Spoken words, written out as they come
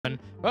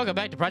happen. Welcome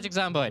back to Project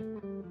Zomboid.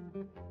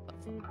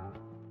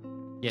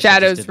 Yes,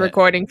 Shadow's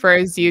recording for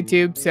his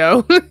YouTube,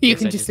 so you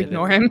can just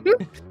ignore him.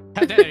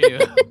 How dare you?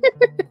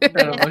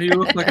 You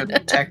look like a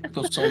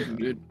tactical soldier,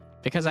 dude.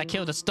 Because I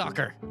killed a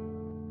stalker.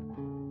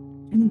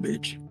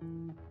 Bitch.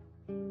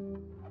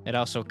 It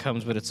also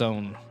comes with its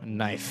own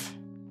knife.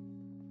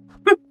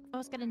 I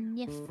was gonna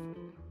niff.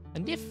 A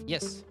niff,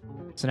 yes.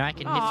 So now I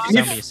can Aw,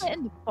 niff zombies.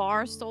 in the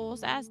bar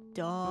stools. That's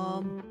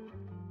dumb.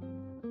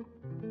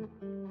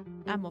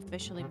 I'm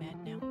officially mad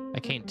now. I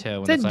can't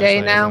tell when It's the a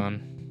day flashlight now.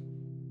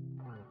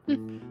 is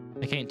on.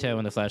 I can't tell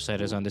when the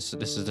flashlight is on. This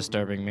is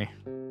disturbing me.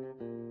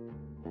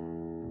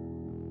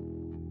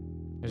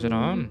 Is it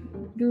on?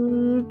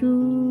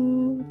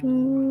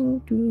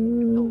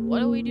 So what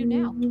do we do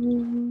now?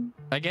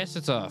 I guess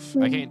it's off.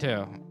 I can't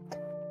tell.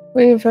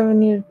 We've ever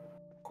needed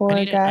a core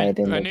need a- guide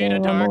I in the need a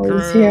game. dark I'm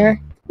always room.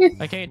 here.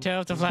 I can't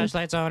tell if the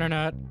flashlight's on or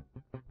not.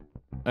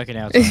 Okay,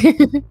 now it's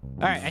on.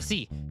 Alright, I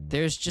see.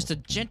 There's just a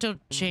gentle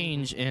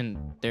change in...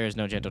 There is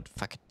no gentle...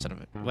 Fuck it, son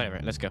of a... Whatever,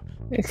 let's go.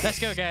 Let's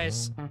go,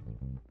 guys.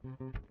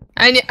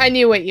 I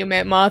knew what you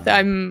meant, Moth.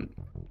 I'm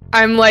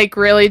like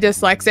really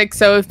dyslexic,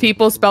 so if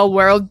people spell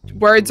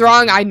words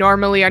wrong, I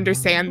normally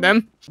understand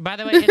them. By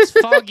the way, it's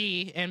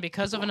foggy, and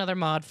because of another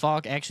mod,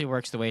 fog actually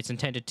works the way it's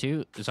intended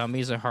to.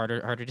 Zombies are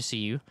harder to see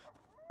you.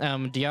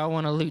 Do y'all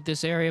want to loot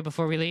this area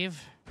before we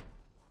leave?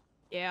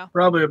 Yeah.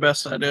 Probably the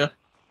best idea.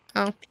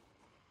 Oh.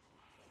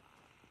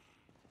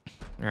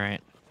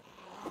 Alright.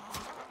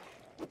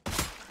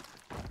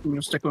 You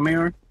gonna stick with me,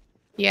 or?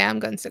 Yeah, I'm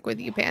gonna stick with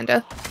you,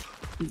 Panda.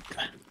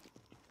 Okay.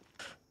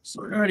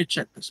 So we already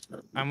checked this.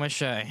 But... I'm with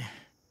Shy.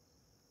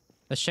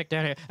 Let's check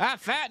down here. Ah,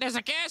 there's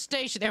a gas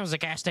station! There was a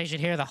gas station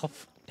here the whole...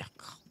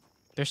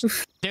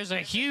 There's a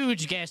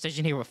huge gas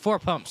station here with 4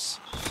 pumps.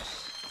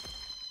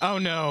 Oh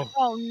no.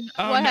 Oh,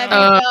 Oh, what no. have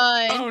you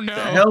done? Oh no.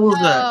 The hell was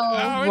that?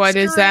 Oh, it What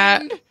is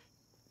that? screamed.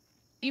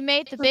 You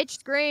made the bitch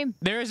scream.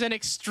 There is an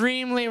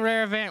extremely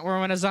rare event where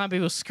when a zombie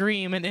will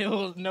scream and it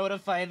will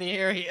notify the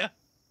area.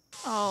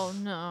 Oh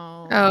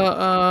no.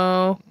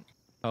 Oh.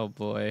 Oh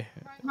boy.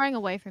 I'm running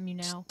away from you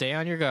now. Stay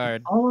on your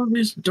guard. All of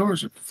these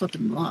doors are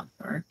fucking locked,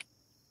 alright?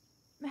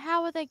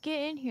 How would they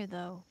get in here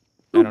though?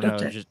 I don't know.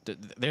 Okay. Just,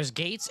 there's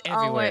gates Oh,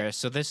 everywhere, wait.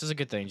 so this is a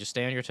good thing. Just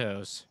stay on your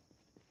toes.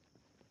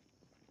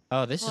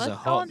 Oh, this Well, is a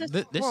let's go whole. in this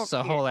This is a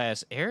store whole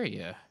ass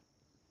area.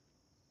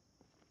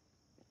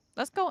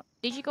 Let's go.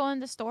 Did you go in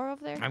the store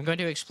over there? I'm going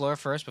to explore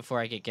first before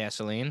I get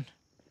gasoline.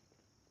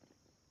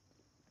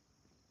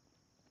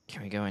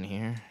 Can we go in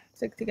here?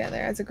 Stick together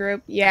as a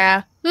group.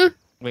 Yeah.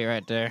 Wait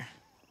right there.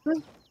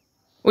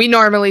 We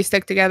normally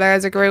stick together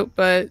as a group,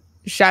 but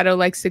Shadow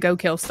likes to go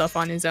kill stuff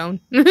on his own.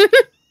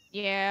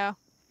 Yeah.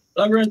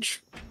 Plug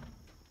wrench.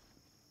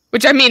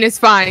 Which I mean is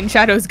fine.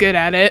 Shadow's good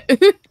at it.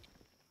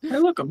 Hey,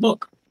 look, a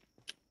book.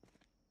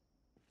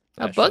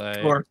 A book?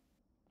 Flashlight. Or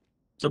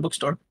it's a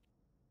bookstore.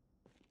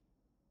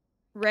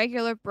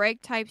 Regular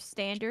brake type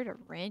standard, a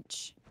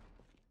wrench.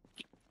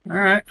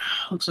 Alright.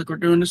 Looks like we're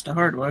doing this the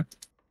hard way.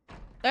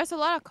 There's a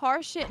lot of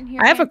car shit in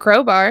here. I have a man.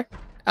 crowbar.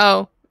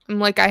 Oh, I'm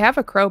like, I have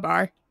a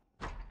crowbar.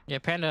 Yeah,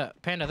 Panda,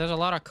 there's a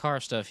lot of car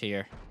stuff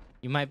here.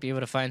 You might be able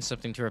to find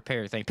something to repair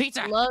your thing.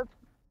 Pizza! Love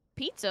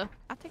pizza.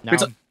 I think No.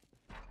 Pizza.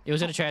 It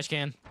was in a trash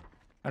can.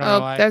 I don't know Oh,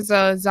 why. there's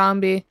a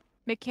zombie.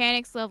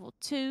 mechanics level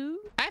 2.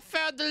 I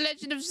found The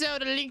Legend of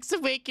Zelda Link's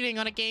Awakening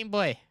on a Game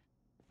Boy.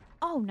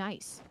 Oh,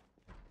 nice.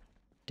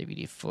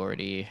 DVD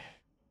 40.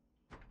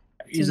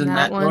 Using that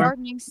that one. door.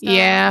 Gardening stuff.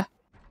 Yeah.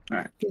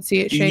 Alright. You can see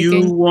it Do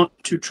shaking. you want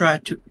to try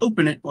to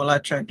open it while I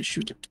try to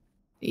shoot it?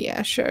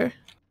 Yeah, sure.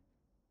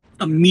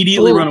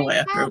 Immediately Ooh. run away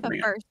after Have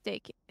opening a it. first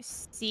aid kit.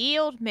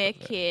 Sealed med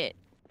kit.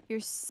 You're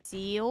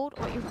sealed.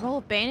 What, your roll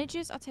of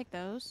bandages? I'll take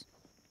those.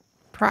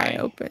 Pry Okay.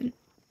 open.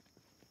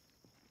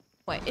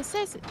 Wait, it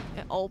says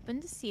open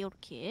the sealed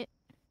kit.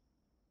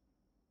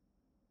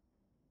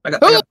 I got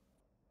Oh,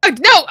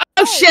 no!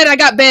 Oh shit! I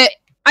got bit.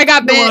 I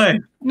got no bit. way.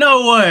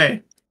 No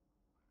way.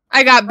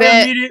 I got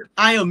bit.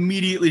 I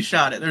immediately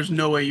shot it. There's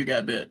no way you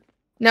got bit.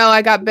 No,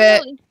 I got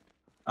bit. Really?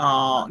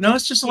 Oh, no,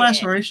 it's just a Yeah.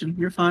 laceration.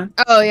 You're fine.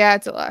 Oh yeah,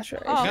 it's a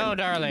laceration. Oh. Go,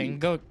 darling.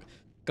 Go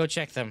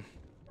check them.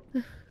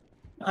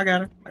 I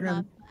got her. I got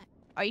her.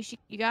 Are you?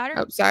 You got her?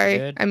 Oh, sorry.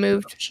 Good. I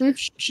moved.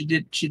 She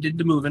did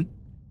the moving.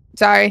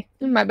 Sorry.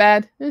 My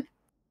bad.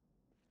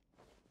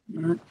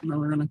 Alright, now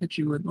we're gonna hit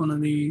you with one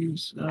of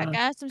these. I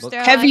got some look-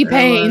 sterile. Heavy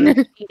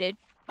pain. Needed.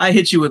 I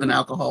hit you with an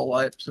alcohol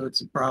wipe, so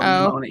it's a problem.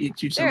 Oh. I want to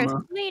eat you There's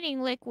some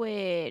bleeding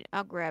liquid.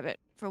 I'll grab it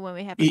for when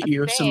we have. eat a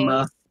you some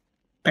base.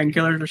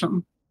 painkillers or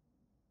something.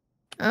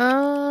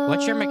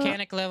 What's your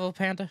mechanic level,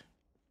 Panda?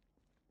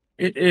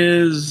 It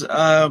is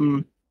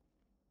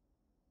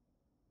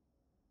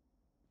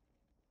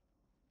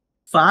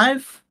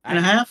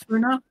 5.5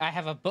 right now. I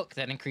have a book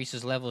that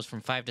increases levels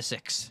from 5 to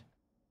 6.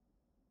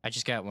 I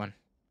just got one.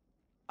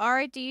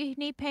 Alright, do you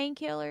need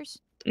painkillers?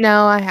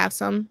 No, I have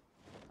some.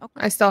 Okay.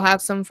 I still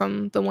have some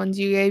from the ones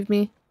you gave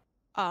me.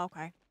 Oh,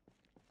 okay.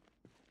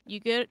 You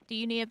good? Do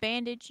you need a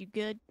bandage? You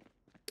good?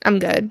 I'm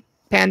good.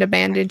 Panda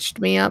bandaged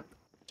me up.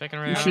 Checking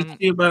You should around.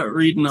 see about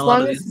reading a As lot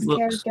long of as these his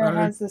books. character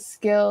has the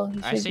skill,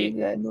 he I should see- be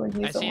good when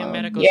he's I see a alone.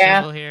 medical Yeah.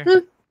 symbol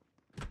here.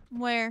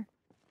 Where?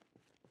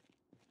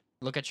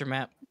 Look at your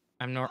map.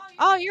 I'm north.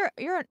 Oh, you're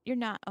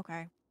not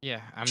okay.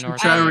 Yeah, I'm Should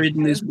north. try I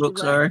reading these am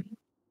books, right. alright?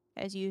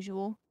 As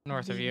usual.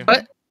 North of you.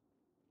 What?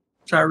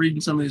 Try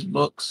reading some of these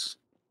books.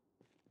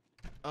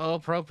 Oh,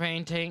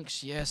 propane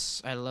tanks.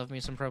 Yes, I love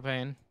me some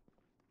propane.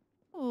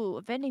 Ooh,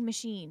 a vending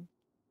machine.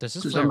 Does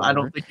this Because flare I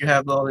don't work? think you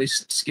have all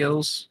these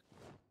skills.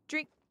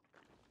 Drink.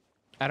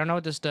 I don't know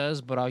what this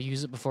does, but I'll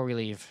use it before we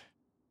leave.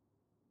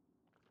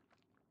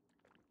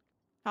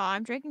 Oh,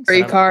 I'm drinking.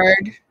 Free Soda.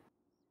 card.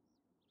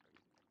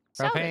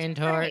 Soda's Propane great.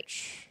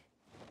 torch.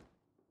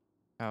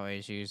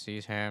 Always use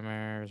these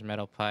hammers,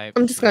 metal pipes.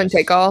 I'm just gonna yes.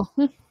 take all.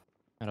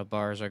 Metal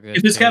bars are good.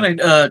 If it's too. got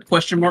a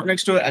question mark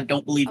next to it, I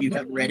don't believe you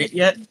have read it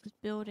yet.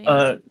 Building.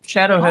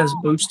 Shadow has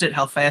Oh. boosted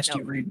how fast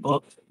you No. read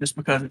books just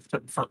because it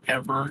took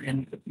forever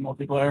in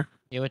multiplayer.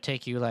 It would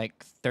take you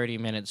like 30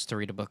 minutes to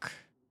read a book,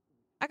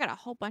 I got a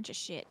whole bunch of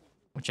shit.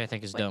 which I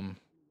think is Wait. dumb.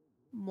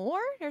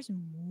 More? There's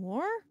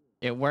more?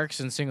 It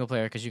works in single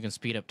player because you can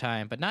speed up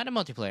time, but not in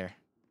multiplayer.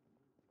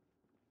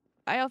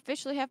 I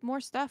officially have more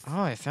stuff.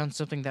 Oh, I found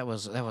something that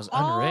was Oh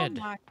unread.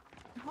 my.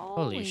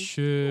 Holy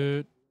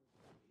shit!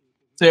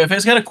 So if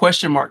it's got a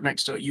question mark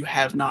next to it, you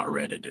have not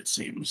read it, it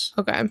seems.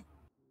 Okay.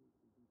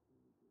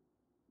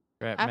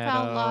 Scrap I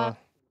found a lot. metal.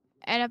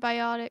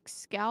 Antibiotics,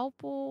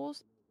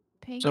 scalpels,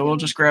 So we'll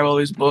just grab all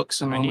these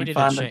books, and I when we needed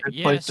find a a ship.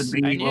 good place to Yes,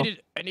 be,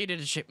 I needed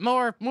a ship.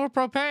 More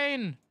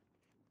propane.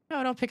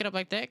 No, don't pick it up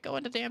like that. Go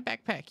in the damn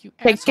backpack, you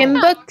Taking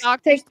asshole. books.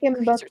 Doctor's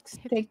Taking books.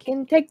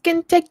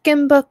 certificate.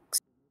 Taking books.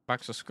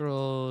 Box of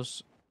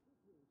scrolls.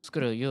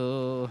 Screw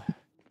you.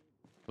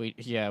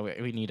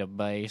 We need a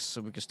base so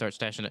we can start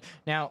stashing it.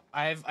 Now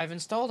I've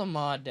installed a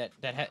mod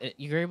that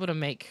you're able to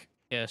make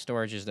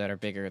storages that are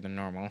bigger than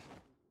normal.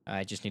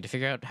 I just need to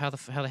figure out how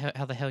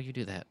the hell you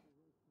do that.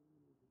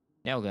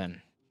 Nail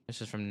gun.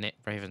 This is from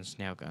Raven's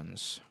nail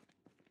guns.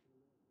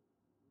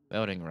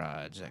 Welding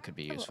rods that could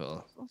be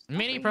useful.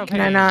 Mini propane.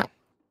 Can I not?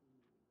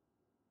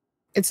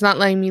 It's not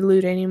letting me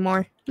loot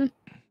anymore. Put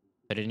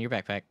it in your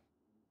backpack.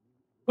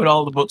 put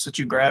all the books that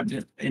you grabbed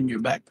in your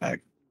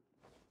backpack.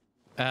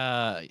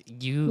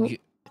 You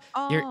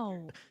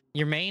Oh.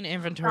 your main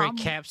inventory Um.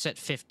 caps at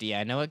 50.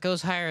 I know it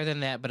goes higher than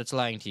that, but it's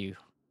lying to you.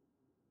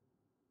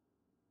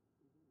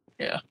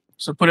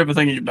 So put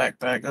everything in your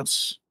backpack.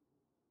 That's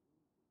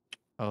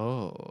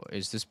Oh,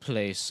 is this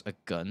place a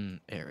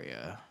gun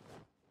area?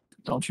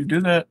 don't you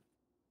do that.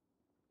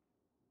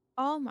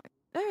 Oh my.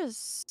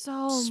 There's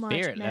so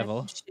Spirit much level.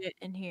 medical shit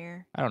in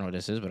here. I don't know what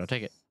this is, but I'll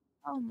take it.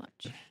 So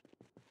much.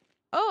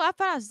 Oh, I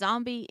found a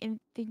zombie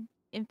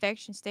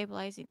infection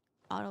stabilizing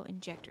auto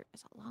injector.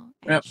 That's a long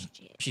Yep. ass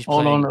shit. She's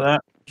Hold playing. on to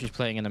that. She's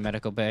playing in the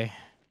medical bay.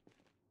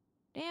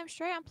 Damn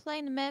straight, I'm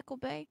playing the medical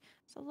bay.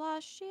 It's a lot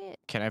of shit.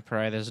 Can I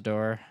pry this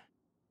door?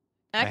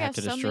 I have got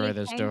to so destroy many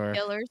this door.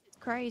 painkillers. It's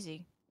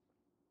crazy.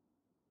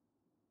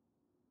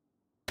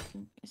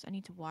 Guess I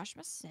need to wash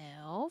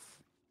myself.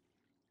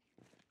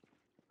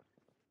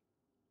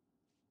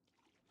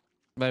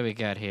 What do we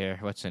got here?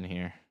 What's in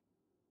here?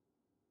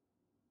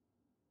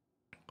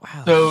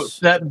 Wow. So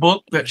that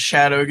book that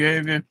Shadow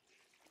gave you,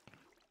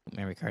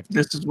 memory card.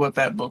 this is what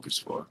that book is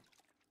for.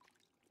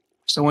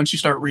 So once you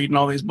start reading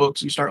all these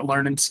books, you start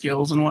learning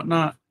skills and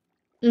whatnot,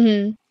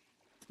 Mm-hmm.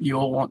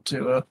 you'll want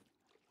to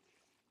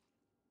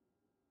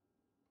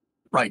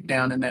write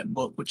down in that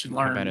book what you How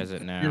learned, bad is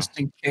it now? just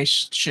in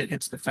case shit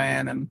hits the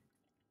fan and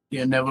the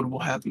inevitable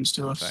happens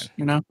to us. Fine.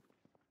 You know,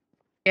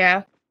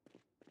 Yeah.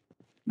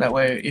 that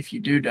way if you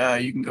do die,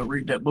 you can go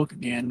read that book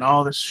again. And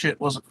all this shit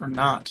wasn't for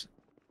naught.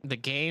 The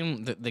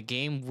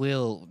game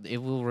will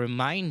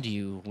remind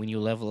you when you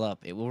level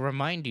up. It will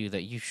remind you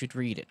that you should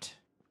read it.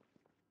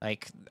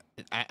 Like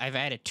I've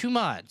added 2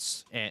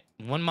 mods.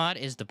 One mod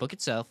is the book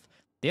itself.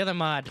 The other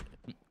mod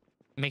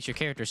makes your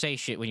character say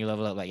shit when you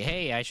level up, like,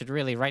 "Hey, I should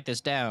really write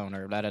this down,"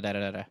 or da da da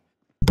da da.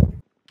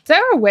 Is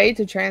there a way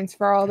to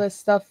transfer all this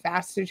stuff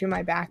faster to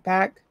my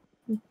backpack?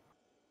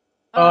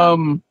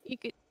 You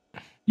could.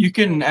 You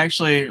can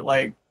actually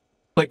like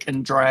click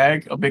and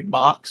drag a big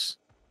box.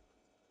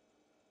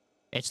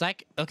 It's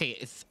like,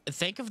 okay,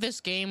 think of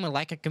this game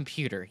like a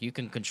computer. You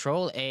can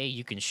control A,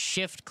 you can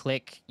shift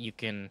click, you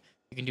can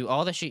do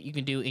all the shit you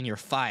can do in your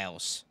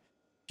files,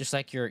 just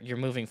like you're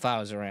moving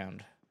files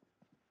around.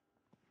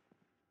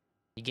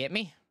 You get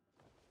me?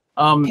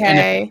 And if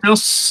Okay. it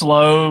feels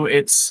slow,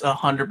 it's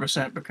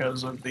 100%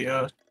 because of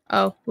the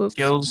Oh, whoops.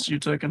 skills you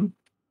took in.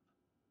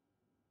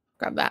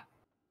 Grab that.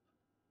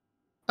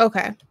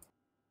 Okay.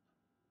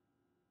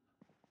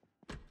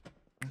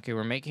 Okay,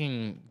 we're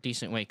making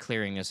decent way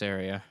clearing this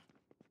area.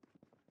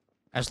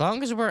 As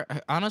long as we're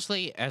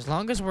honestly, as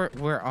long as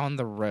we're on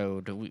the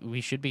road,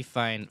 we should be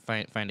fine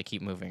to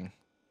keep moving,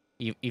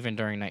 even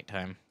during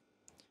nighttime.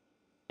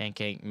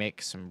 Pancake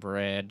mix, some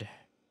bread.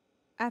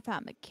 I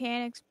found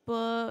mechanics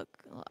book.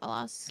 A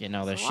lot of, You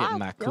know, there's there's a shit lot in of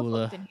my skill books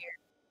cooler. in here.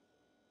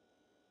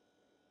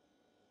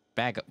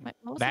 Bag What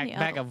was in the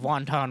bag other of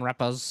one? wonton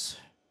wrappers.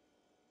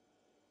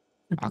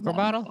 Aqua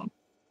bottle?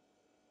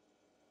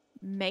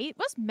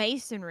 What's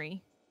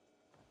masonry?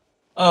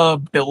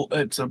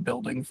 It's a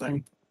building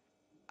thing.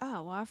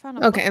 Oh, well, I found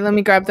a Okay, let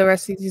me grab the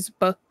rest of these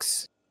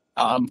books.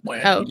 Way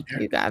ahead Oh, of you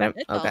here. you got it.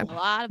 It's Okay. a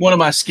lot of One of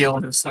my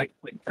skills is like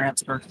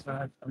transfer.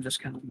 So I'm just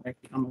kind of like,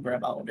 I'm gonna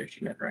grab all of this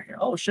shit right here.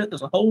 Oh shit,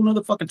 there's a whole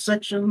nother fucking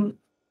section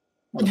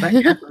on the back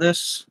half of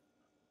this.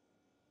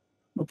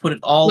 We'll put it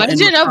all in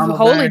Legend the of trauma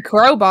Holy bag.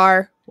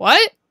 Crowbar.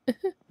 What?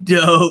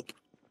 Dope.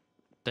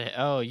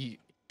 You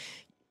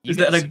Is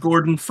got that a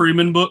Gordon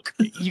Freeman book?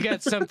 you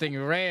got something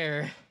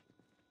rare.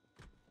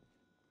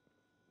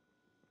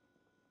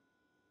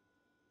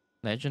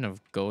 Legend of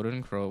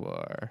Golden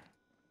Crowbar.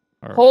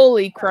 Or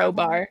Holy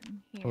Crowbar.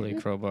 Here. Holy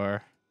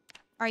Crowbar.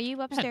 Are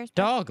you upstairs? Beth?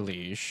 Dog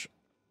leash.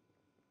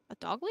 A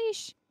dog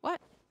leash?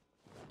 What?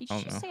 Did you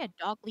Oh, just no. say a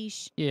dog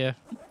leash? Yeah.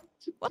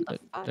 What the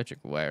fuck? Electric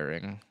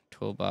wiring.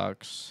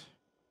 Toolbox.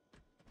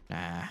 Nah.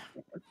 I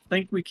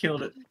think we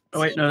killed it. Oh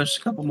wait, no, there's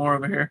a couple more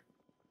over here.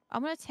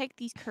 I'm gonna take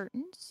these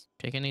curtains.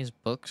 Taking these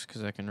books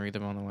because I can read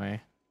them on the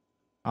way.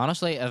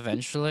 Honestly,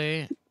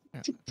 eventually.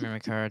 Memory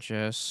card,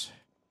 yes.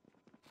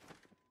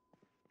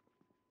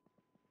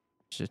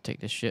 Just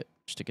take this shit.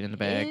 Stick it in the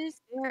bag. Is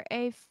there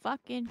a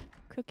fucking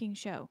cooking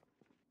show?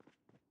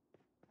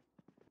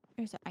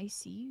 There's an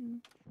ICU.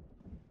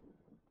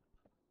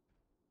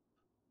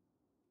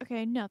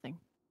 Okay, nothing.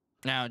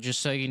 Now, just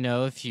so you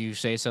know, if you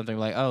say something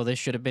like, "Oh, this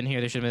should have been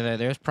here, this should have been there,"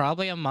 there's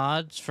probably a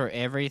mods for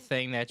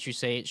everything that you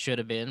say it should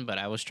have been. But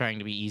I was trying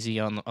to be easy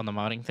on the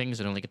modding things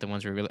and only get the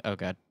ones we really. Oh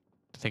god,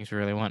 the things we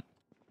really want.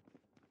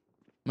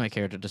 My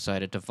character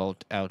decided to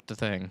vault out the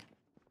thing.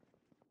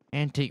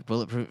 Antique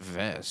bulletproof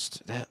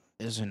vest. That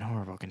is in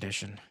horrible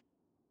condition.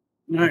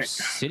 Nice.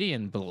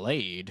 Obsidian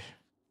blade.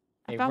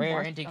 I A found rare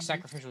more antique zombies.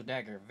 sacrificial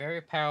dagger. Very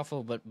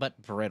powerful,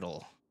 but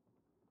brittle.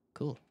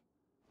 Cool.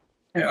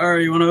 Hey,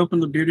 Ari, you want to open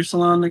the beauty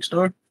salon next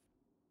door?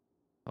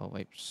 Oh,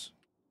 wipes.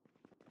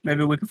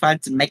 Maybe we can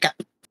find some makeup.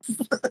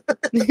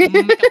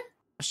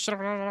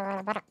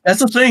 A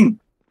That's a thing.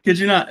 Kid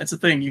you not, it's a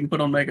thing. You can put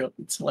on makeup.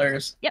 It's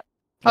hilarious.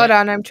 Hold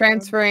on, I'm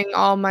transferring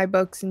all my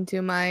books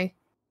into my.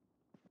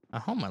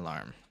 home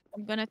alarm.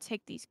 I'm gonna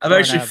take these I've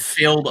Doorknob. actually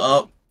filled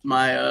up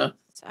my curtains.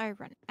 I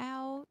run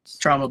out.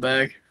 trauma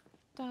bag.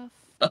 Stuff.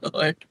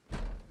 Like,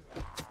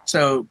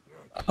 so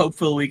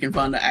hopefully we can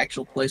find an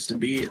actual place to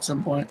be at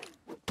some point.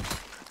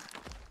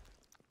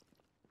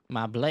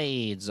 My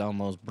blade's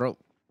almost broke.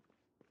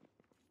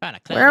 Found a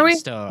Where are clothing we?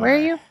 store. Where are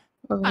you?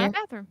 Over Find a here.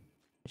 bathroom.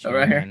 So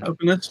right here, Man.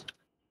 open this.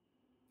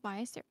 Why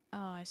is there? Oh,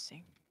 I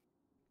see.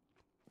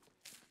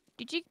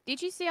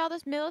 Did you see all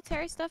this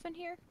military stuff in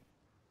here?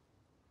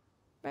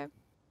 Having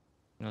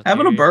a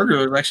Military-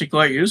 burger is actually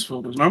quite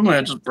useful because normally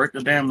I just break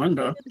the damn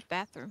window. The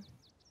bathroom.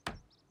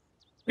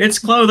 It's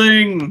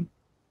clothing.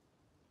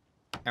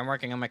 I'm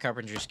working on my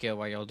carpentry skill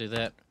while y'all do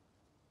that.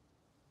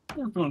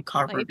 We're doing Like,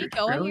 carpentry. if you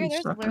go in really here,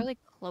 there's stuff. literally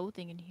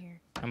clothing in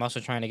here. I'm also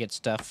trying to get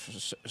stuff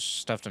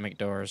to make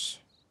doors.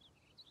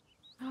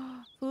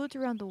 Foods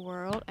around the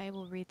world. I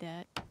will read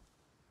that.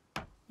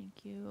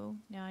 Thank you.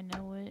 Now I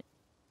know it.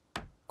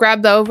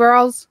 Grab the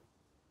overalls.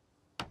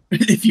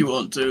 If you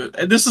want to.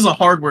 And this is a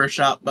hardware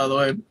shop, by the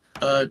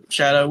way.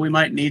 Shadow, we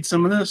might need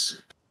some of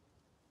this.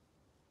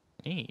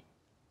 Neat.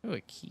 Oh,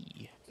 a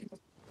key.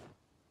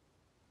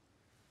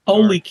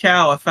 Holy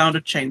cow, I found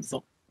a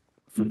chainsaw.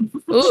 Ooh,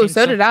 so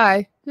Chainsaw. did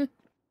I.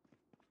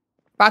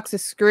 Box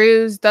of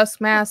screws, dust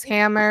mask,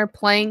 hammer,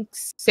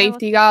 planks,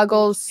 safety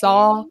goggles,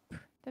 saw. Tape.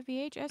 The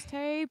VHS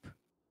tape.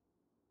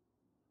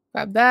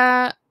 Grab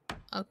that.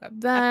 I'll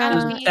grab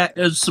found that. a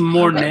There's some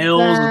more Okay.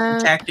 nails and some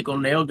That- tactical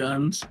nail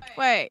guns.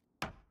 Wait.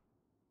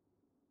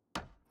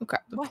 I'll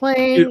grab the What?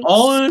 planks. Dude,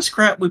 all of this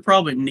crap we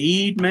probably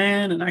need,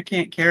 man, and I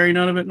can't carry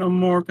none of it no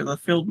more because I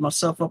filled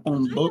myself up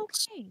on I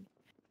books. okay.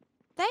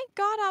 Thank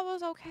God I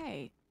was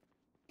okay.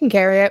 You can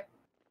carry it.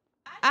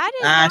 I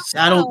did I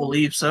not don't know-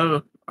 believe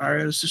so.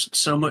 Alright, it's just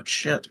so much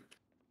shit.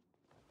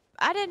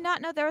 I did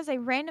not know there was a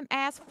random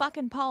ass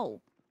fucking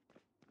pole.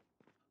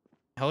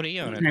 Hold E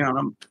on it. Hang on,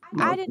 I'm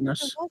I opening didn't know there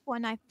this. was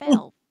one. I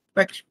fell.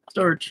 Back to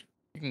storage.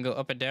 You can go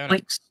up and down.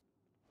 Planks.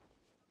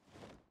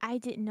 I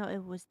didn't know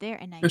it was there,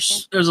 and I.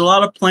 There's a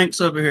lot of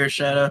planks over here,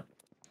 Shadow.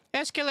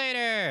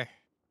 Escalator.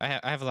 I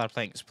have a lot of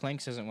planks.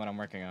 Planks isn't what I'm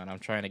working on. I'm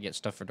trying to get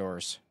stuff for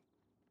doors.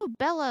 Oh,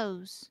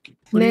 bellows.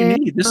 What do you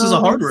need? This is a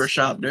hardware Nails.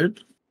 shop,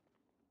 dude.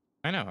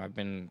 I know. I've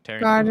been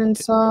tearing. Garden Tit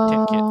kit.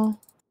 saw.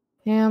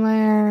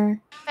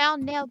 Hammer.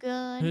 Found nail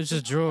gun. This is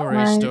a jewelry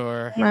Right.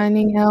 store.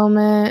 Mining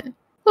helmet.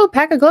 Oh,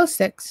 pack of glow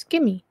sticks.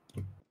 Gimme.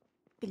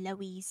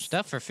 Glowies.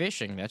 Stuff for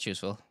fishing. That's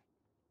useful.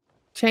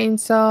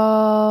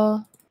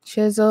 Chainsaw.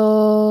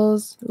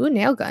 Chisels. Ooh,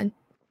 nail gun.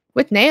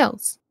 With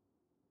nails.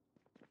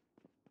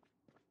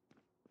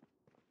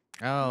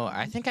 Oh,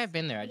 I think I've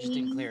been there. I just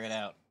didn't clear it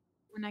out.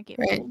 When I get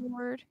Right.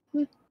 bored.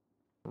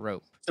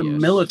 Rope. Some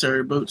yes.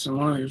 military boots in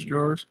one of these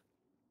drawers.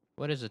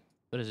 What is it?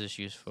 What is this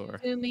used for?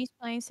 Zoomies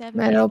playing 7.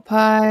 Metal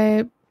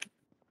pipe.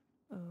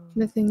 Oh.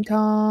 Smithing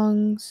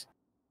tongs.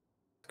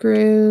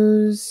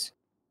 Screws.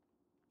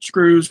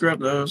 Screws, grab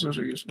those. Those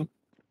are useful.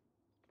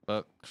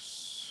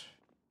 Books.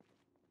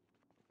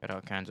 Got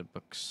all kinds of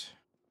books.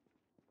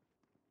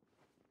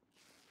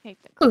 Take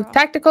the Ooh,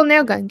 tactical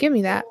nail gun. Give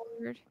me that.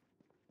 crossboard,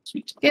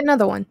 Sweet. Get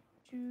another one.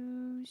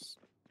 shoes,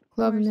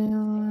 Glove where's the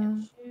nail.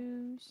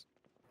 shoes.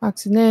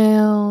 Box of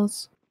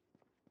nails.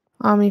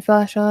 Omni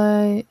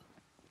flashlight.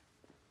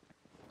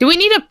 Do we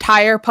need a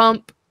tire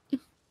pump?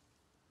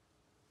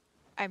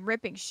 I'm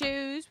ripping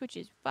shoes, which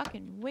is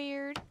fucking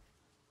weird.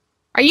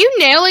 Are you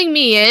nailing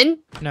me in?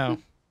 No.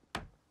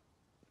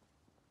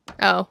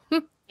 Oh.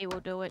 He will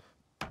do it.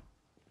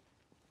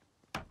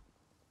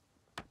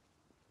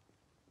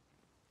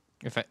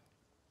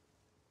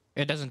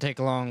 It doesn't take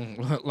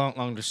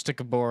long to stick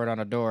a board on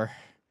a door.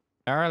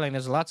 Darling,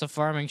 there's lots of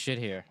farming shit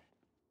here.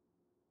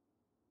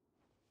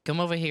 Come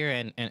over here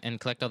and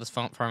collect all this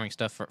farming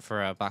stuff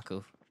for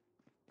Baku.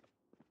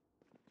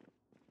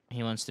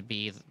 He wants to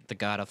be the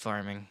god of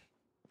farming.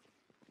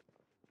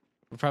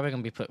 We're probably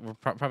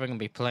gonna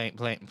be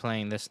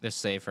playing this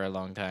save for a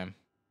long time.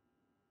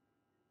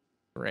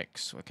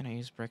 Bricks. What can I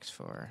use bricks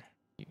for?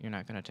 You're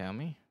not gonna tell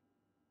me?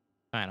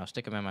 Fine, I'll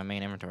stick them in my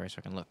main inventory so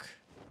I can look.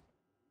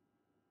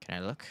 Can I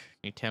look? Can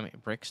you tell me?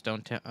 Bricks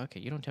don't tell. Okay,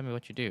 you don't tell me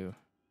what you do.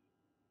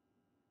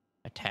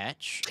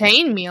 Attach.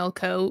 Chainmail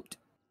coat.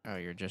 Oh,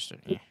 you're just.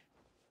 Yeah.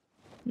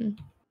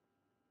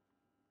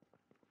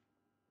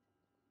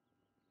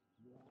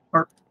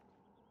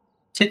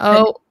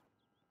 Oh.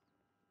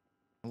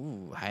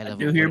 Ooh, high I level.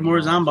 do hear wooden more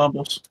walls.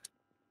 zombobbles.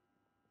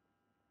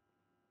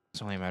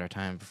 It's only a matter of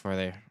time before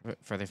they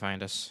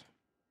find us.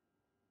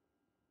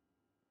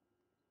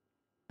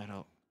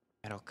 Metal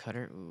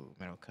cutter. Ooh,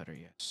 metal cutter.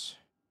 Yes.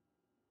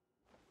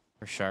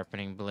 For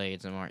sharpening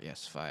blades and more.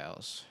 Yes,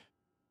 files.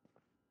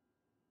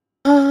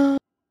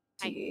 Hello.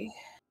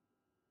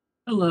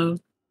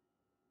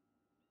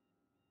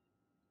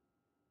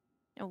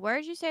 And where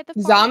did you say the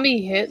farm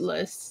Zombie was? hit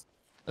list.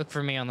 Look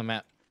for me on the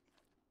map.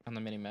 On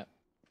the mini map.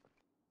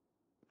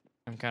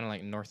 I'm kind of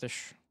like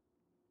northish.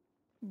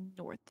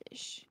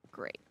 Northish.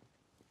 Great.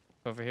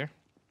 Over here.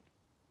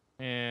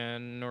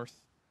 And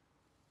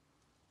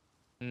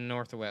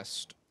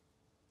northwest.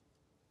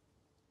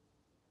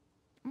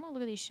 I'm gonna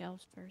look at these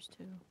shelves first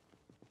too.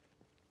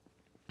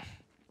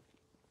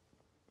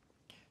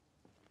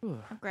 Ooh.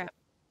 I'll grab.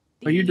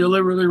 Are you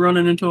deliberately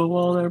running into a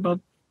wall there,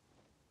 bud?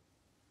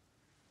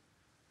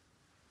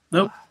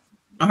 Nope.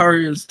 I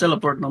already was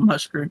teleporting on my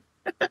screen.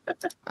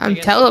 I'm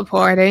guess-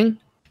 teleporting.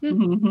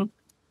 Mhm.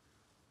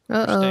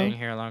 We're staying Uh-oh.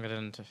 here longer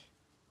than.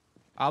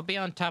 I'll be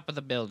on top of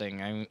the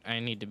building. I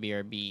need to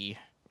BRB.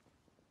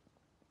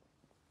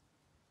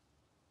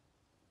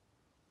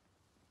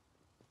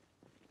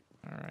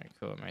 All right,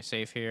 cool. Am I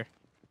safe here?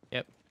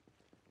 Yep.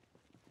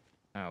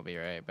 I'll be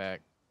right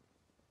back.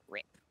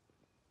 Rip.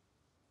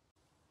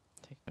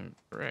 Take some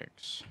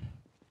bricks.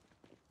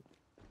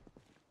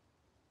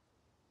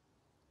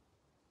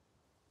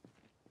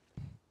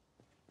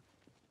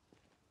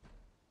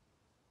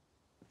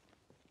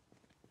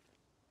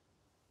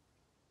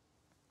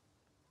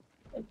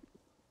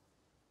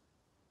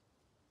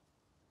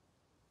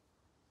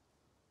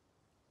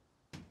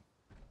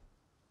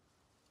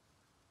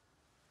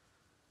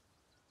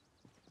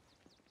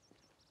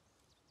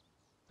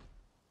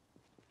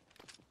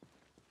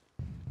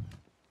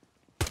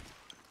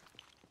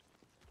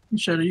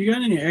 Shadow, you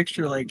got any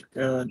extra like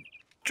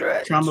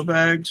trauma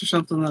bags or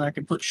something that I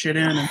can put shit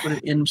in and put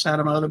it inside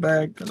of my other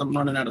bag? Because I'm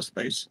running out of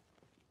space.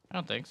 I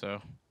don't think so.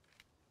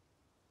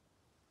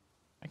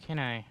 Why can't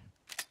I?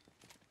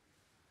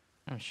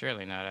 I'm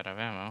surely not out of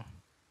ammo.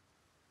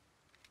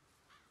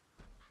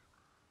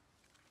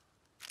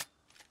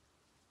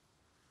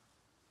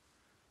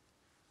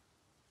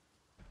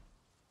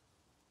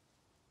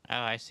 Oh,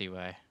 I see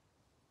why.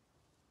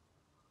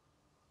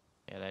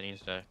 Yeah, that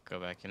needs to go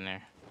back in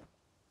there.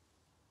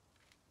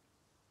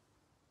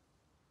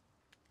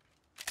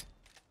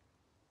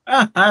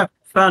 Ah, I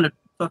found a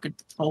fucking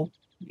hole.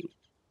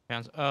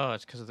 Oh,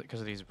 it's because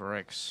of these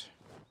bricks.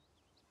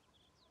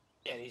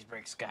 Yeah, these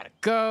bricks gotta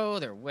go.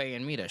 They're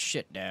weighing me to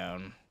shit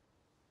down.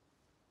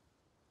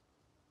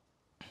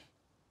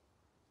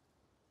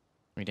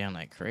 Me down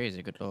like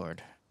crazy. Good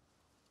lord.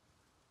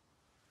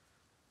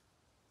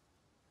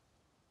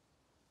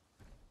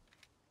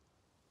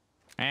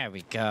 There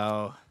we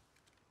go.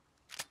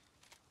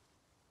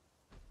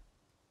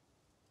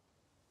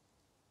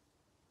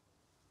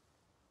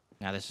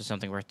 Now this is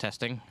something worth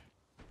testing.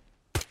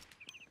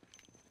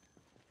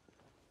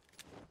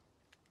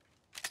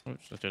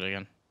 Oops, let's do it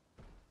again.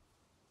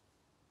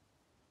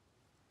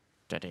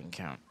 That didn't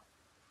count.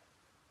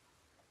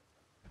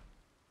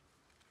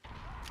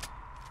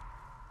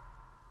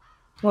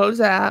 What was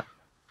that?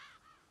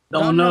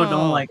 Don't know,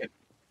 don't like it.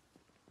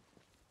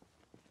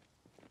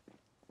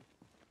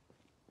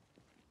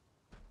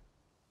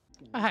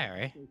 Oh, hi,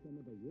 Ari.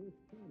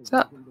 What's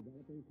up?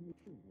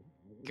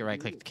 You right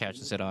click the couch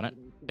and sit on it.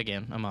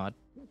 Again, a mod.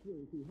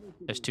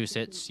 There's 2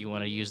 sits. You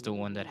want to use the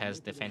one that has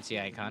the fancy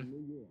icon.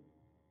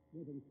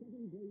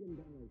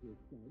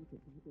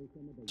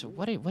 So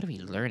what are we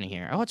learning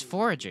here? Oh, it's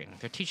foraging.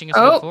 They're teaching us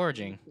about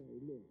foraging.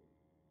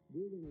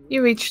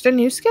 You reached a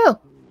new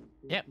skill.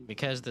 Yep,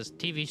 because this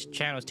TV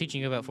channel is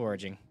teaching you about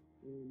foraging.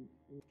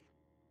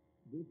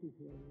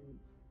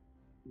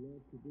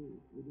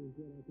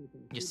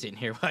 Just sitting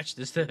here watching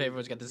this stuff.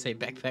 Everyone's got the same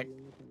backpack.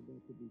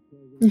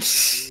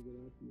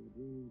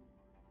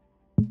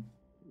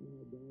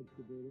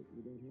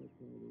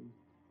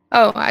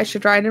 Oh, I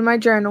should write in my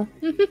journal.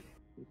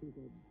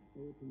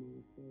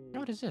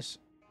 What is this?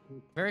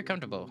 Very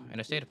comfortable, in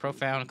a state of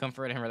profound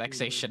comfort and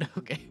relaxation.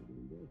 Okay.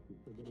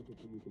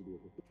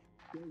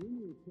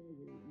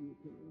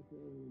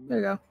 There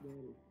you go.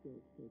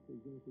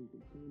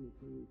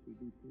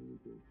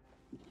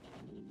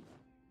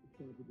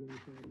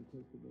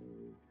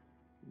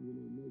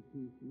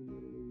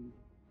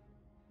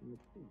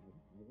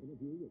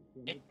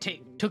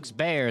 Tooks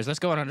Bears. Let's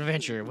go on an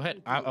adventure. What?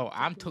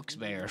 I'm Tooks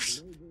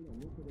Bears.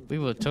 We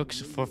will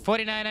Tooks for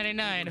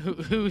 $49.99.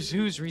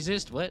 Who's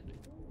resist? What?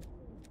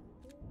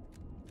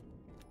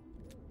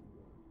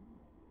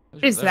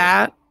 What is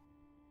that?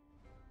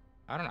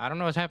 I don't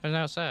know what's happening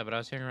outside, but I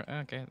was hearing.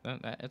 Okay,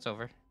 it's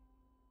over.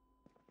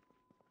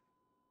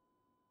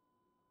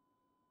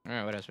 All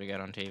right, what else we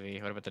got on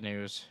TV? What about the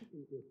news?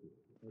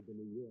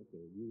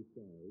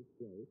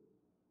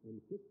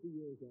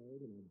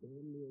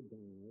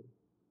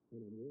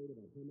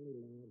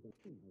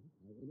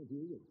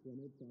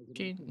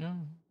 Gee, no.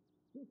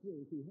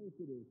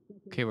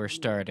 Okay, we're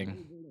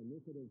starting.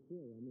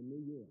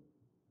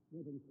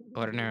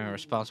 Ordinary and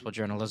responsible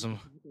journalism.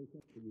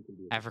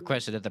 I've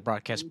requested that the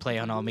broadcast play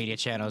on all media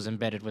channels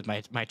embedded with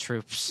my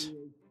troops.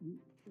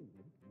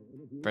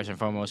 First and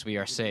foremost, we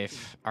are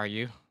safe. Are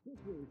you?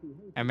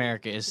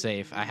 America is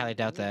safe. I highly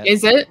doubt that.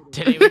 Is it?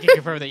 Today we can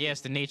confirm that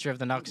yes, the nature of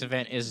the Nox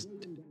event is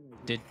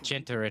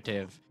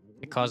degenerative.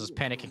 It causes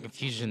panic and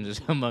confusion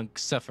among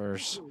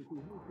sufferers.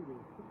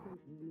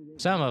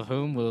 Some of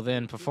whom will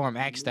then perform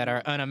acts that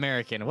are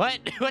un-American. What?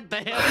 What the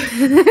hell?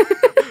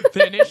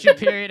 The initial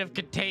period of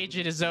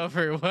contagion is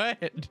over.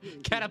 What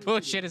kind of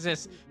bullshit is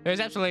this? There's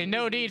absolutely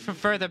no need for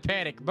further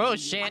panic.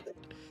 Bullshit.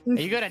 Are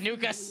you gonna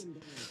nuke us?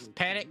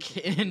 Panic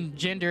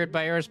engendered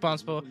by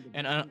irresponsible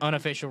and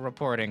unofficial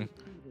reporting.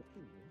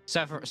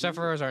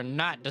 Sufferers are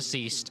not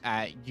deceased.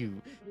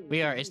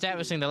 We are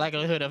establishing the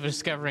likelihood of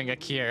discovering a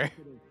cure.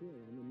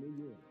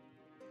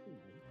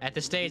 At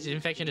this stage, the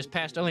infection is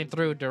passed only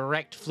through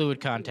direct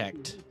fluid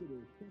contact.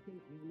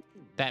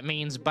 That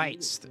means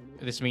bites.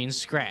 This means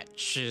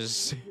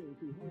scratches.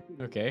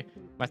 Okay.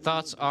 My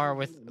thoughts are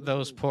with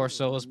those poor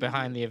souls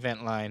behind the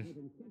event line.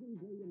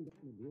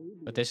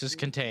 But this is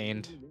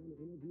contained.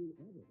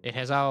 It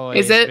has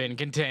always been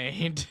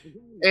contained.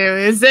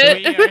 Is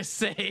it? We are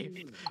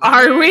safe.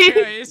 Are we?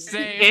 Is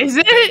safe. Is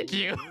it? Thank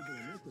you.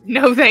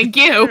 No, thank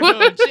you.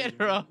 No,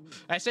 General.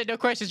 I said no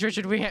questions,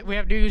 Richard. We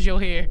have news you'll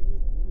hear.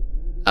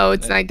 Oh,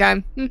 it's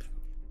nighttime.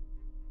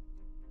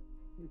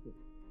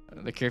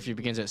 The curfew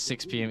begins at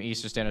 6 p.m.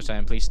 Eastern Standard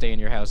Time. Please stay in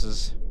your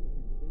houses.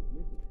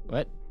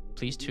 What?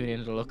 Please tune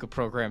into the local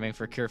programming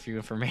for curfew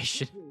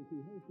information.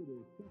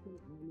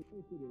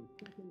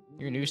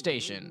 Your new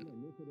station.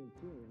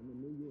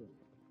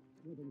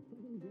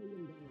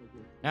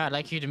 Now I'd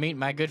like you to meet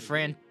my good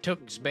friend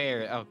Tooks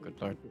Bear. Oh, good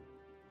lord.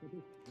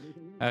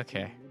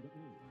 Okay.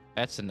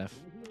 That's enough.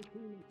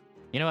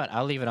 You know what?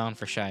 I'll leave it on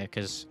for Shy,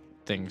 because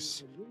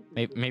things...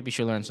 Maybe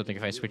she'll learn something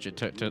if I switch it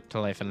to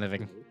life and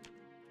living.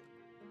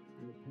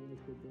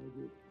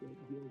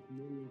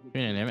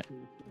 Damn it.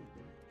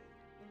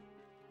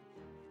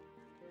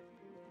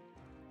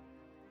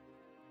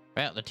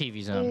 Well, the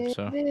TV's on,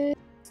 so...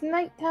 It's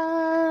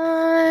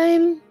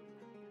nighttime.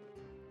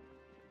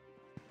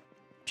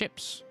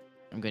 Chips.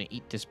 I'm gonna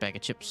eat this bag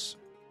of chips.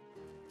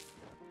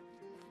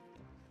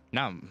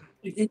 Nom.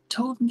 It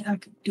told me I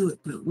could do it,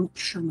 but it won't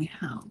show me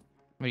how.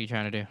 What are you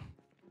trying to do?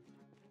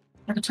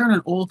 I could turn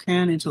an oil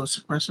can into a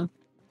suppressor.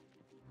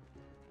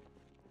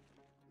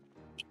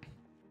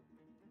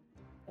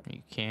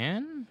 You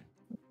can?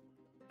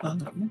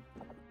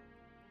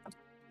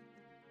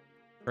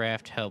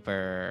 Craft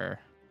helper.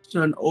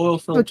 So an oil A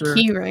filter.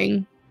 key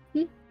ring.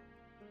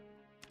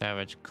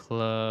 Savage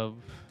club.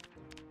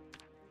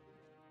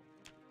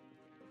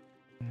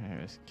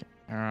 There's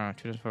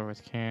 2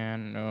 with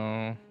can.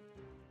 No.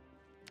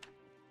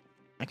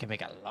 I can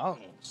make a long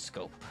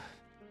scope,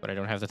 but I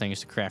don't have the things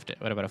to craft it.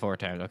 What about a 4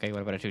 times? Okay,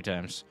 what about a 2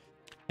 times?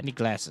 I need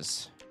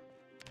glasses.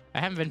 I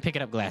haven't been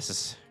picking up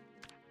glasses.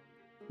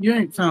 You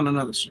ain't found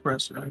another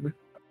suppressor, have you?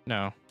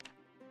 No.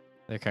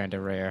 They're kind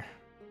of rare.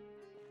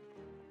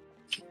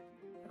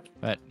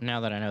 But now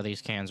that I know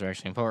these cans are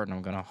actually important,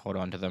 I'm gonna hold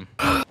on to them.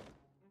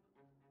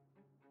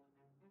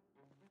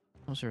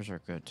 Those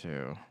are good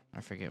too.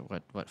 I forget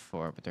what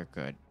for, but they're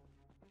good.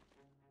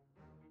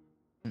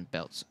 And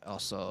belts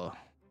also.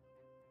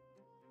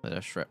 Let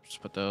us strips.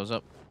 Put those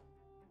up.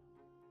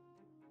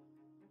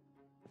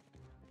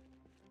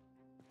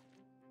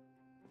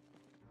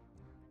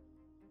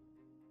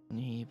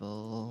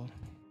 Enable.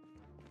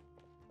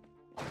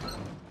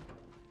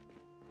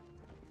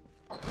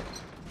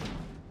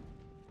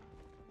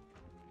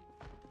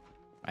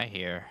 I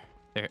hear.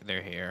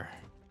 They're here.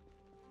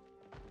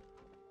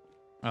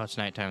 Oh, it's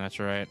nighttime, that's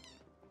right.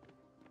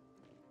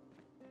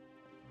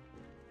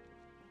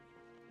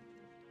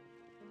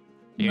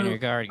 You're in your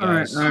guard,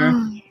 guys.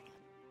 Alright,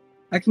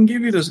 I can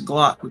give you this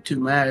Glock with 2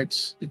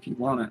 mags if you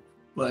want it,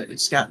 but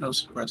it's got no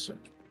suppressor.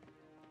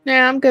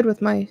 Yeah, I'm good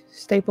with my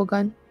staple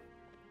gun.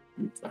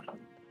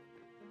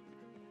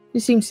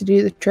 It seems to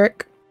do the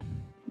trick.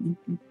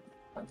 Mhm.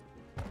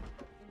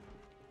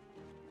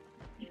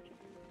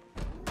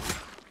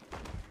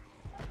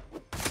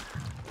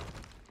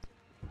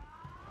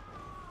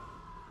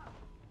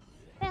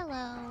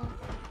 Hello.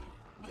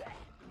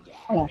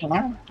 Oh,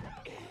 hello.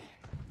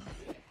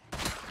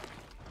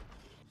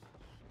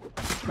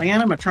 The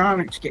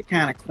animatronics get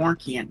kind of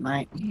quirky at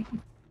night.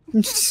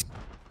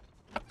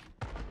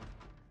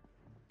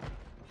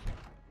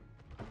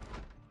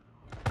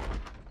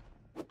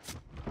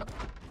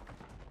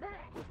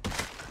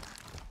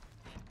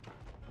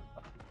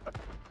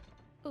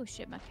 Oh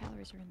shit, my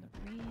calories are in the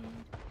red.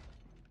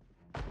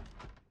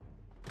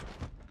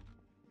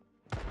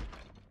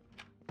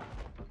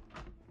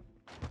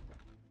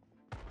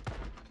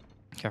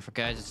 Careful,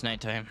 guys. It's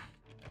nighttime.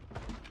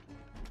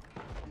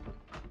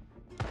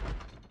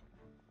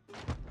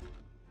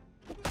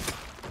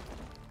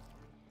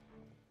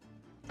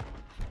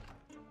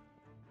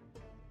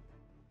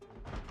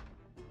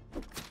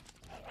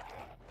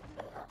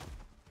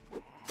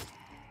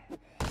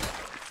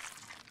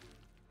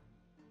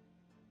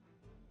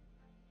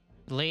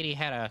 The lady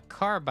had a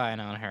carbine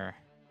on her.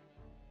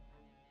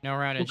 No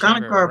round in What kind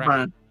of chamber.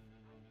 carbine?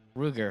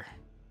 Ruger.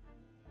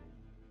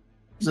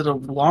 Is it a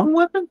long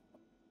weapon?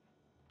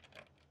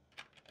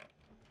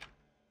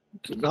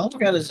 'Cause all I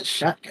got is a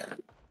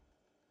shotgun.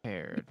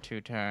 Here, 2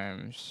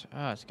 times.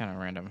 Oh, it's kind of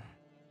random.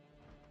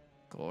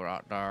 Go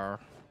out there.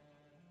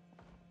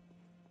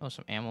 Oh,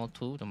 some ammo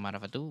too. Don't mind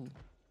if I do.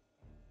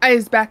 I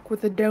is back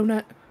with a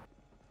donut.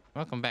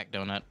 Welcome back,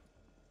 Donut.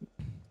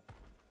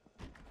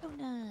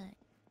 Donut.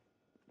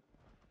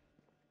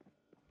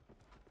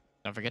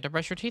 Don't forget to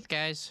brush your teeth,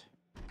 guys.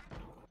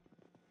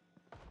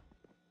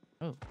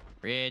 Oh,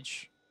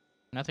 bridge.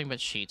 Nothing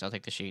but sheets. I'll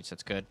take the sheets.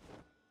 That's good.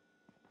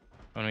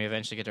 When we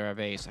eventually get to our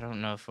base, I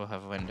don't know if we'll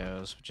have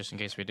windows, but just in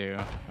case we do.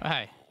 Oh,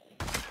 hi.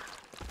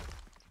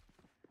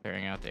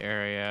 Clearing out the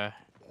area.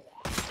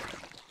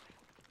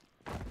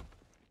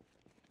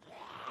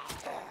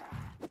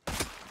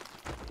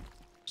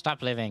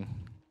 Stop living.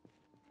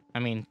 I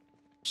mean,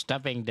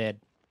 stop being dead.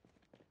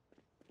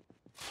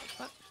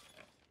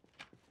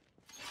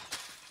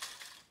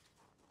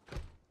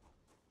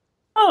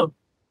 Oh,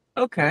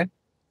 okay.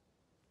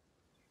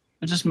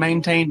 I just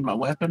maintained my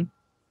weapon,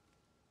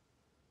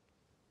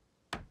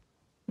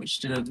 which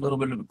did a little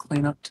bit of a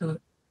cleanup to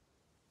it.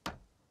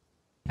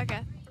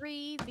 Okay.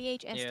 3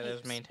 VHS Yeah, there's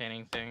tapes.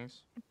 maintaining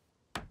things.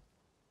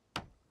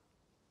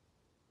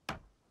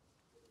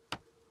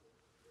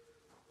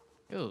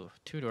 Ooh,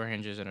 2 door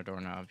hinges and a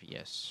doorknob.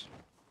 Yes.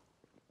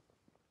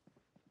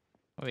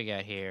 What we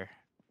got here?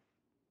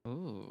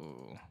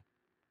 Ooh.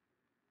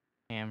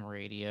 Ham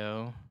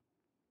radio.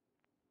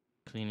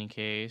 Cleaning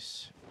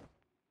case.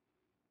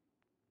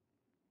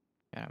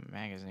 Got a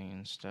magazine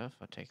and stuff.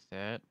 I'll take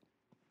that.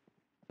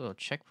 Little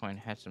checkpoint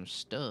had some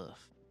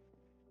stuff.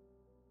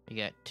 We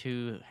got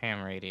 2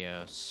 ham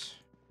radios.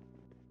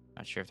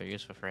 Not sure if they're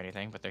useful for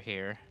anything, but they're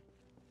here.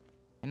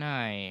 Can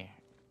I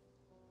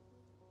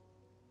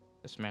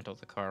dismantle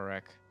the car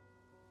wreck?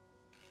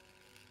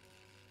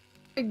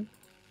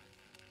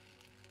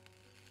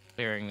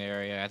 Clearing the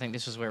area. I think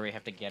this is where we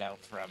have to get out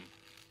from.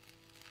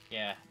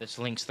 Yeah, this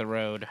links the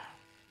road.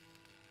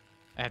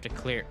 I have to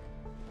clear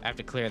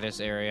this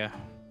area.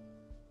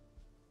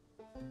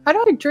 How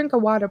do I drink a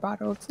water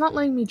bottle? It's not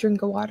letting me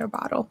drink a water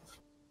bottle.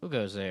 Who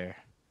goes there?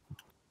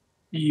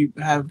 Do you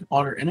have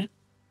water in it?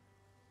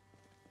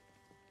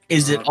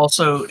 Is it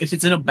also, if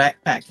it's in a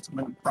backpack, it's a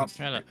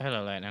problem.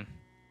 Hello, Lightning.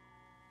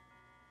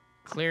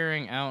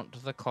 Clearing out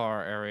the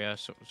car area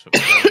so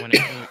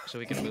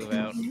we can move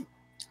out.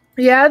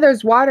 Yeah,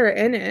 there's water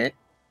in it.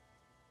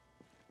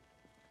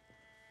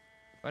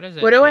 What is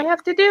it? What do I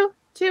have to do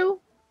to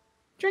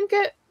drink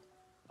it?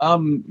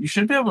 You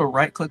should be able to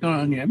right click on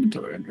it on your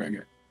inventory and drink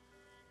it.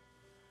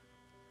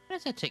 Why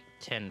does that take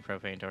 10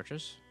 propane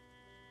torches?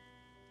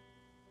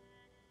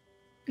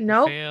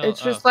 Nope, Fail-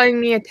 it's just oh. letting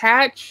me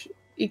attach,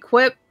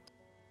 equip,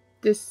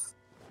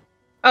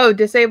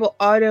 disable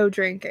auto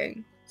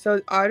drinking.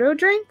 So auto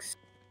drinks?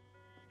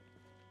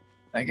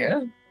 I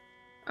guess.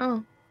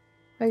 Oh,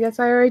 I guess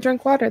I already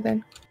drank water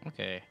then.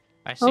 Okay,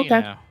 I see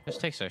Okay. now. This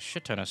takes a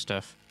shit ton of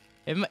stuff.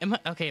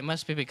 Okay, it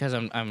must be because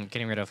I'm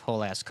getting rid of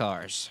whole ass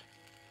cars.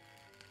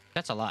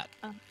 That's a lot.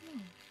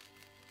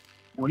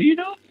 What are you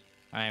doing?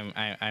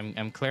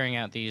 I'm clearing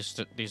out these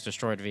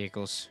destroyed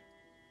vehicles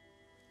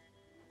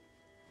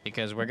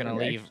because we're gonna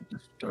Okay, leave.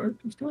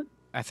 Start.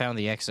 I found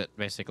the exit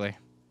basically.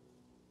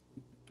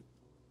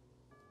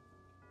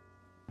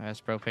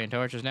 This propane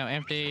torch is now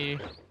empty.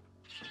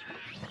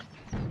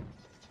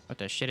 What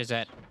the shit is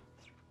that?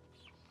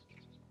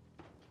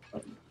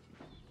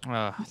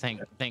 Oh,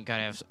 thank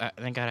God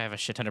I have a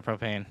shit ton of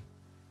propane.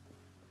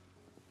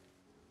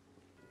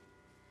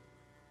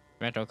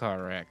 Rental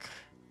car wreck.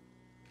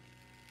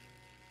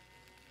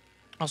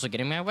 Also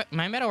getting my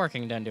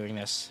metalworking done doing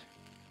this.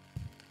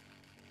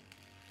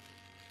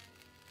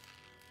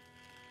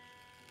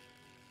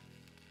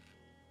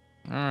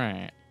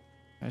 Alright.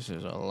 This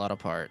is a lot of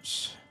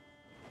parts.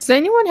 Does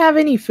anyone have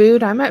any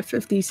food? I'm at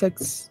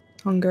 56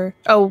 hunger.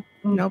 Oh,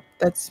 nope,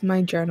 that's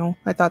my journal.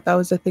 I thought that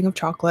was a thing of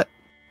chocolate.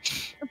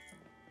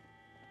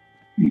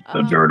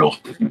 The journal.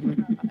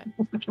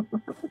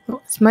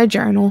 Oh, it's my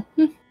journal.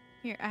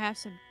 Here, I have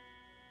some.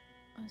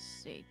 Let's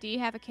see. Do you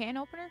have a can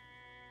opener?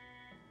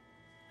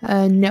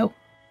 No.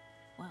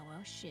 Well,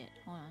 shit.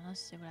 Hold on.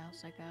 Let's see what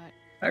else I got.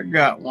 I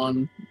got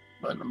one,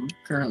 but I'm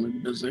currently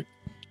busy.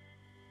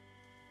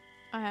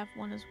 I have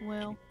one as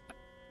well.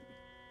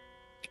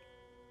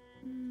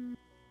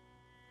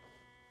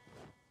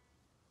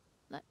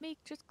 Let me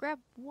just grab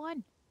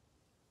one.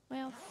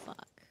 Well,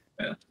 fuck.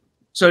 Yeah.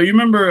 So you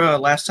remember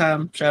last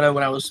time, Shadow,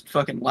 when I was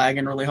fucking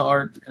lagging really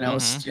hard, and I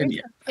was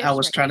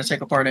trying to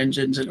take apart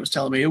engines, and it was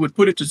telling me it would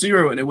put it to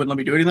 0, and it wouldn't let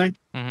me do anything.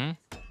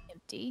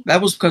 Empty.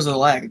 That was because of the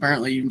lag.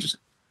 Apparently, you can just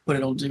put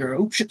it on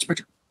 0. Oh shit,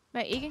 Spritcher.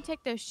 Right, you can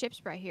take those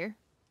ships right here.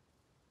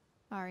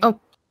 Alright. Oh.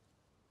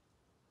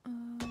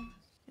 Let's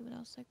see what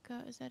else I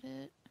got. Is that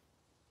it?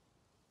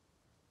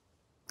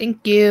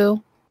 Thank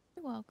you.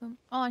 You're welcome.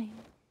 Oh,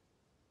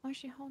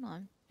 actually, hold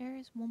on. There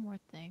is one more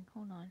thing.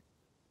 Hold on.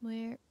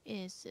 Where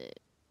is it?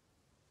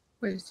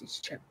 Where's these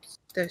chips?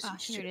 There's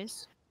these Here it chips.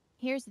 is.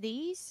 Here's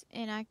these,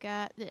 and I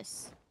got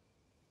this.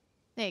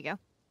 There you go.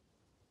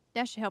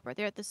 That should help right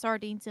there. The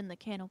sardines and the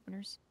can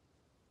openers.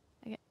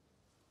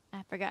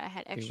 I forgot I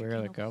had extra.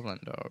 Beware the goblin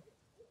dog.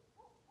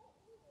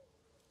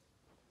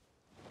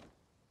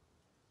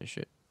 This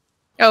shit.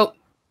 Oh.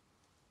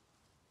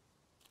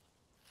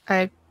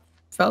 I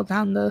fell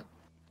down the...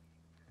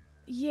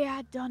 Yeah,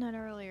 I done it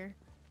earlier.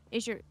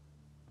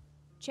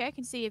 Check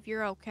and see if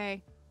you're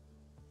okay.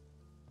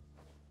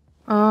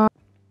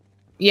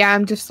 Yeah,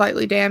 I'm just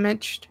slightly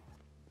damaged.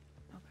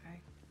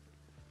 Okay.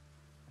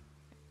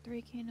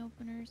 3 can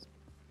openers.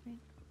 Right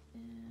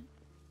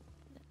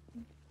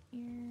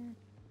here.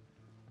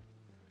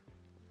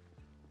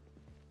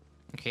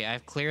 Okay,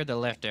 I've cleared the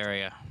left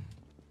area.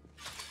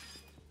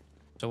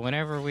 So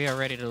whenever we are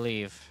ready to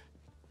leave,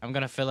 I'm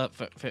gonna fill up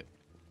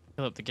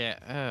the gas.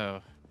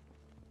 Oh,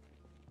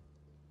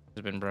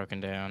 it's been broken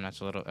down.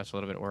 That's a little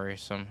bit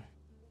worrisome.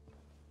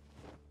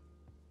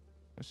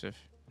 Let's see if...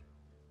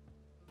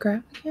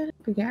 Crap, I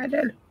forgot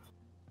it.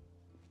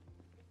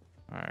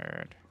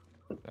 Alright,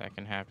 that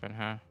can happen,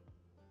 huh?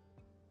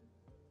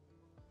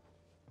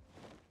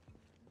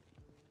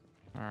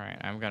 Alright,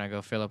 I'm gonna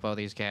go fill up all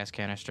these gas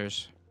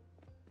canisters.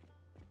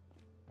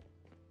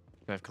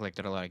 I've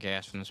collected a lot of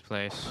gas from this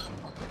place.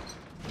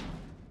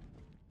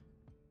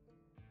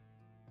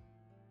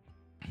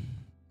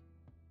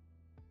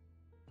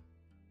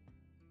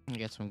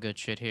 Get some good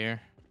shit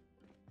here.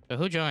 So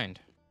who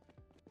joined?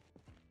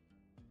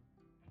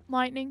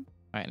 Lightning.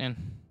 Lightning.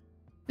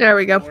 There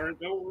we go.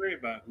 Don't worry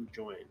about who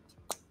joined.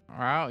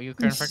 Wow, you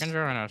can freaking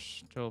join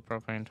us. Still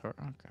propane torch.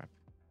 Oh god.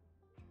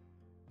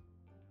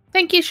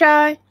 Thank you,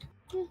 Shy.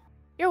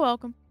 You're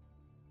welcome.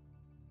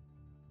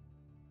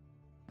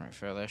 Alright,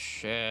 fill this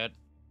shit.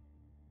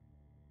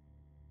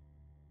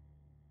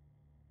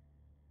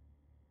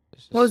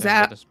 What was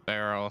that? This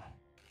barrel.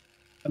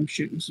 I'm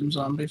shooting some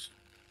zombies.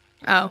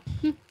 Oh.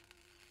 I'm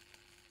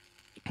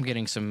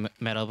getting some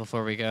metal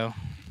before we go.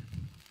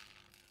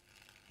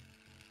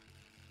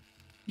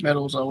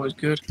 Metal's always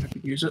good. I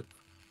could use it.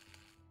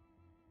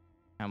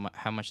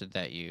 How much did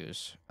that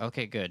use?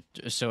 Okay, good.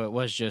 So it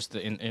was just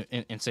the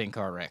insane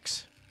car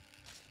wrecks.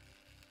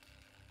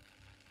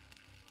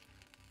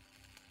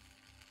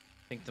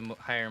 I think the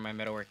higher my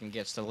metalworking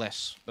gets, the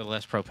less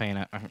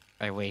propane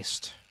I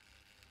waste.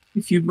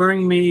 If you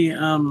bring me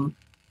one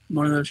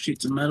of those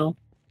sheets of metal,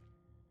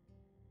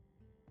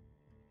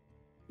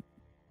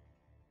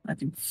 I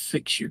can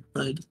fix your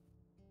hood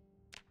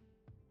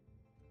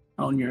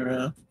on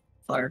your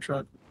fire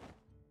truck.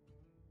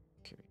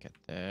 Okay, we got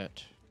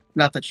that.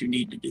 Not that you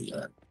need to do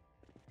that.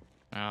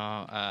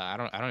 I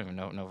don't even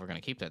know if we're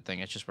gonna keep that thing.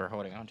 It's just we're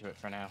holding on to it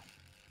for now.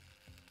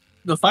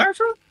 The fire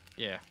truck?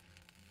 Yeah.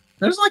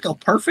 There's like a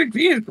perfect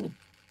vehicle.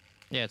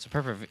 Yeah, it's a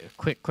perfect,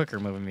 quicker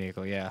moving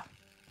vehicle. Yeah.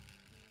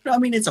 I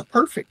mean, it's a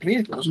perfect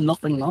vehicle. There's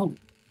nothing wrong.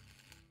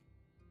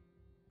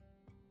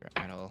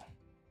 Metal.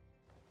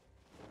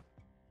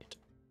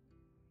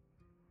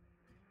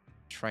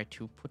 Try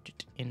to put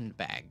it in the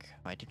bag.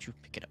 Why did you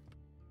pick it up?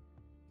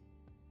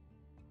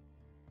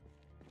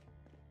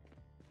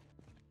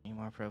 Any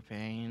more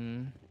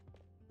propane?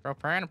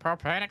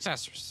 Propane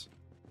accessories.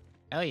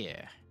 Hell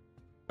yeah.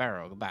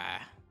 Barrel,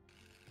 goodbye.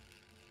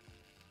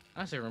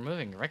 Honestly,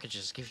 removing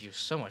wreckages gives you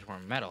so much more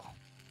metal.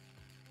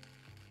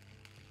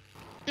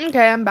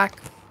 Okay, I'm back.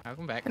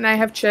 Welcome back. And I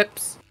have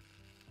chips.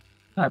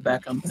 Hi,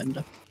 back on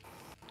Penda.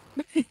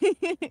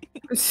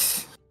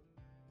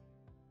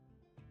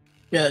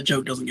 Yeah, that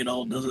joke doesn't get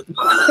old, does it?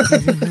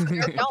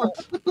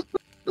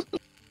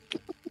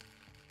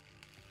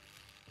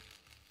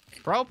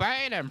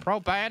 Propane and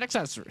propane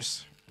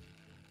accessories.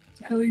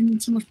 How do you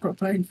need so much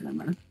propane for,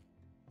 man?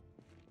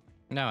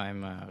 No,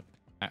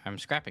 I'm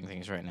scrapping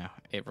things right now.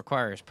 It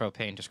requires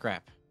propane to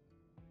scrap.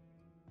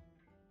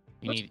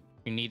 You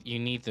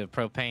need the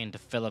propane to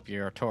fill up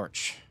your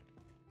torch.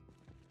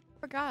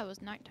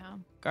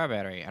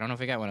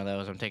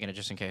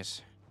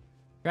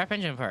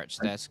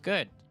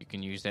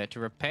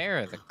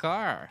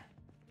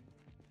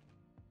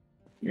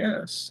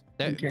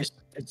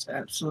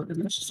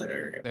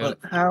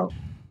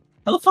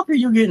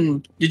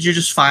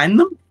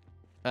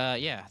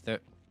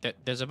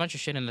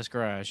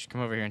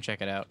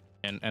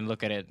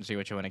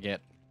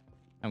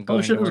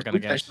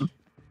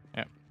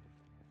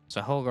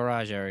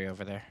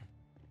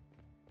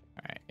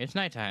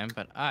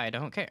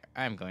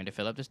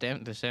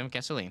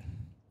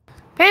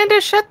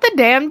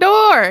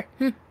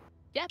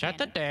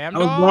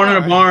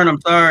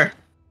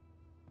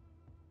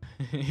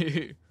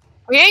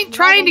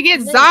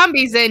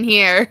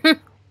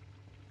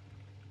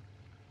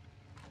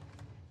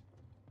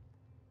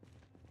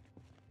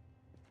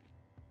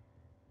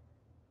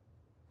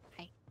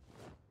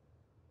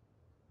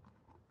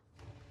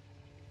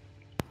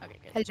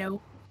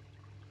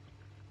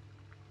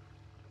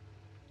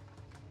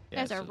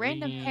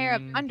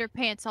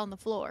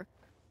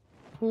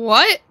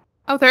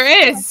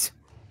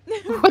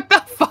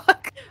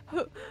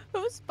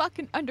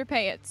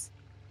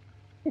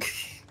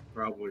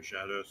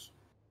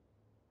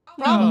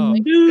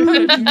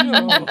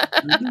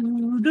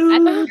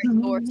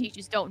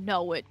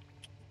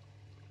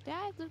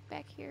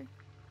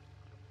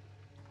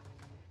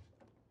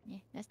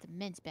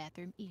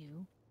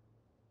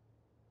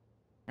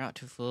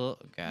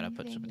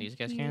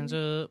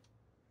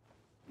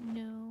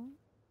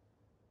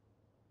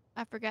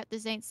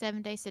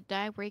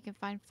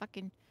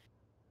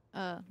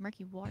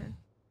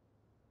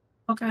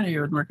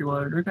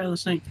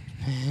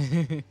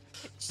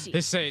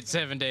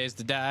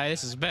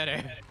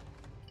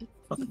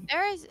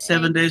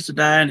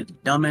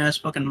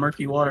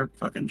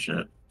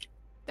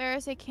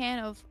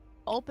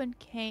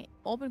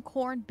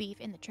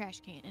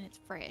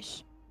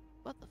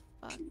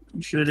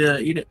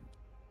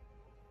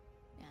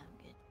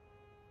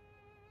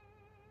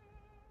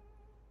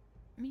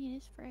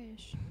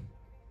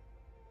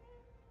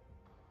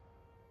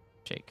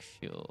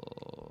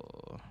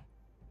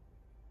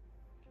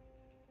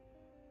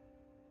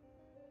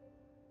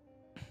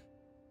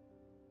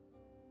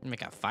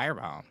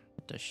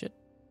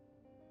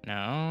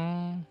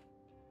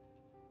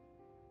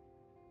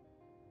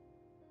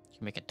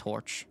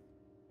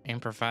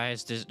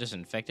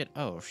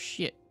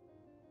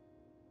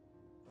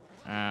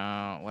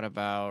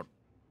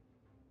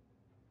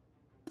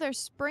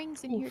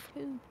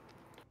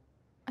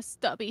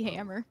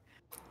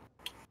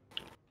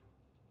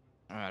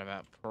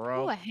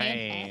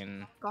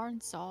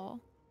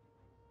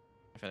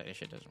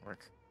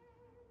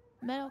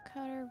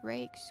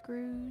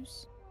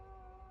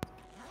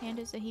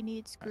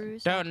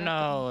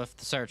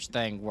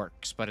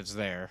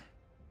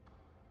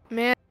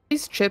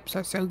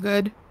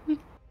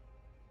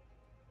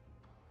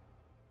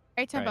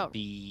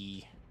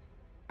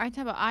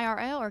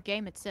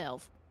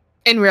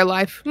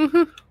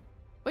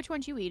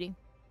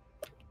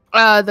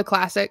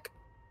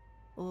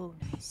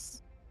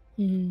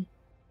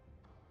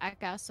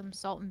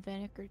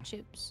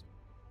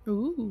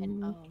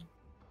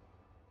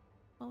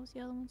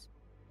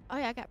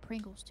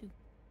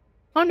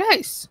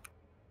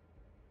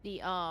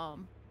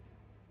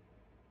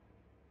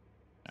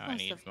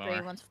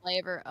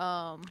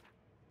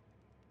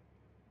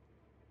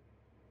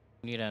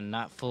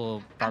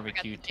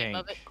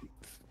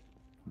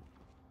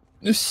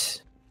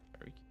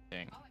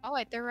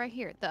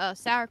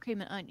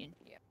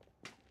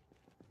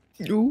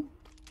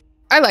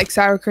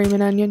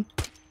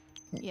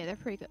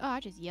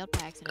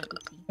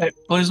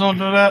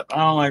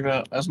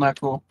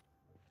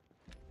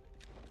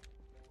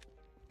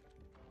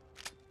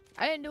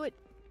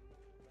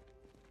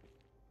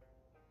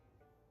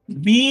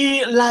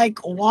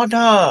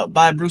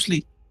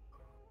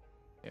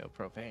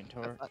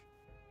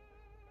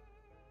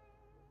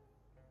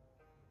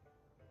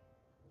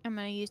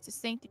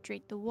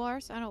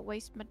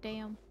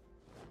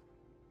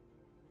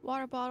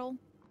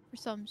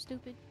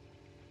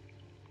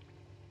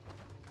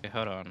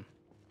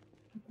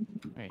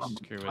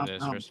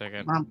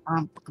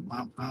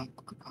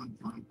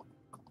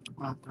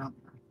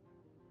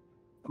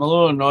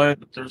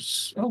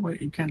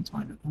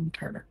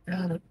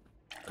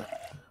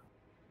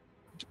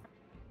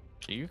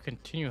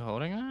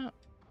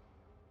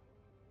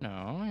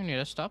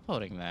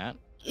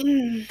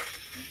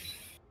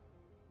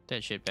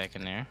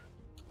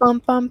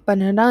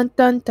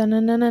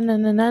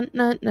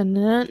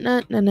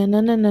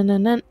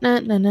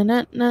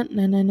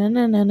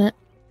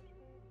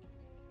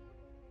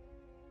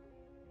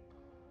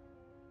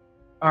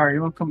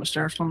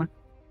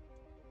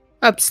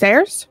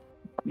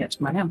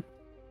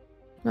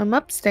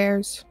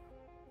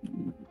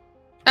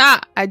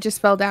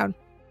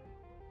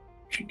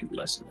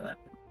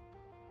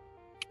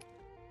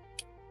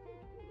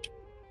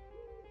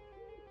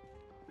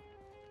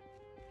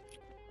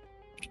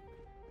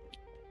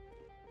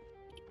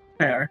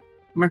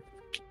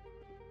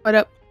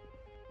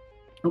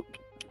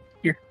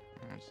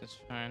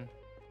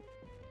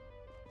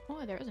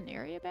 Oh, there's an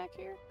area back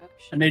here. Oh, I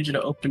shit. need you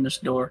to open this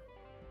door.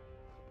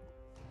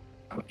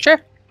 Sure.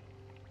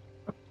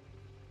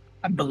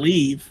 I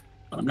believe,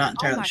 but I'm not Oh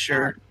entirely my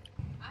sure.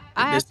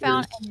 I This have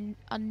found is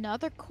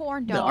another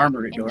corn the dog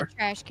armory in the door.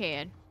 trash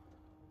can.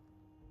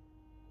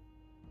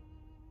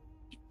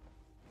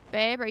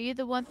 Babe, are you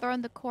the one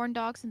throwing the corn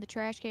dogs in the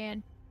trash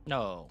can?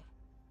 No.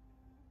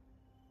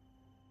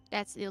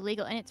 That's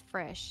illegal and it's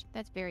fresh.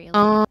 That's very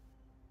illegal.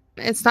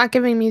 It's not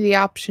giving me the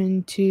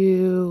option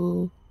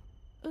to.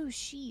 Oh,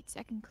 sheets.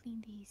 I can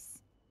clean these.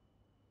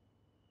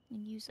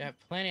 And use them. Got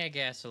plenty of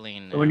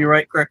gasoline now. So when you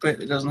write correctly,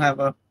 it doesn't have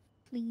a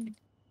Clean.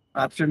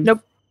 option.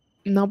 Nope.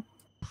 Nope.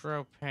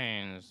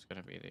 Propane is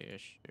gonna be the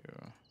issue.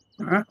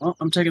 All right. Well,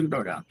 I'm taking the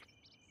door down.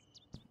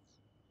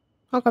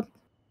 Okay.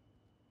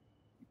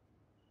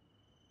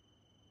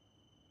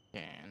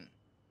 Can.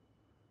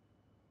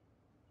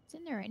 It's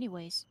in there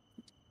anyways.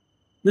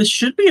 This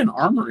should be an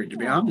armory, to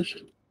be honest.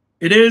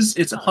 It is.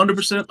 It's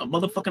 100% a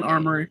motherfucking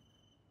armory.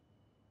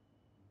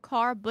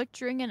 Car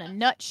butchering in a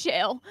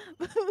nutshell.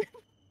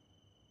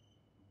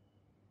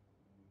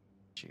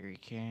 Jerry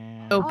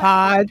can. Oh,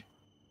 pod.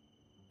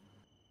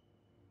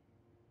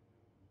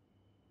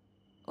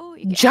 Oh,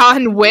 you can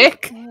John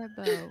Wick. hair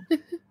bow.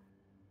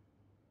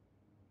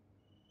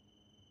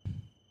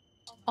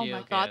 Oh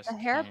my Steel god, the gas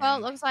hair bow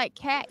can. looks like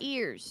cat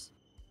ears.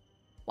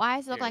 Why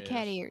does it look Here like it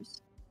cat is.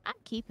 ears? I'm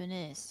keeping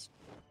this.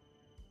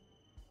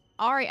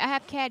 Ari, I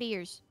have cat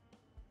ears.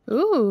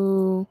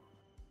 Ooh.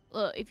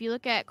 Look, if you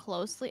look at it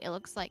closely, it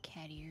looks like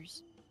cat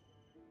ears.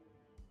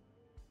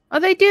 Oh,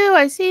 they do.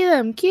 I see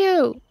them.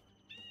 Cute.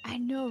 I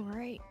know,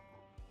 right?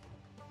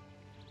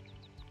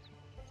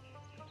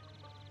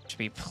 Should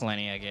be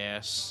plenty, I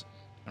guess.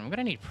 I'm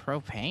gonna need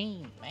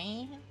propane,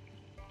 man.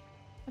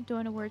 I'm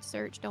doing a word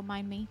search. Don't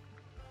mind me.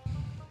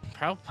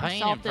 Propane and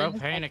salted in the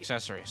propane second.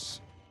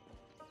 accessories.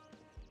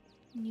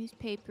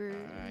 Newspaper.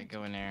 Alright,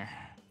 go in there.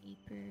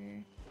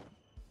 Paper.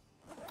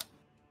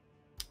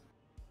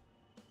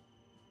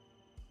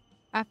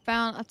 I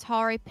found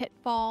Atari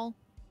Pitfall.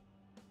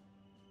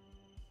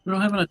 We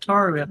don't have an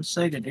Atari. We have a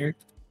Sega, dear.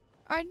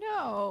 I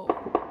know.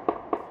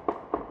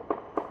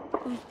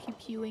 Who's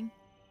pew-pewing?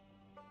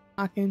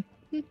 Talking.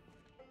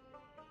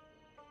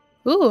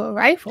 Ooh, a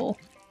rifle.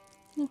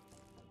 Ooh,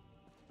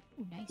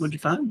 nice. What'd you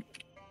find?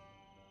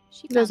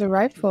 She There's found a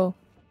rifle.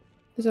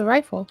 There's a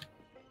rifle.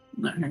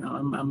 No, hang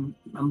on.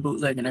 I'm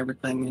bootlegging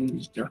everything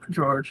in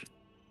George.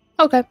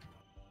 Okay.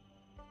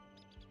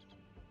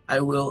 I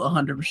will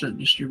 100%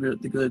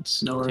 distribute the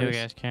goods. No Steel worries.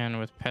 gas can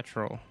with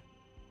petrol.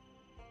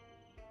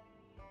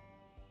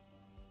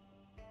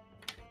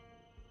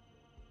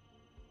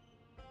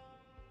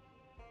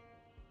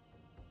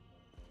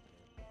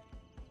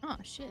 Oh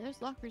shit,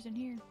 there's lockers in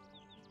here.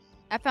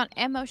 I found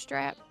ammo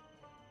strap.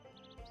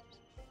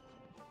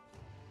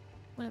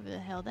 Whatever the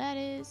hell that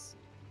is.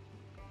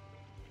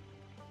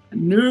 I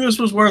knew this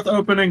was worth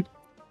opening.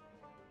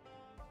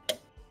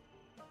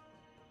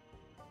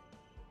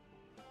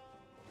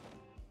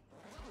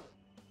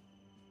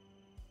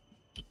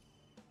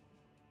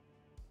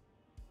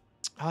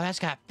 Oh, that's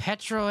got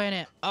petrol in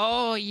it.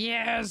 Oh,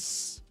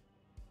 yes.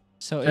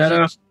 So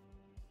Shadow.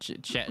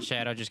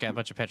 Shadow just got a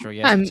bunch of petrol.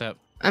 Yes, I'm- what's up?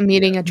 I'm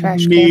eating a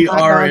trash Me, can.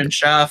 hot Ari, dog. and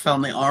Sha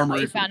found the Oh,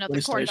 armory you for found the out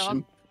the corn dog.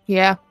 PlayStation.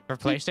 Yeah. For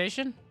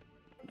PlayStation?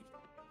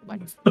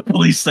 The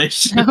police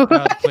station. Oh, the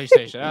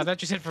PlayStation. Oh, I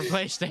thought you said for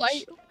PlayStation.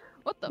 Like,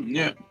 what the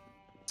Yeah. fuck?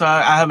 So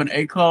I have an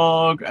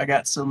ACOG. I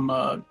got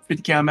some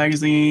 50 cal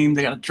magazine.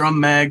 They got a drum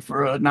mag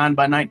for a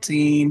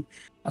 9x19.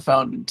 I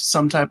found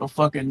some type of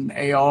fucking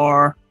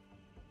AR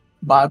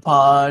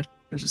bipod.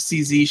 There's a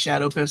CZ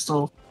shadow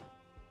pistol.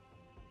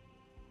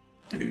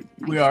 Dude,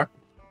 we are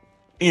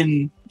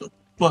in the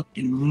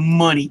fucking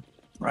money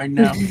right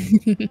now.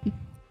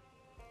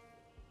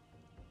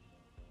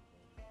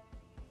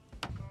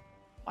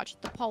 Watch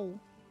the pole.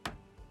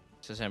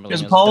 Disassembling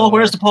There's a his pole. door.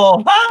 Where's the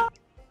pole? Ah!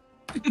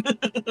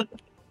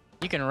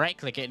 You can right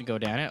click it and go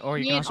down it, or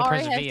you Me can and also Ari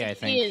press has V, to I hit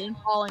think. it and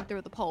falling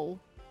through the pole.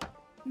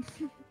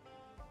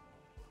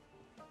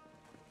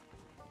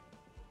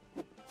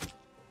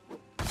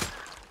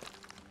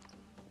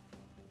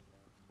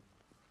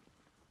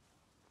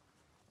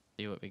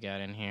 See what we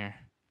got in here.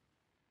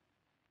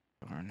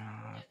 Or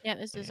not. Yeah,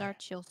 this is Yeah. our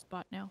chill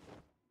spot now.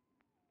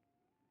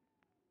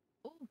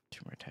 Ooh,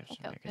 Two more types That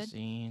of felt good.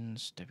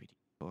 magazines.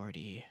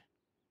 WD-40.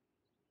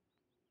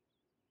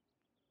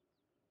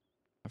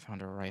 I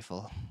found a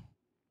rifle.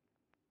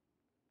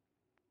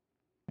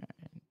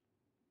 And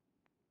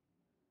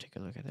take a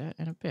look at that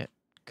in a bit.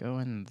 Go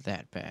in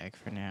that bag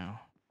for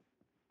now.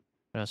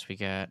 What else we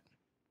got?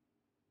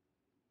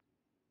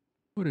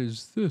 What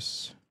is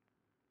this?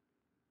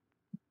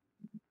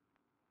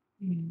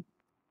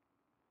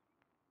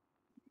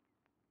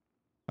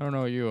 I don't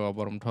know you are,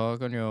 but I'm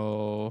talking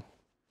yo.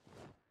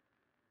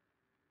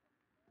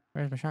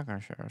 Where's my shotgun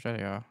shells? There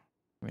they are.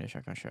 Give me the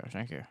shotgun shells.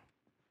 Thank you.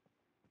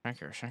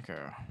 Thank you. Thank you.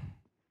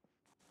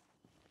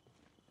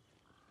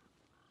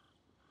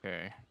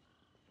 Okay.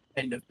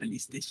 End of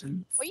police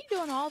station. what are you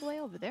doing all the way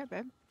over there,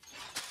 babe?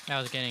 I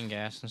was getting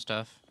gas and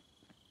stuff.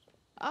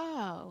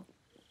 Oh.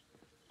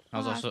 I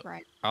was Oh, also that's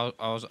right.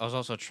 I was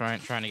also trying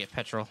to get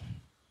petrol.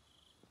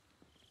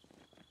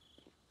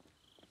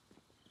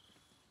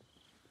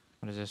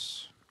 What is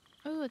this?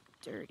 Oh, a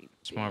dirty.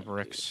 Some more bandage.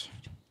 bricks.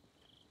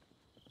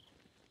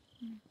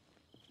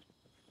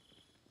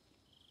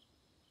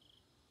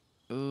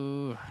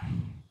 Ooh.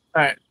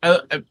 Alright,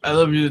 I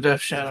love you to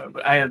death, Shadow,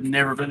 but I have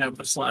never been able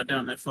to slide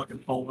down that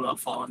fucking hole without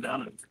falling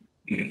down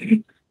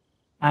it.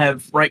 I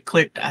have right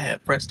clicked, I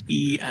have pressed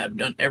E, I have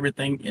done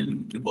everything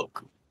in the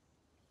book.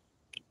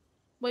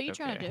 What are you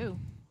trying Okay. to do?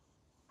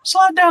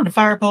 Slide down the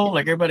fire pole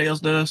like everybody else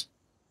does.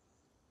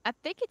 I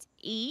think it's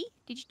E.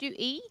 Did you do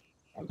E?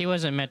 He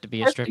wasn't meant to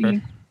be a Press stripper.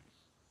 E.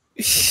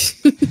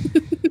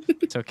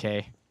 It's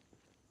okay.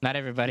 Not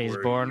everybody is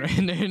Or born.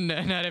 you-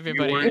 Not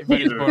everybody weren't is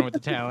either. born with the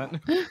talent.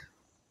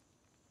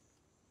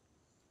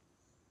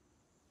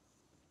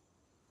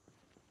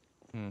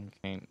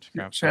 Okay,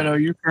 scrap Shadow,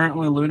 that. you're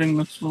currently looting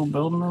this little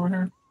building over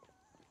here?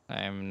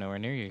 I am nowhere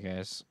near you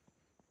guys.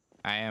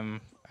 I am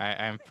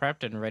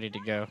prepped and ready to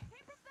go.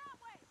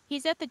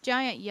 He's at the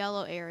giant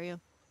yellow area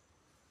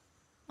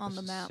on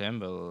the map.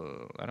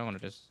 Symbol. I don't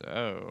want to just.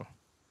 Oh.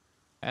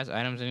 Has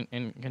items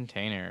in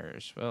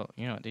containers. Well,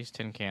 you know what? These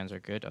tin cans are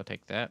good. I'll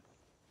take that.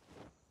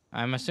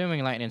 I'm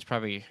assuming Lightning's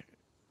probably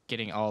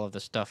getting all of the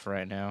stuff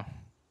right now.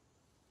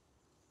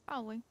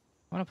 Probably.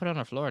 I want to put it on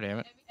the floor, damn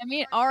it. I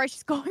mean, Ara's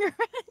just going around.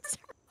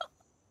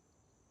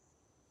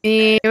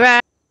 Me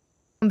round,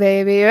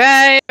 baby,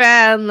 right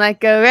round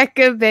like a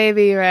record,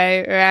 baby,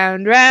 right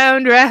round,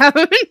 round, round.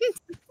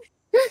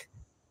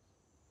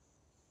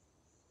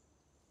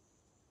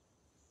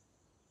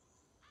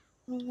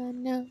 All I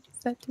know is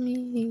that to me,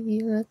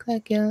 you look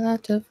like you're a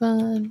lot of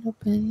fun.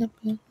 Open up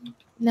your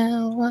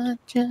now,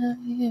 watch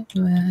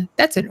you.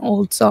 That's an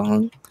old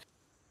song.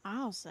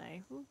 I'll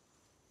say. Ooh.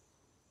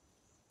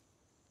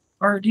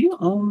 Or do you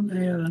own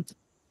a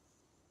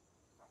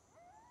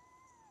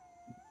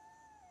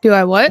Do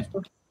I what?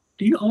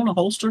 do you own a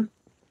holster?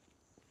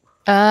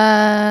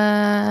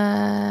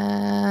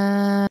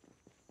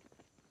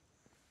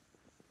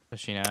 Does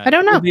she not? I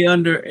don't know.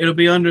 It'll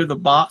be under the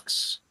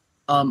box,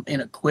 in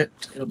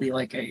equipped. It'll be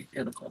like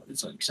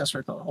it's an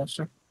accessory called a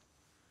holster.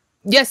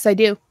 Yes, I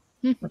do.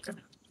 Okay.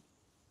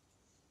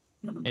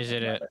 Is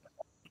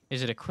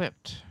it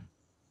equipped?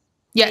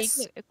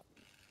 Yes.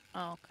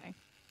 Oh, okay.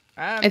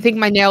 I think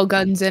my nail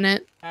gun's in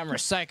it. I'm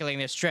recycling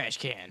this trash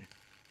can.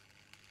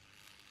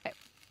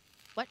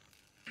 What?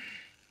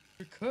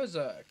 Because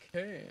I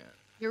can.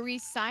 You're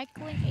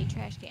recycling a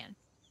trash can.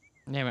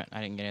 Damn it!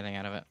 I didn't get anything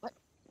out of it. What?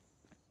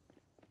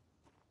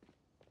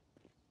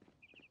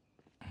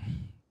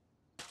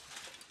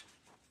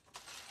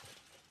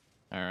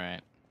 All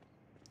right.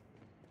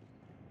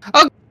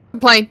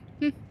 Plane.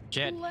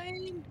 Jet.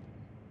 Lame.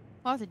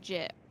 Oh, it's a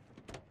jet.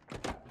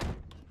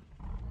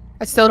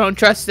 I still don't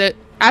trust it.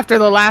 After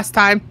the last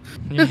time,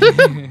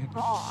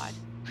 God.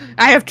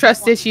 I have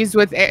trust issues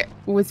with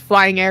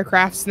flying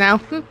aircrafts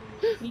now.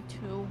 Me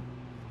too.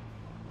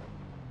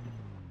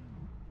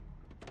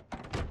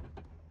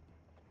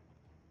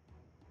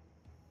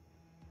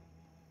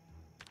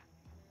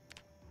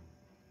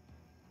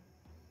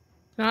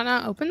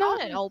 Not open Oh,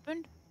 that? it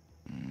opened.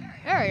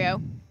 There we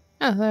go.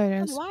 Oh, there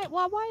it is. Why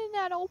didn't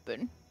that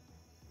open?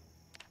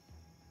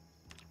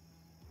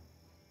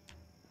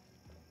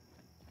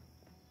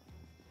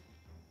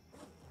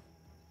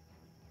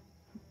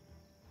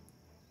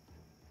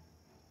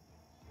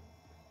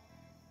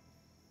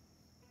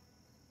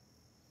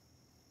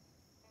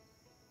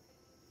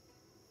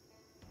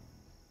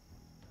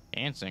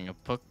 Dancing. A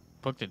book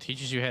that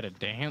teaches you how to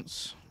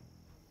dance.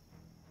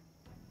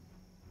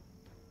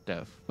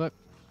 The fuck?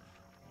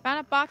 Found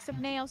a box of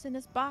nails in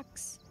this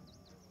box.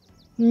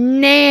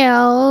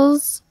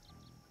 Nails.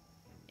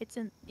 It's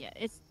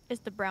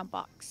the brown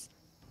box.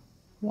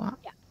 Wow.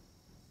 Yeah.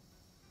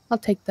 I'll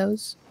take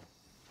those.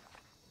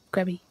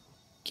 Grabby.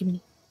 Give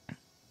me.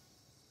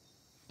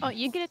 Oh,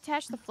 you can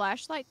attach the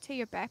flashlight to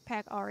your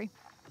backpack, Ari.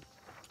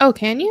 Oh,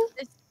 can you?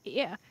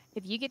 Yeah.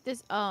 If you get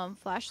this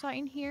flashlight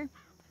in here,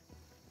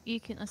 you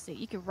can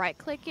you can right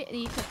click it and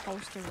you can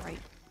holster right.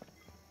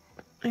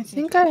 I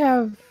think I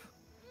have.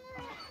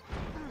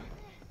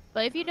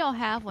 But if you don't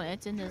have one,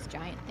 it's in this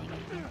giant thing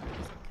in here.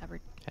 It's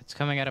covered. It's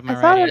coming out of my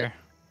I thought right it- ear.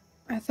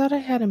 I thought I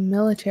had a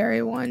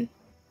military one.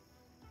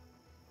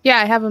 Yeah,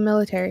 I have a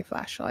military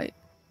flashlight.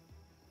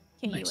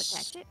 Can you Nice.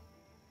 attach it?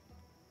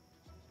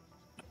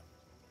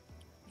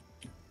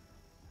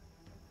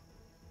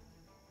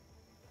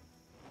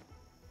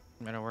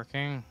 Is it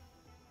working?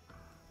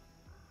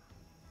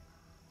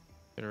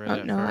 Get rid Oh of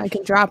that no, I first.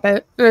 can drop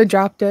it. I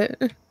dropped it.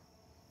 The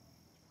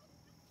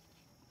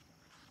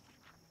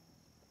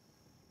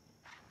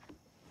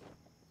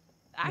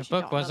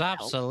Actually, book don't know was that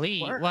helps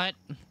obsolete. work. What?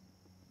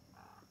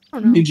 Oh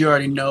no. Means you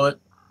already know it.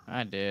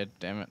 I did.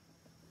 Damn it.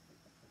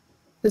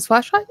 This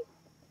flashlight?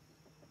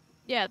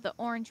 Yeah, the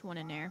orange one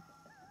in there.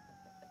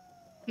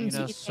 Need So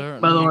a you take-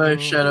 certain By the way,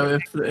 move. Shadow,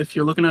 if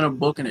you're looking at a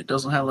book and it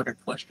doesn't have like a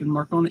question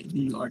mark on it,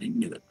 you already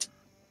knew it.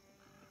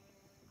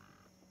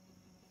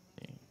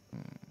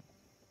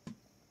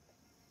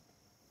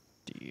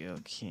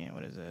 Okay,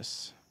 what is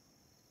this?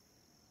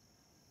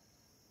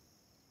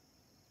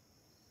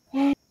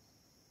 Your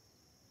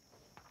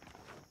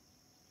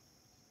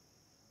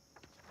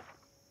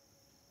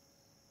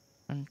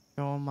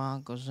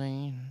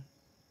magazine.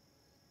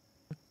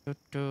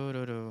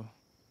 Do.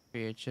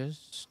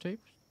 VHS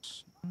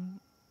tapes.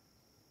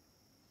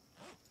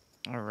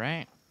 All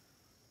right.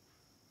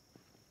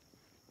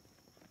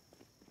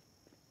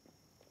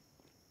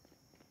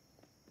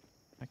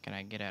 What can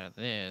I get out of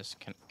this?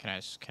 Can I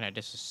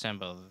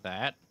disassemble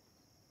that?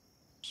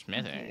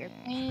 Smithing. Okay, your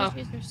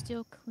bandages are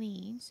still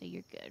clean, so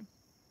you're good.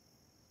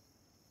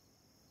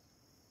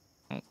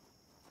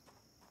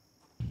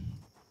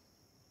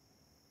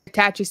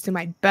 Attaches to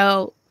my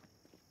belt.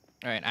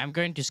 All right, I'm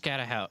going to scout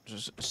out.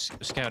 Just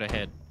scout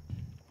ahead.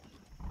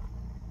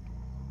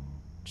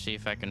 See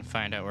if I can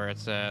find out where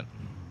it's at.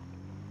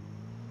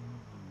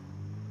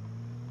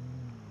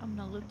 I'm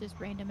gonna loot this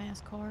random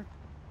ass car.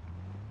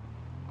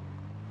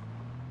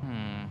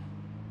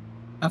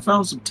 I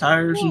found some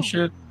tires Whoa. and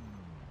shit.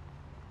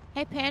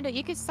 Hey Panda,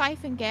 you could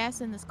siphon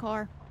gas in this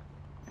car.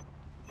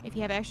 If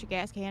you have an extra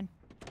gas can.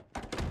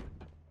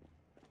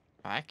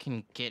 I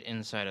can get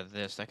inside of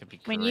this. That could be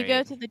great. When you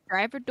go to the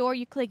driver door,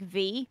 you click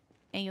V,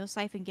 and you'll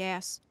siphon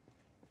gas.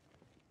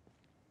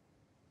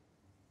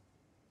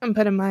 I'm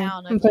putting I my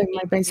don't know if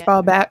you need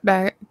baseball bat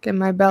back in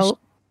my belt.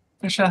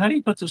 Michelle, how do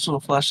you put this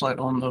little flashlight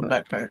on the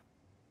backpack?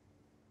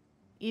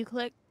 You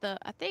click the,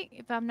 I think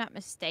if I'm not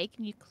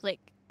mistaken, you click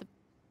the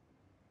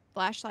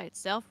flashlight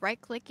itself, right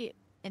click it,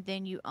 and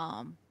then you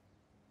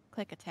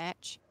click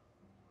attach.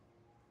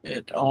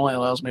 It only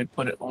allows me to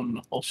put it on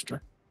the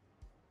holster.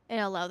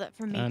 It'll allow that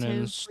for me too, which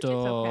is okay.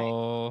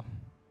 Uninstall.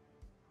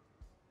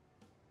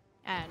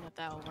 I don't know if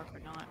that'll work or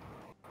not.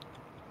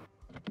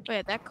 But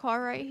yeah, that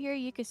car right here,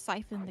 you can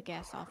siphon the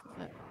gas off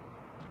of it.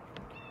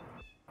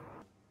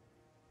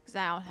 Because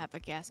I don't have a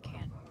gas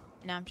can.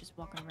 Now I'm just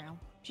walking around.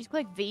 Just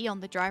click V on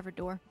the driver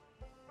door.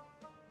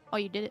 Oh,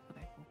 you did it?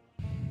 Okay,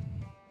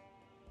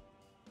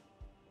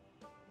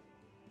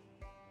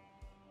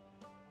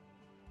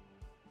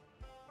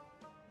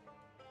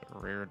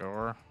 cool. Rear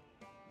door.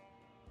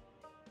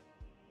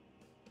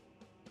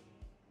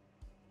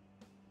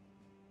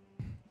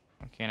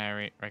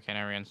 Why can't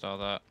I reinstall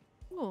that?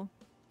 Ooh,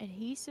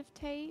 adhesive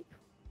tape.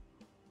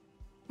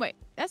 Wait,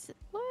 that's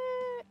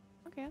what?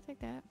 Okay, I'll take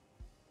that.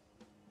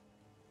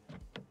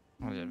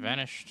 What is it?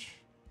 Vanished.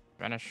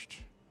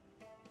 Vanished.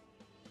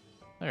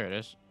 There it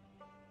is.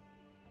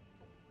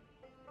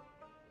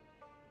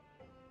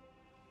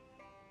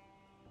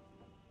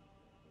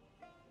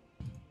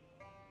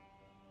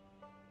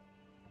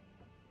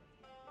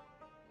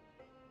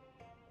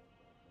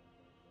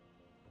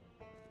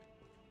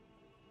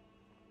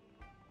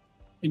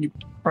 Can you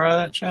try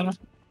that, Shadow?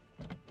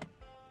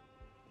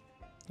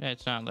 Yeah,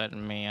 it's not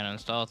letting me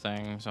uninstall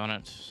things on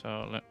it.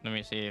 So let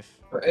me see if.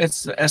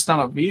 It's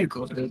not a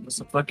vehicle. It's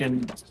a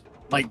fucking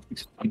like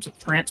it's a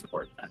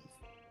transport.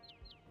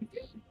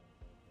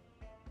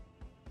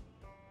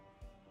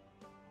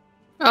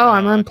 Oh,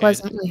 I'm okay.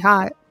 unpleasantly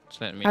hot.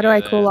 It's letting me How do I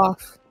that. cool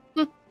off?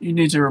 You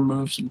need to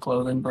remove some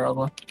clothing,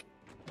 probably.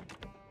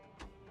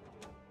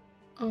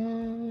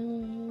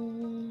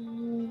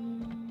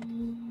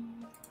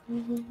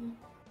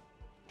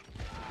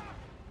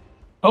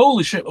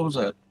 Holy shit! What was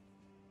that?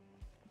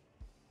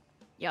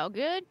 Y'all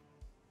good?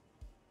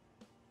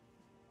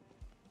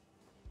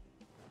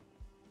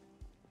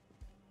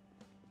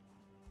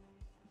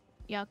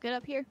 Y'all good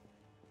up here?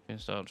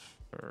 Installed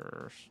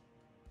first.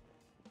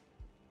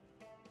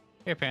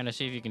 Here, Panda,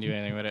 see if you can do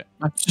anything with it.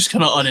 I'm just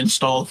gonna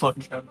uninstall the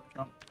fucking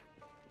Shadow.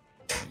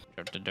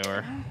 Shut the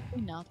door.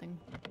 Nothing.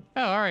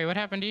 Oh, Ari, what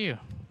happened to you?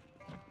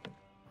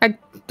 I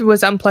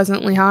was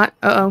unpleasantly hot.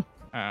 Uh-oh.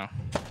 Oh.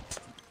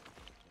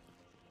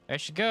 There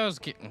she goes,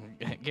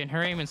 getting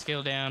her aiming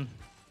skill down.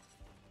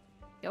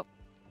 Yep.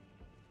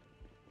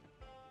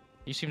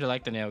 You seem to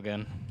like the nail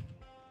gun.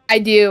 I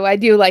do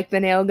like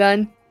the nail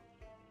gun.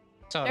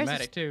 It's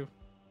automatic, too.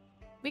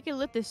 We can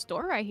loot this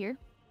store right here.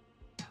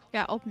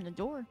 Gotta open the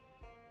door.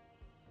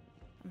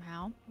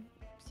 Somehow.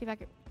 See if I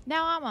can.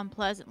 Now I'm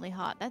unpleasantly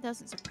hot. That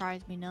doesn't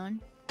surprise me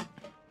none.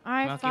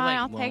 Alright, Monkey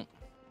fine. leg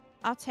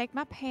I'll take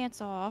my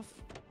pants off.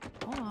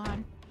 Hold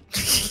on.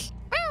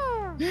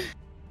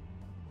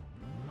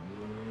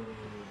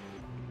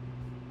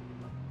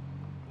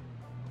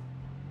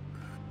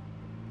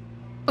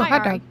 Oh, Hi,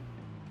 hot Ari. dog.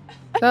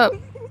 What's up?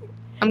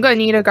 I'm gonna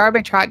need a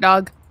garbage hot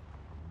dog.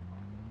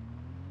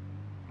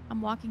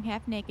 I'm walking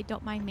half naked.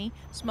 Don't mind me.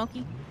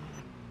 Smokey.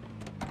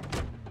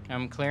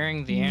 I'm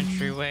clearing the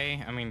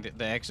entryway. I mean,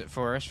 the exit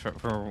for us for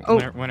Oh.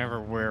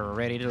 whenever we're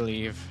ready to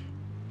leave.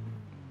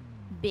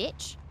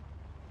 Bitch.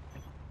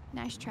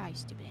 Nice try, you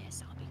stupid ass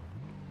zombie.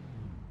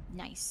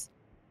 Nice.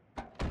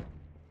 I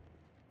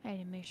need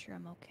to make sure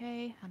I'm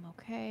okay. I'm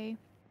okay.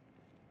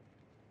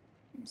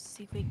 Let's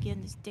see if we can get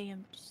in this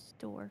damn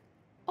store.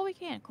 Oh, we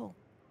can. Cool.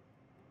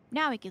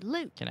 Now we can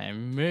loot. Can I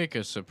make a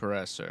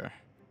suppressor?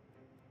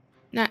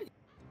 Not.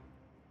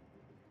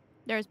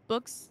 There's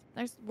books.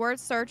 There's word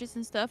searches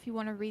and stuff. You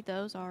want to read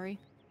those, Ari?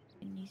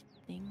 In these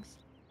things.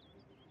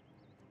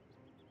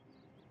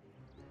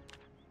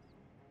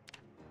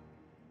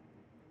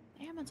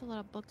 Damn, that's a lot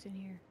of books in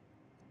here.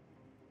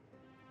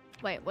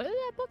 Wait, what did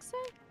that book say?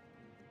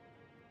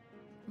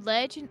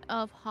 Legend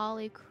of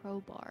Holly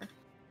Crowbar.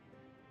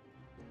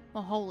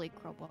 Well, Holy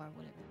Crowbar,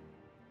 whatever.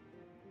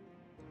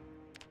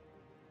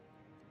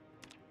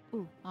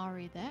 Ooh, I'll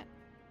read that.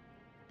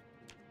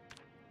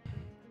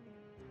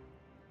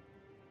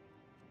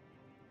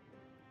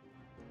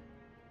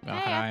 Well,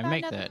 Hey, how do I found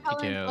make another that?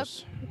 coloring book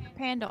Details. with a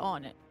panda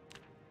on it.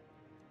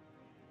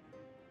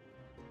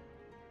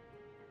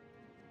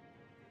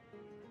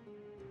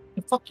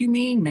 The fuck you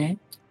mean, man?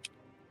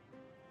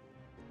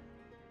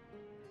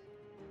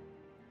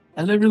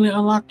 I literally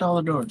unlocked all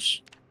the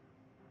doors.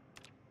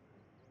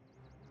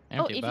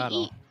 Empty if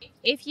bottle.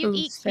 if you Ooh,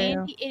 eat sale.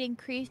 candy, it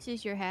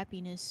increases your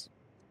happiness.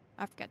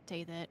 I forgot to tell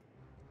you that.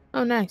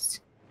 Oh, nice.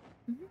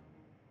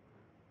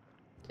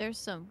 There's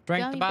some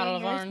Drink gummy the bottle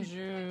of bears orange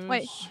and- juice.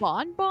 Wait,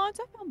 bonbons?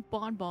 I found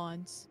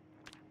bonbons.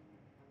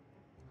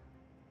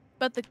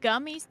 But the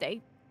gummies,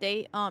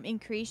 they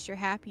increase your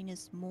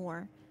happiness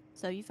more.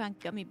 So you find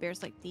gummy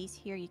bears like these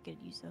here, you could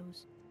use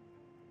those.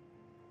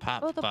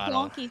 Pop Oh, the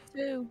bottle. plonkies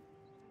too.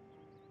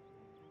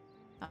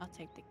 I'll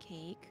take the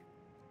cake.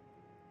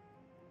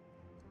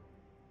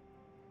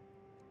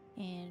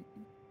 And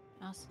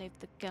I'll save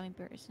the gummy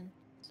bears and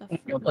stuff. You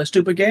wanna play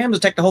stupid games?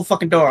 Take the whole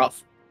fucking door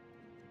off.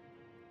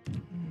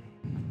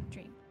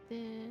 Drink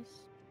this.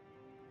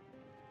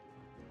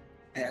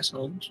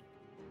 Assholes.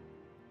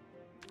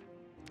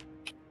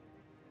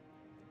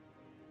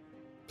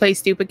 Play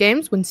stupid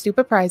games, win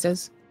stupid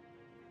prizes.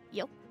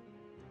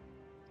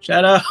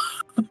 Shut up.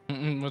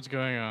 What's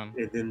going on?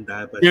 It didn't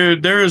die, but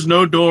Dude, there is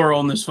no door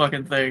on this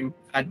fucking thing.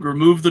 I'd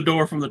removed the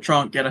door from the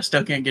trunk, yet I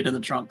still can't get in the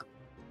trunk.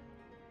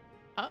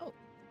 Oh.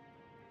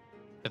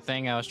 The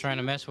thing I was trying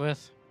to mess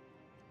with.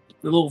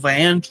 The little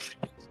van.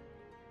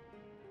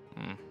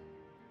 Hmm.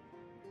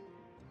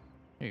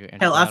 Here you go, empty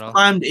Hell, I've bottle.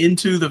 climbed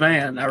into the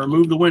van. I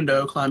removed the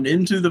window, climbed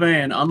into the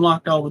van,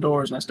 unlocked all the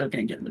doors, and I still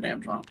can't get in the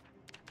damn trunk.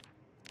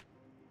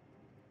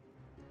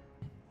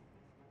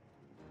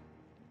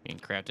 You can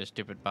craft this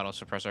stupid bottle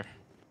suppressor.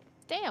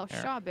 Stale There.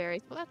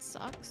 strawberries. Well, that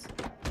sucks.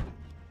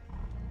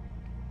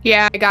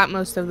 Yeah, I got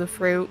most of the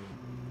fruit.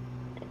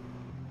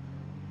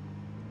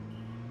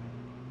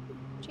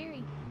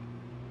 Cherry.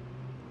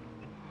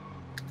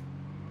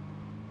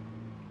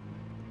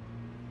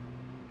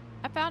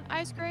 I found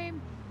ice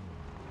cream.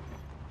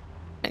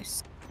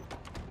 Nice.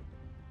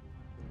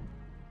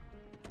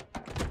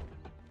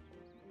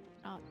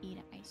 I'll eat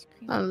an ice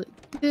cream. I'll do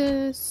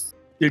this.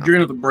 Dude, you're gonna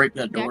have to break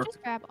that Did I door.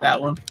 just grab That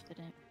all one. by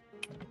accident?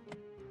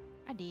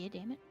 I did,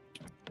 damn it.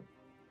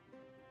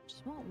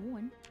 Just want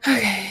one.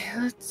 Okay,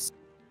 let's.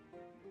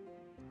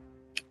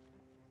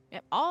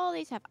 Yep, all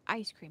these have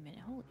ice cream in it.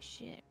 Holy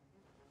shit.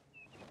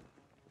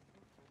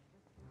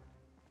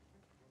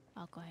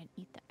 I'll go ahead and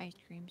eat the ice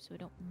cream so it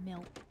don't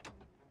melt.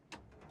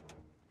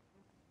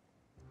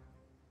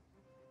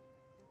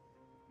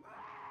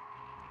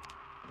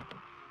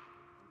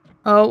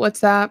 Oh, what's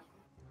that?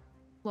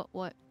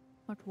 What?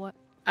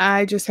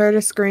 I just heard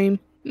a scream.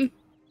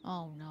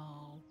 Oh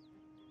no.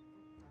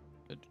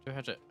 Do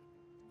have to-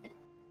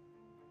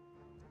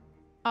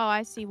 Oh,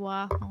 I see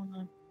why. Hold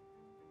on.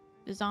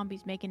 The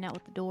zombie's making out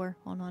with the door.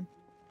 Hold on.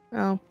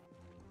 Oh.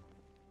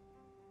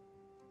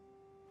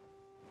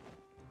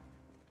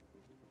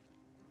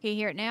 Can you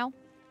hear it now?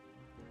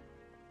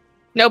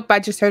 Nope, I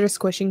just heard a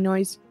squishing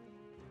noise.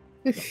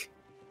 Oh,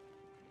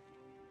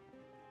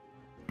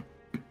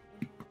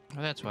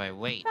 that's why I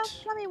wait. Oh,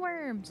 gummy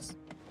worms.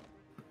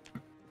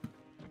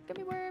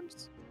 Gummy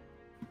worms.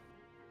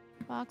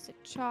 Box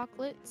of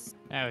chocolates.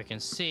 Now we can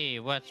see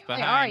what's Hey,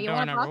 behind Ari, you door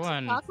want a number box of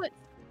one. chocolates?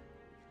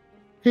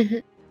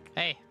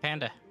 Hey,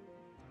 Panda.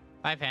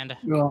 Hi, Panda.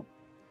 Yeah.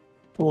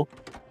 Cool.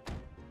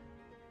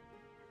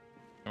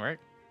 Work?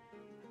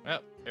 Oh,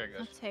 there it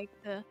I'll goes. take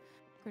the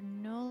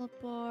granola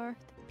bar,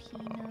 the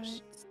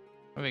peanuts.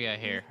 What do we got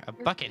here? A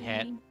sugar bucket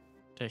hat. cane.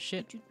 The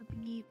shit.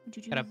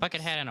 Jujubes. Got a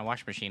bucket hat and a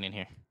wash machine in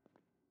here.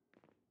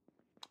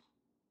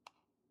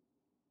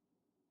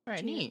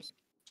 Alright, neat. Chips.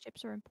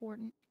 Chips are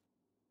important.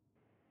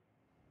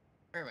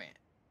 Where am I at?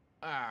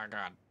 Oh,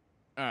 God.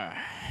 Oh,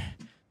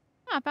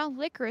 I found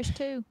licorice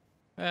too.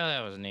 Well,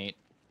 that was neat.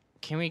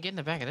 Can we get in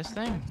the back of this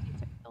thing?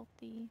 These are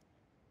healthy.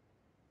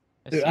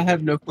 Let's Dude, see. I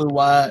have no clue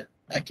why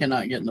I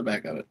cannot get in the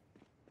back of it.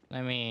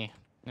 Let me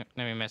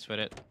mess with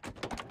it.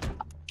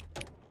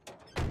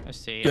 Let's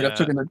see. Dude, I've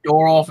taken the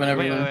door off and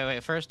wait, everything.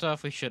 wait. First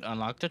off, we should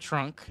unlock the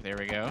trunk. There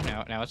we go.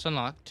 Now it's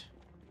unlocked.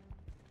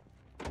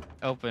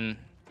 Open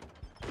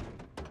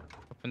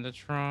the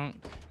trunk,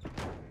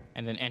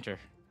 and then enter.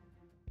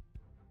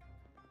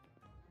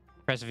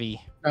 Press V.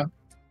 What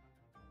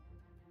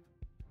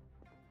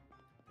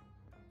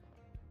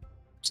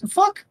the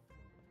fuck?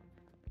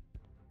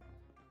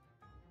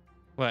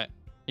 What?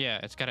 Yeah,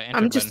 it's got to enter.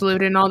 I'm just button.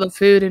 looting all the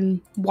food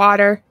and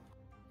water.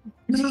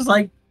 This is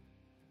like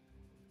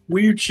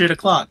weird shit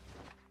o'clock.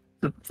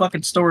 The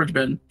fucking storage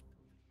bin.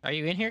 Are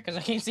you in here? Because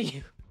I can't see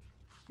you.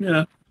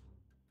 Yeah.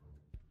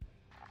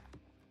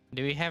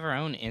 Do we have our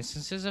own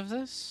instances of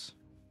this?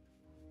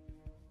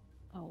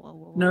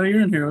 Oh. No,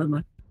 you're in here with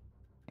me.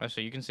 Oh,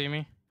 so you can see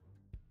me?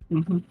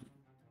 Mm-hmm.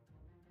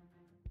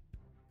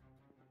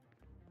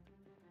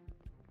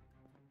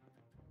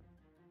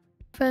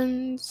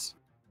 Muffins.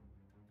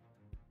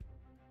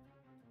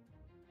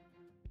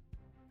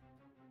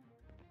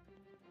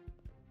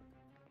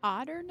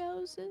 Otter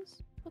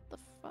noses? What the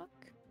fuck?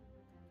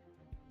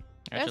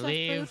 Now to There's a food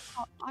leave.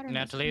 called otter Now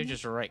nose. to leave,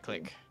 just right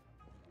click.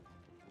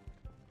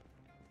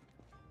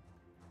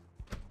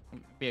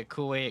 Be a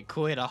cool way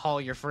to haul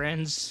your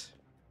friends.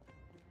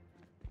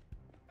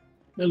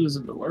 That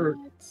isn't the word.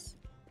 What?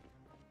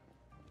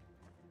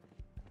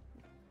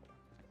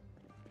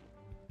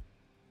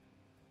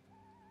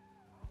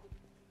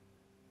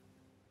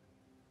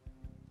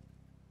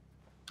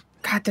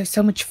 God, there's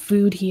so much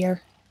food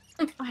here.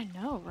 I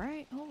know,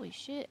 right? Holy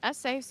shit. I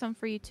saved some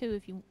for you too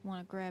if you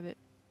want to grab it.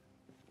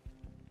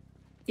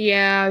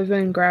 Yeah, I've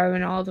been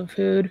grabbing all the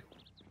food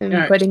and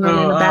Alright, putting it in a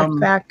so,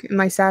 backpack in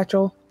my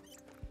satchel.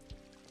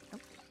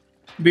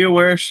 Be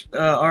aware,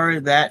 Ari,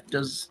 that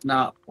does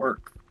not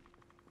work.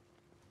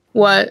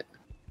 What?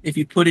 If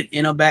you put it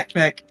in a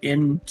backpack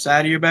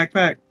inside of your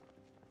backpack,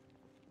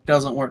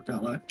 doesn't work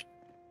that way.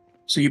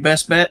 So your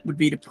best bet would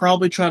be to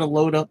probably try to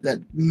load up that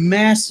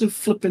massive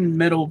flipping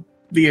metal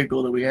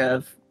vehicle that we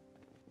have.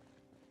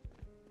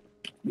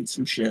 Need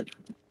some shit.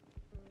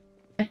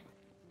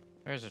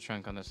 Where's the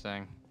trunk on this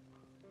thing?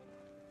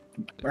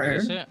 Right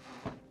Is this here.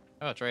 it?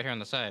 Oh, it's right here on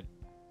the side.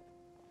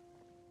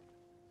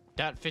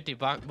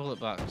 .50 bullet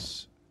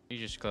box. You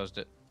just closed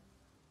it.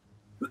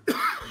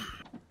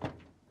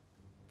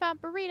 Found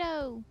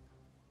burrito.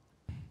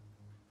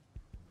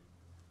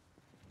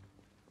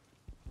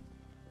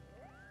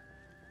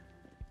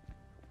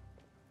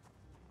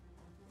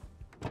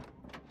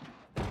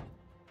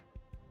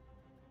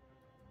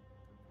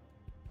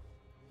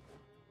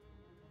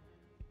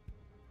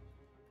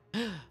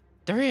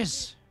 There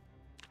is.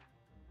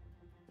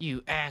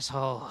 You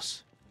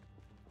assholes.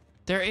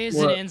 There is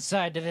What? an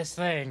inside to this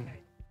thing.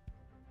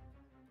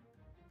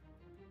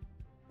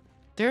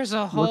 There's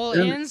a whole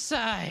in it?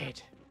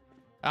 inside.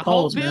 A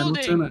Balls, whole man,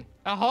 what's in building. it?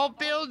 A whole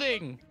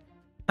building.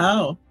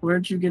 How?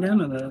 Where'd you get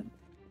into that?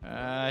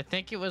 I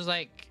think it was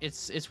like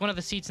it's one of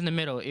the seats in the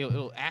middle.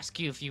 It'll ask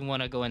you if you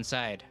want to go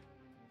inside.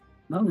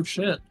 No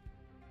shit.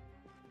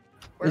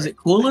 Is it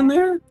cool in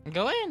there?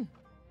 Go in.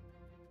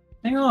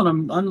 Hang on,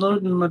 I'm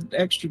unloading my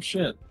extra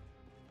shit.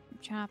 I'm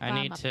trying to I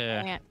find need my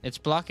to. pant. It's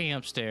blocking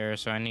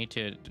upstairs, so I need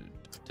to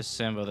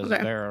disassemble this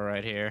Okay. barrel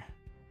right here.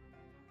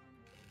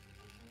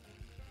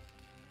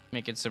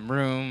 Making some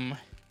room.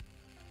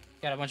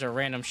 Got a bunch of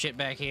random shit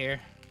back here.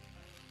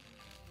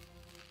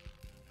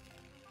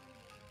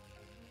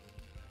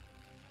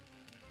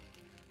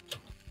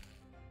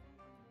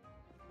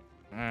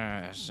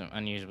 Some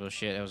unusable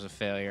shit. That was a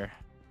failure.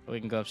 We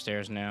can go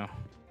upstairs now.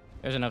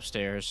 There's an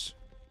upstairs.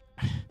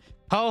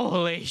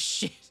 Holy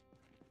shit!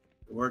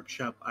 The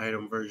workshop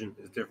item version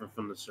is different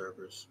from the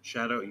servers.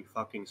 Shadow, you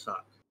fucking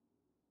suck.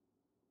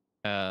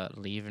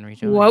 Leave and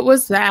rejoin. What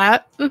was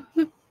that?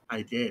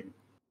 I did.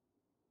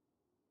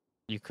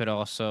 You could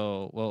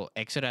also, well,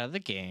 exit out of the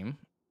game.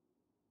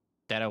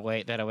 That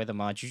way the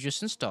mod you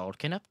just installed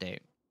can update.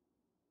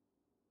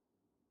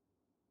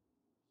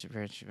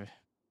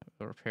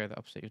 Repair the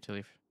upstate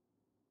utility.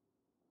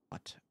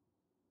 What?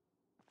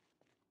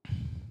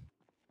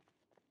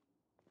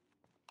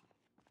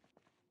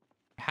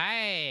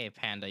 Hi,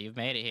 Panda. You've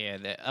made it here.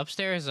 The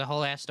upstairs is a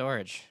whole ass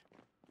storage.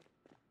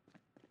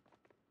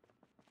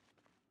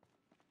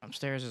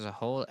 Upstairs is a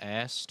whole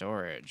ass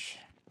storage.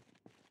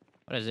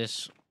 What is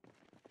this?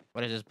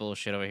 What is this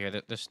bullshit over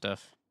here? This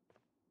stuff.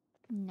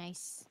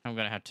 Nice. I'm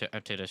gonna have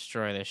to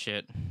destroy this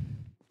shit.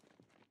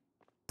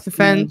 The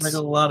fence. There's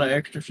like a lot of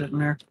extra shit in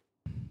there.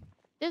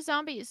 This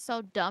zombie is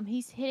so dumb.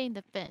 He's hitting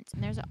the fence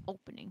and there's an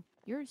opening.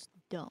 You're just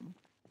dumb.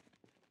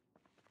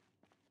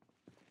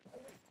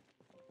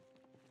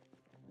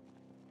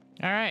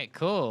 All right,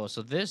 cool.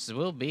 So this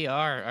will be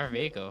our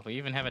vehicle. We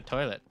even have a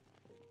toilet.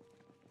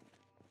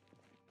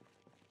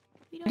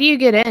 We How do you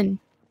get in?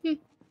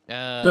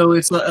 So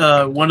it's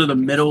one of the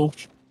middle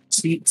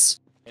seats.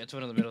 It's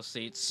one of the middle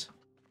seats.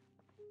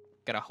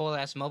 Got a whole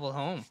ass mobile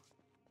home.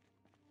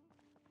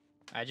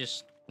 I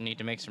just need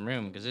to make some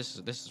room because this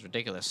is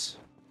ridiculous.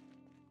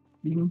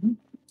 Mm-hmm.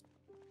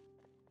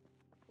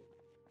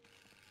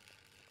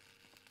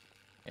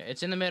 Yeah,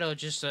 it's in the middle.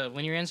 Just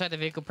when you're inside the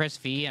vehicle, press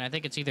V, and I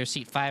think it's either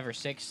seat 5 or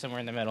 6, somewhere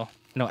in the middle.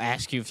 And it'll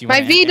ask you if you My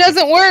want. V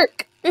doesn't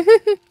work.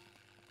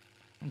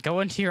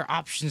 Go into your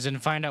options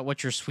and find out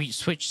what your sweet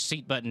switch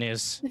seat button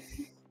is.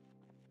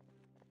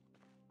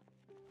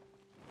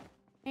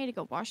 I need to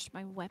go wash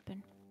my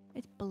weapon.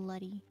 It's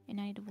bloody, and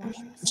I need to wash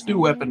my Let's do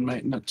weapon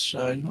maintenance. You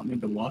don't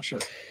need to wash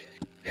it.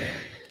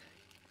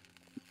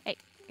 Hey,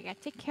 I gotta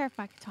take care of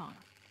my katana.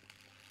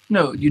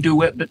 No, you do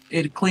weapon.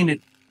 It'll clean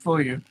it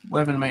for you.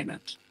 Weapon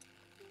maintenance.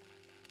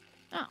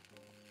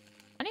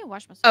 I need to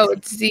wash my Oh,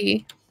 it's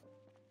Z.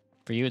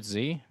 For you, it's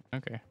Z.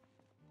 Okay.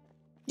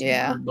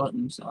 Yeah.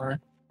 Button. Sorry.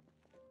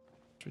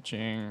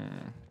 Switching.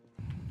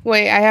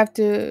 Wait, I have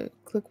to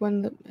click one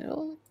in the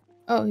middle.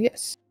 Oh,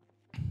 yes.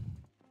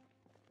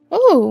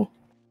 Oh.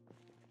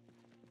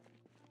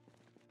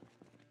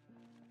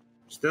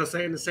 Still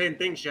saying the same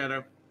thing,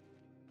 Shadow.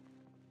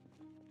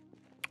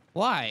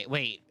 Why?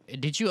 Wait.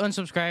 did you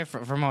unsubscribe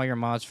from all your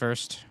mods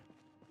first?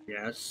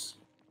 Yes.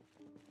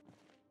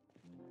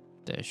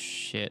 The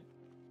shit.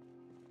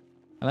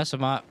 Unless a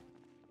mod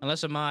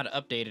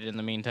updated in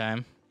the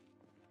meantime.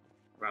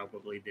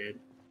 Probably did.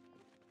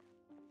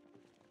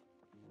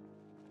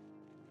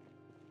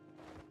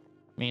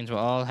 Means we'll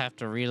all have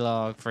to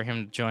relog for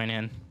him to join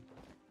in.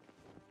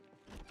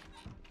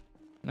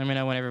 Let me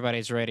know when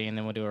everybody's ready, and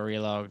then we'll do a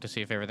relog to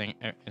see if everything,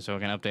 so we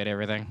can update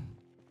everything.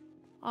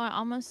 Alright,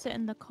 I'm gonna sit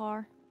in the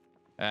car.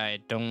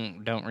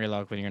 Don't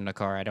relog when you're in the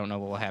car. I don't know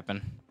what will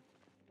happen.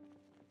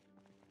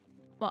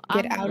 Well,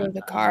 Get I'm out gonna- of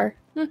the car.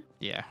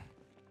 Yeah.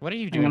 What are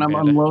you doing? And I'm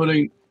Panda?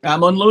 unloading.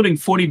 I'm unloading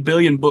 40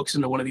 billion books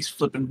into one of these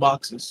flipping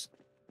boxes.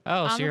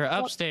 Oh, so I'm you're a-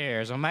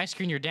 upstairs. On my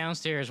screen, you're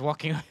downstairs,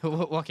 walking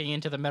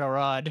into the metal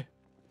rod.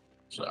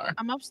 Sorry.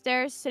 I'm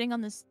upstairs sitting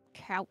on this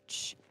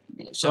couch.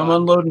 So I'm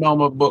unloading all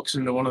my books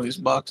into one of these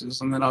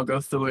boxes, and then I'll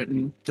go through it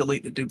and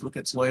delete the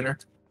duplicates later.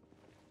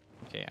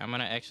 Okay, I'm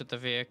gonna exit the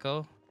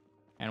vehicle,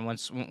 and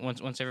once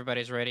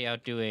everybody's ready, I'll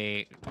do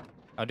a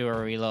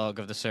relog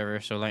of the server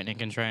so Lightning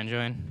can try and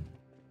join.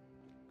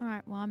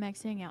 Alright, well, I'm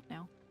exiting out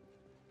now.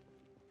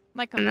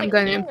 Like, And I'm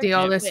going to empty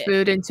all this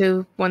food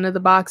into one of the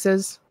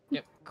boxes.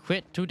 Yep.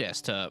 Quit to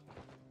desktop.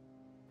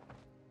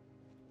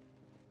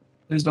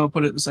 Please don't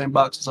put it in the same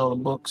box as all the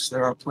books.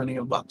 There are plenty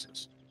of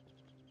boxes.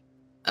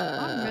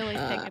 I'm really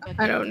thinking about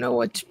I don't know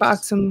which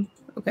box I'm...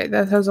 Okay,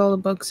 that has all the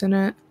books in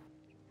it.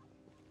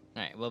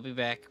 All right, we'll be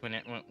back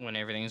when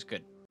everything's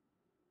good.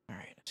 All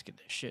right, let's get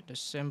this shit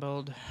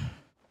assembled.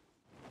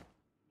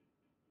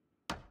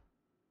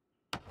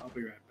 I'll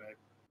be right back.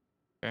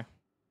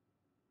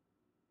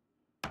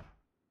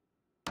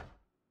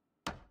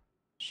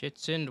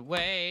 Shit's in the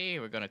way.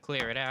 We're gonna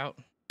clear it out.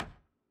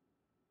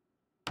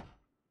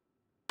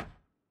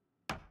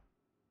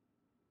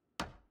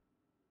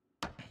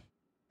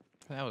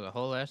 That was a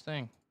whole ass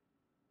thing.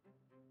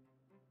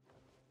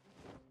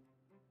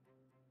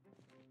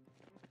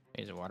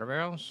 These are water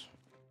barrels.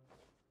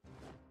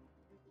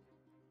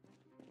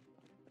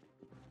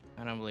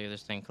 I don't believe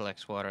this thing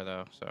collects water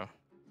though, so.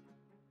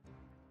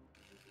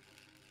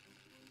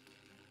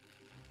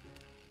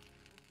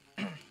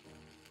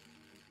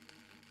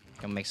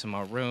 Gonna make some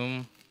more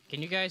room.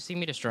 Can you guys see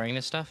me destroying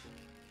this stuff?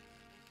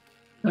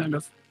 Kind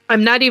of.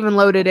 I'm not even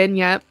loaded in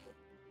yet.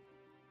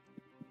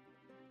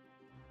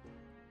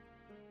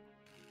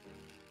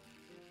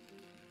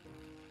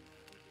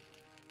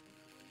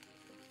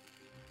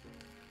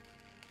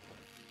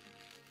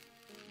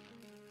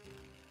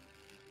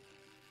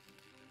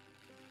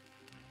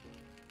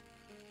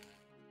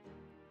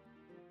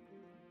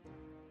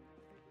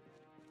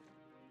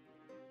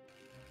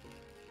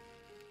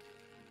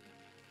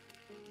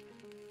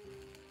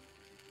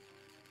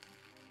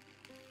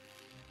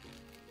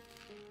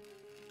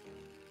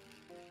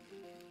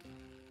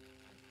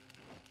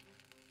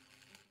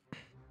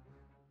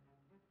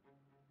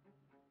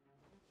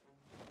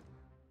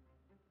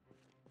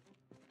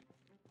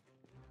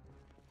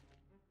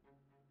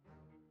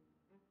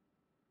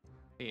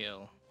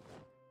 Feel.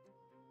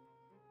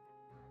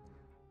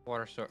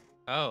 Water source.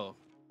 Oh,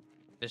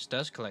 this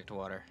does collect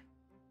water.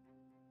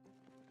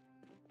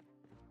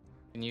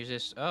 Can use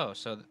this. Oh,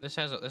 so this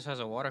has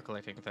a water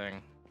collecting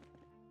thing.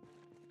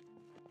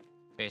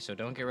 Okay, so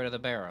don't get rid of the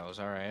barrels.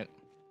 All right.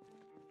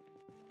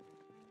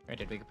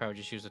 Granted, we could probably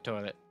just use the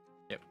toilet.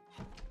 Yep.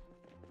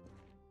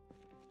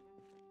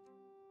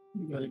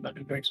 I'm really about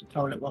to drink some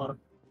toilet water.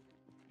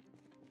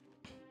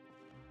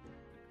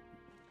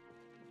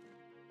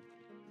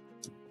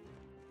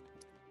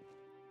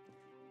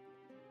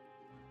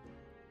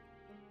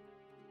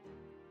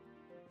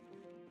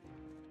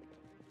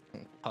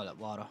 Toilet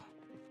water.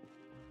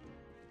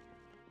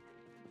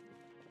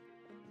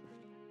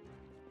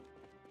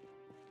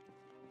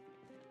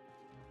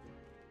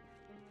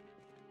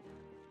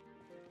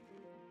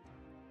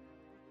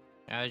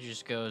 Now it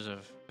just goes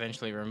of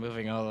eventually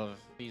removing all of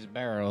these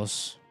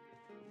barrels.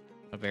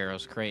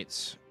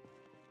 Crates.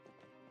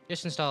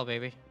 Just install,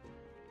 baby.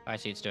 I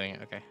see it's doing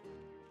it, okay.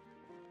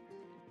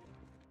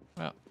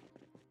 Well,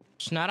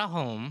 it's not a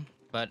home,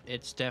 but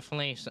it's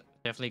definitely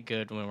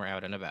good when we're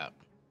out and about.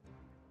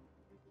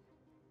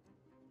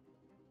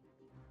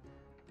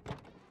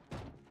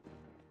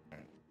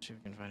 Alright, see if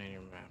we can find any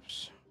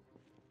maps.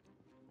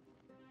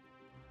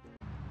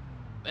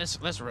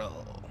 Let's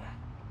roll.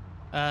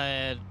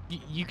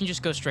 You can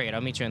just go straight.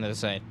 I'll meet you on the other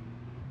side.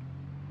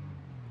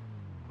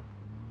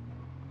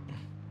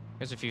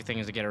 There's a few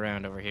things to get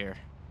around over here.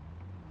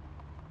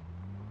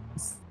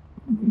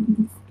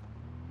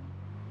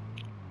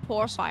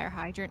 Poor fire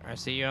hydrant. I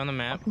see you on the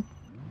map.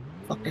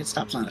 Fuck, it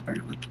stops on it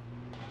apparently.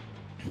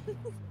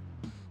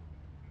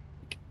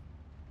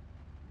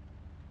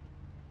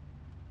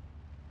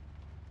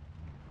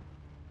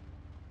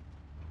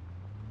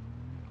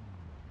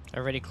 I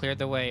already cleared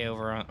the way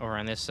over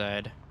on this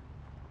side.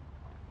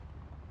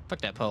 Fuck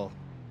that pole.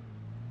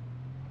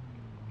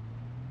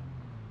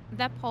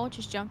 That pole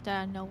just jumped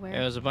out of nowhere.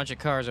 There was a bunch of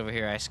cars over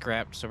here I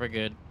scrapped, so we're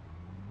good.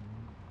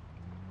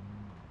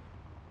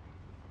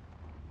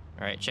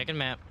 Alright, checking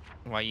map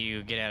while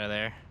you get out of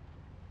there.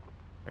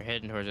 We're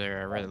heading towards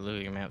there. I read the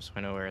looting map, so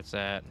I know where it's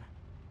at.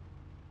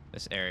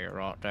 This area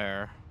right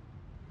there.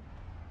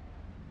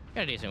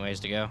 Got a decent ways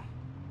to go.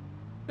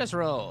 Let's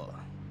roll.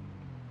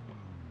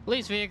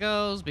 Police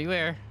vehicles,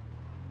 beware.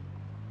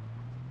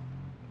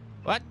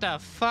 What the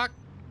fuck?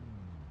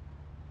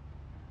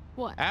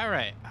 What? All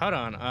right, hold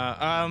on.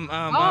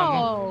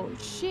 Oh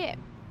shit!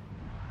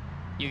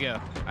 You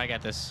go. I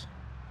got this.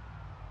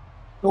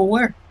 Go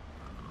where?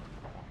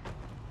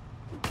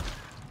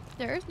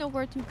 There is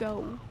nowhere to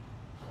go.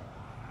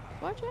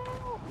 Watch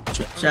out!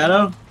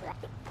 Shadow?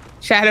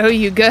 Shadow,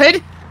 you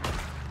good?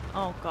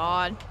 Oh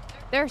god,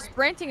 they're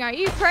sprinting. Are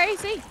you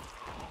crazy?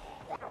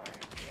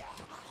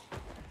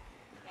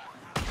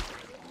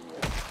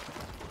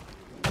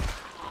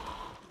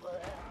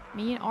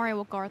 Me and Ari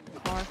will guard the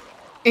car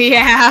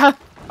Yeah.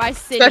 by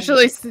sitting.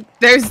 Especially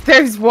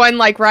there's one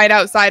like right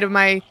outside of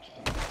my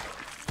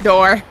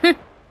door.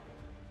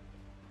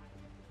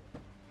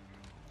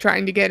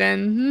 Trying to get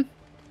in.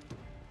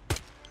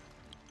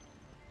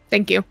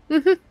 Thank you.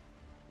 I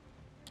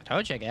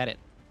told you I got it.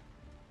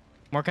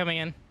 More coming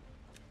in.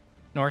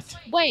 North.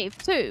 Wave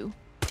 2.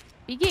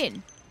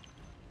 Begin.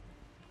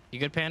 You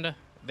good, Panda?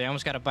 They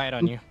almost got a bite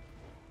on you.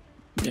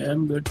 Yeah,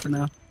 I'm good for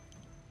now.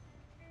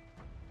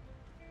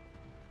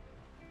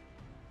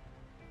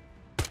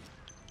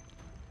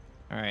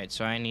 Alright,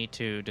 so I need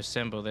to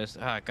disassemble this.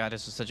 Oh god,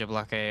 this is such a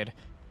blockade.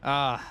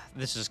 Ah,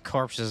 this is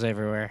corpses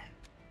everywhere.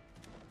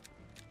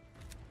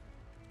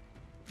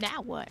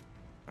 Now what?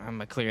 I'm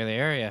gonna clear the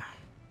area.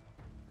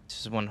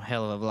 This is one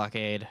hell of a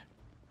blockade.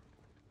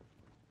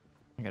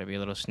 I gotta be a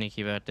little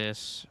sneaky about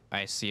this.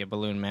 I see a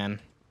balloon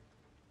man.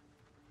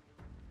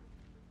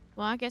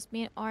 Well, I guess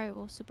me and Ari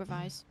will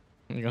supervise.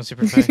 You gonna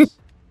supervise?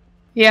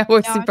 Yeah,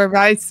 we'll Yeah.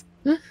 supervise.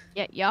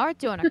 Yeah, y'all are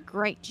doing a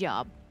great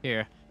job.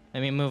 Here, let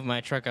me move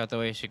my truck out the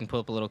way so you can pull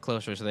up a little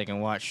closer so they can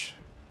watch.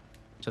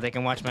 So they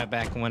can watch my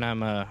back when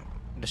I'm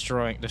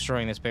destroying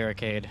this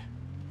barricade.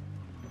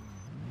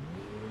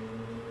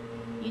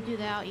 You do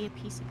that, I'll eat a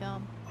piece of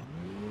gum.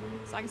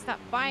 So I can stop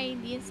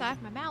biting the inside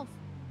of my mouth.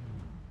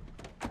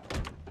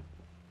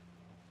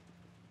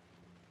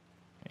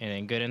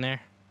 Anything good in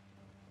there?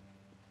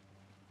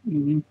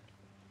 Mm-hmm.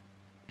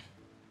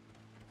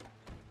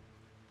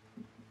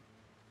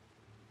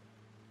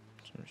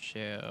 Some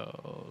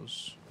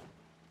shells.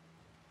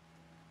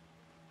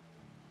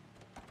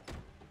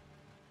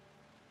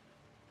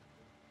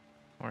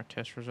 More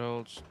test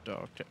results.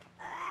 Doctor.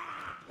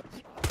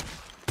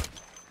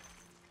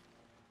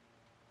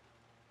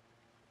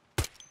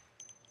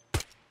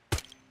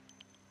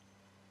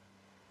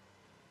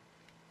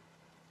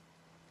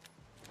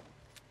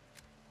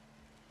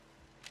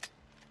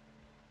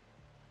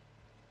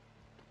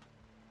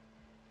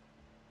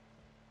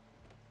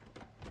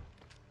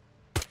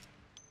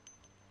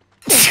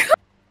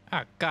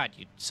 Oh god,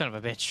 you son of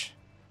a bitch.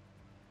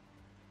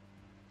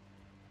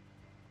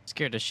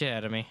 Scared the shit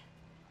out of me.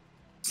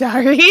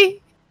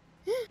 Sorry.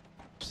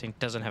 This thing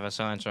doesn't have a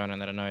silencer on it,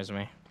 and that annoys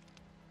me.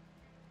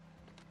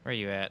 Where are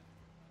you at?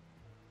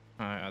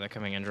 Oh, they're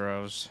coming in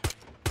droves.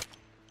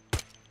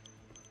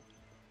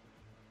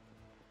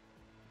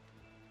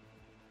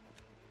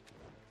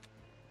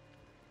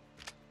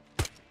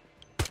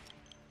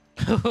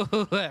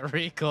 That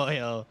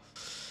recoil.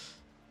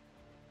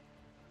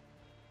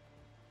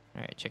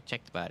 Alright, check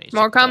the bodies.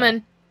 More check the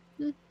body.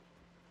 coming.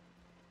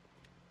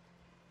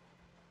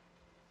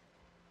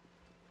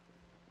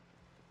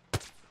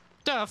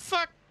 The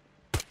fuck?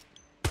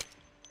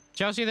 Did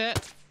y'all see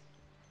that?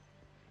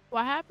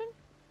 What happened?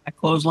 I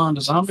clotheslined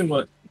a zombie.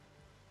 What?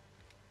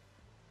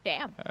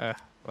 Damn. Well,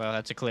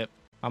 that's a clip.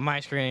 On my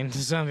screen, the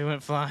zombie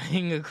went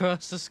flying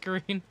across the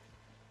screen.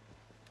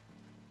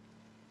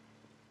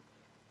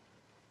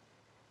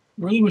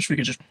 Really wish we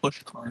could just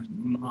push cars.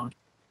 and move on.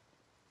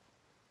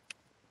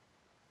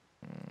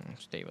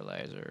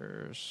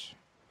 Stabilizers.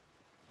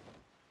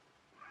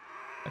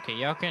 Okay,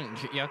 y'all can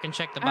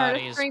check the I heard a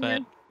bodies, screamer.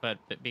 but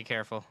be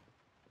careful.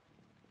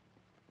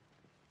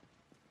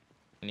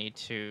 I need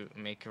to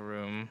make a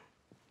room.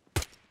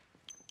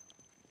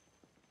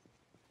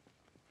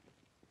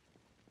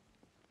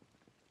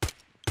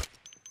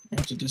 You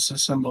have to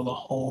disassemble the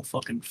whole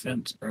fucking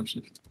fence,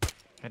 person.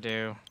 I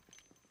do.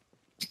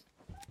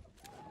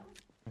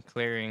 I'm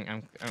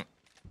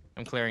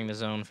clearing the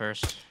zone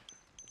first.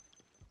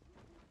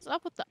 What's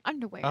up with the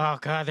underwear? Oh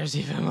god, there's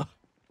even more.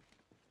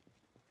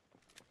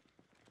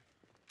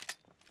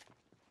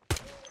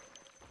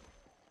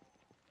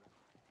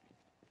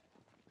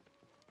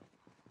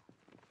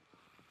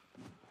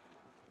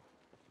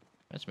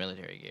 That's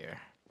military gear.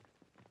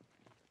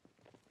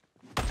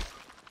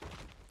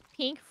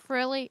 Pink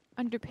frilly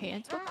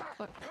underpants. What the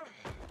fuck?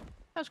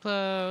 That was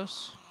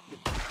close.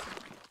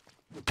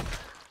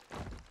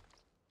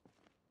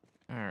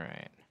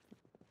 Alright.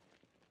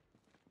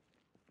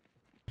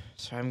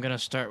 So I'm gonna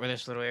start with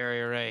this little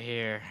area right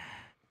here.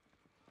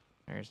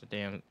 There's the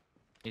damn...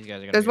 These guys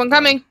are gonna There's be one a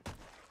problem.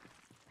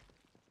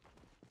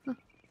 coming.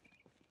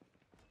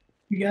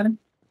 You got him?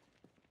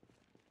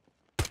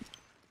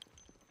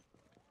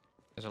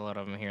 There's a lot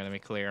of them here. Let me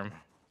clear them.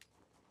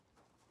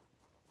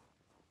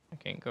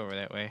 Can't go over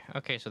that way.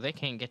 Okay, so they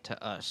can't get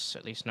to us,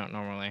 at least not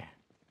normally.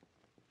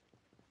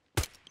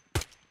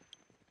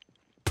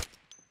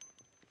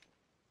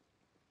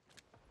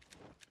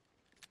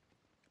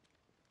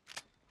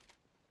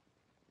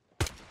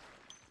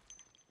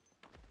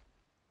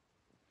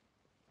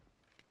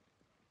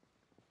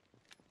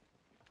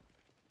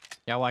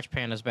 Y'all watch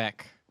Panda's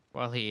back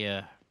while he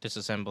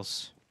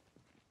disassembles.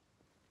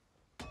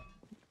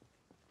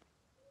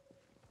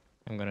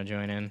 I'm gonna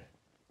join in.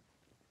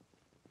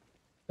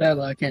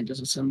 Sadly, I can't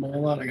disassemble a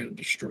lot. I gotta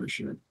destroy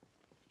shit.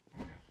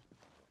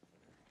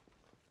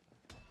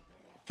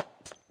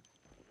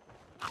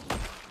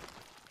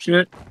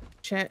 Shit.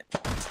 Shit.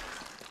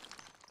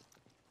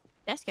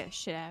 That scared the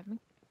shit out of me.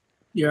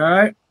 You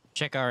alright?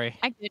 Check Ari.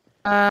 I did.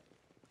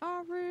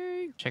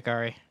 Sorry. Check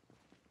Ari.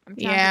 I'm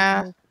trying to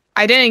Yeah. move.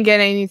 I didn't get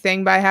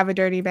anything, but I have a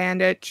dirty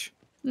bandage.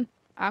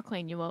 I'll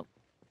clean you up.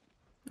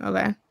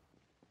 Okay.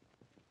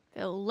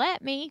 Phil,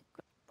 let me.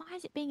 Why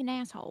is it being an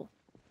asshole?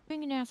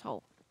 Being an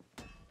asshole.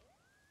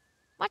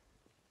 What?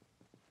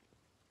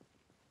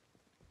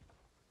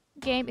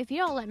 Game, if you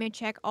don't let me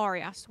check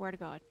Ari, I swear to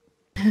God.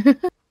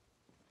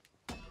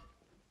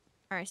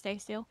 Alright, stay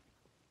still.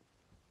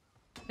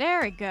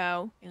 There we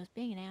go. It was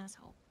being an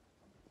asshole.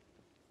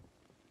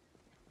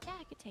 Yeah,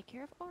 I could take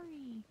care of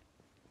Ari.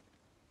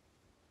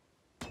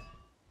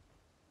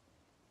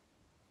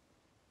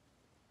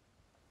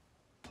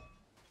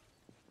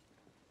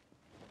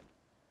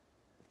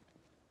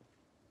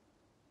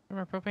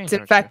 Where's my propane It's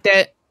torch?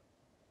 infected.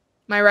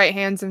 My right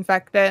hand's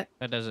infected.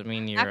 That doesn't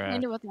mean I you're.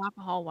 cleaned it with an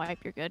alcohol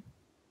wipe. You're good.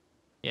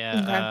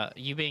 Yeah.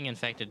 You being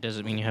infected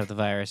doesn't mean you have the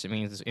virus. It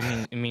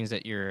means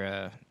that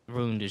your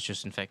wound is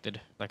just infected,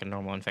 like a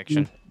normal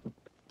infection.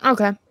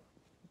 Okay.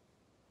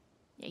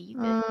 Yeah, you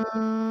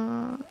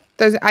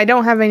good. I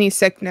don't have any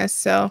sickness,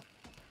 so.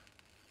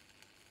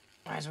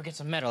 Might as well get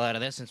some metal out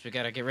of this since we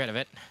gotta get rid of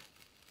it.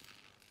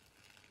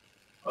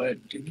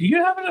 Do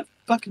you have a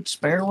fucking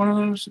spare one of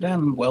those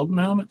damn welding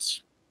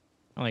helmets?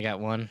 Only got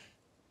one.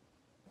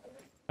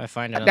 If I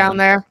find another Down one,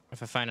 there.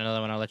 If I find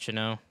another one, I'll let you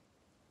know.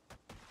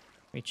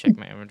 Let me check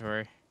my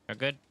inventory. Oh,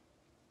 good.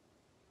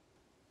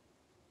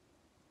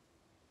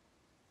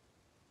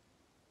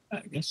 I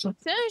guess so. As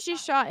soon as you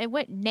shot, it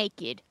went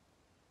naked.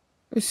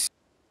 It's-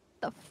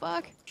 The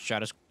fuck?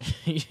 Shot its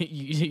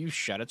you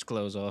shot its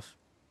clothes off.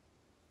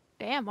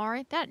 Damn,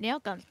 Ari, that nail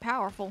gun's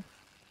powerful.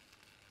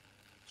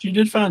 She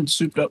did find a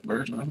souped up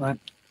version, I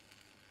think.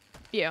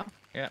 Yeah.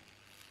 Yeah.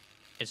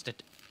 It's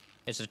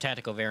the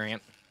tactical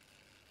variant.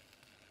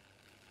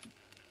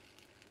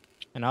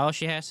 And all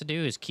she has to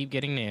do is keep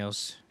getting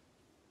nails.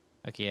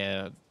 Like,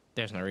 yeah,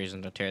 there's no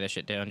reason to tear that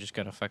shit down. Just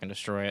gonna fucking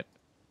destroy it.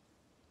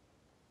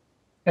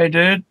 Hey,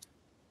 dude.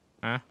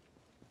 Huh?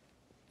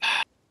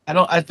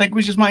 I think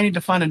we just might need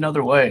to find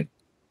another way.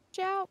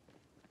 Ciao.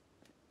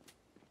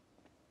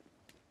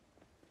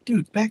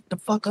 Dude, back the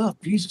fuck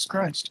up. Jesus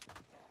Christ.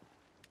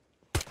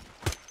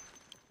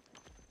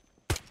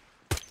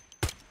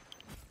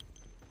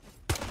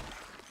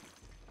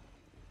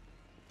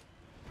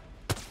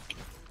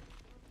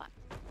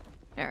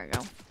 There we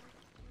go.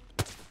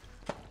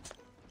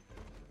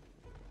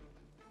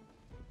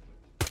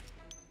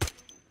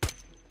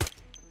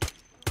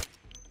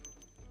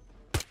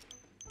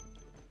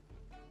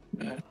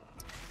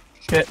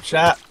 Shit,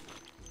 shot.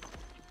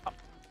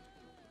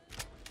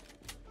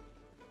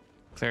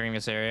 Clearing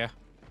this area.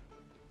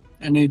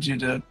 I need you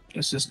to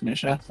assist me,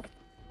 shot.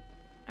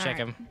 Check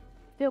Alright. him.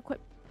 Feel quick.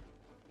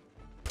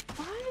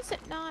 Why is it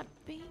not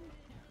being...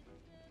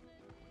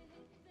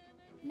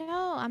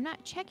 No, I'm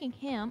not checking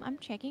him. I'm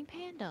checking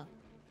Panda.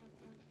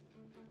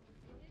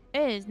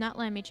 It is not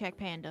letting me check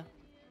Panda.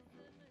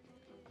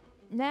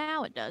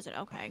 Now it does it.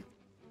 Okay.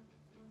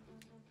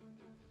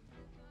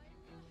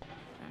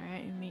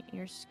 Alright, you meet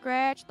your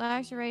scratch,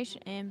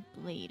 laceration, and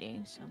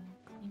bleeding. So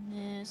clean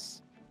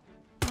this.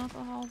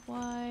 Alcohol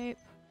wipe.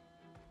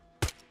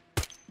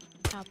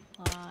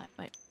 Apply.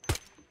 Wait.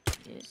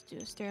 Just do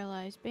a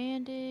sterilized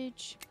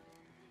bandage.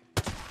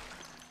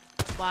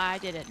 Why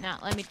did it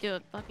not let me do a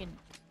fucking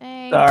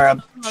thing? Sorry,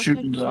 I'm Oh,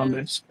 shooting good.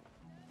 zombies.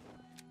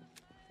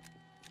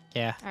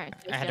 Yeah. Alright,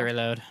 I had to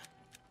reload.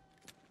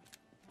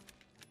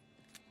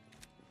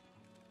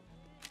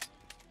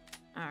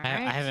 Alright. I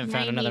haven't so found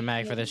now you another need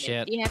mag for pain this meds.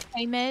 yet. Do you have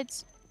pain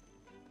meds?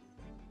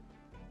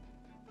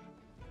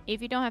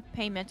 If you don't have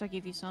pain meds, I'll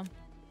give you some.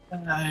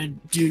 I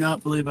do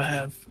not believe I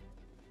have.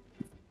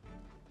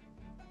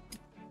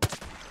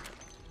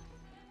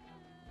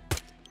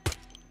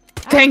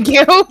 Thank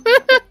you.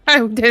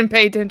 I didn't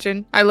pay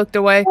attention. I looked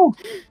away.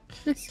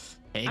 Hey, you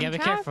I'm gotta be trying-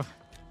 careful.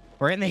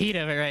 We're in the heat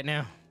of it right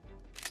now.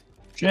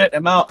 Shit,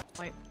 I'm out.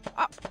 Wait.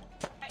 Oh.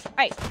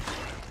 Hey.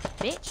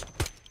 Bitch.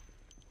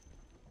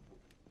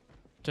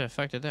 Where the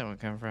fuck did that one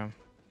come from?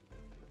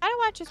 How do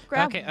I just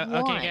grab Okay, one?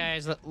 okay,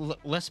 guys,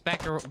 let's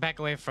back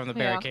away from the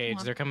Yeah, come barricades.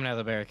 on. They're coming out of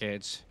the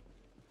barricades.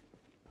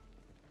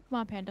 Come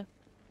on, Panda.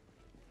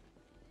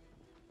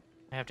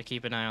 I have to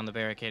keep an eye on the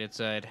barricaded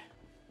side.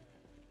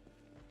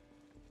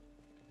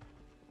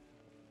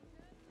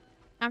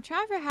 I'm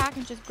trying to figure out how I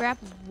can just grab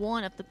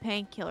one of the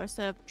painkillers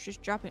instead of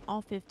just dropping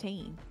all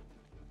 15.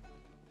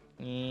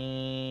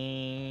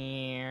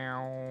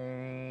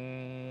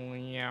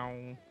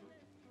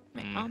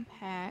 Wait,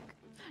 unpack.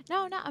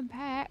 No, not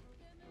unpack.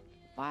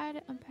 Why did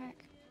it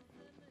unpack?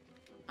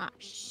 Ah,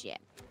 shit.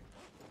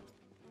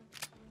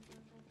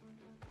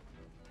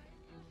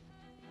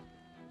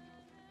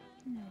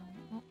 No,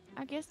 well,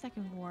 I guess that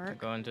can I'm work.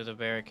 going through the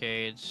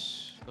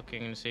barricades,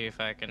 looking to see if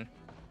I can. I'm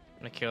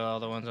gonna kill all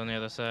the ones on the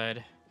other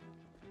side.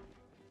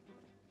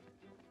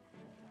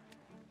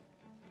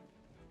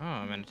 Oh,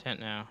 I'm in a tent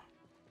now.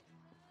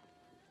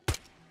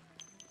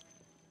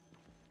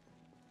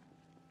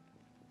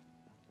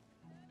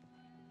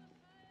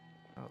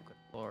 Oh, good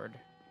lord.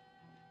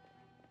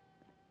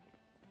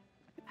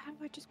 How do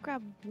I just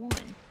grab one?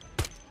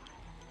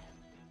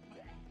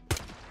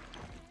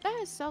 That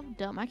is so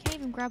dumb. I can't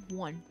even grab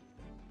one.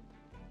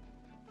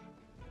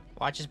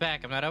 Watch his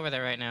back. I'm not over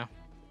there right now.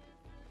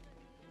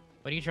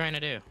 What are you trying to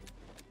do?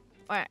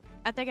 Alright,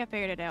 I think I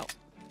figured it out.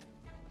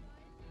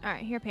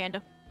 Alright, here,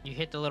 Panda. You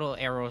hit the little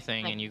arrow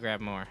thing and you grab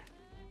more.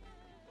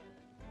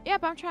 Yeah,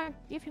 but I'm trying to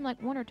give him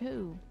like one or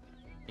two.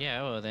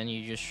 Yeah, well then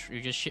you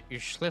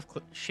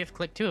shift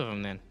click two of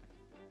them then.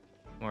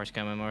 More's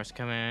coming, more's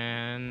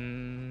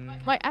coming.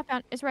 Wait, I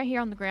found it's right here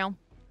on the ground.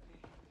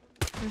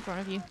 In front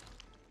of you.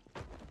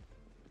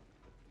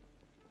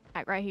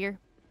 Right here.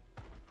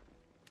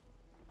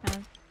 Okay.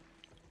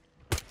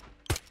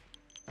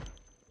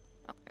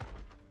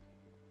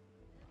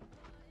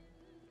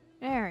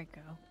 There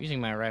we go. Using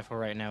my rifle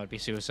right now would be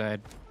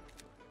suicide.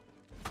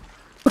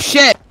 Oh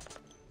shit!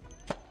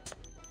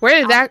 Where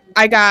did that?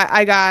 I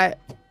got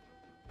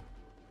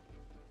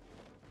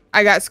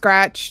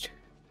scratched.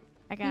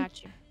 I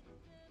got you.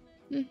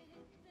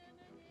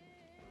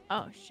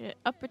 Oh shit!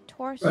 Upper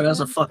torso. Bro, that's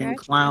a fucking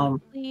scratch,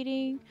 clown.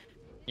 Bleeding.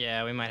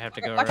 Yeah, we might have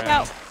to go Watch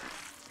around.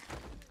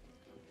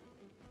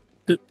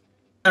 out!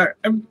 Alright,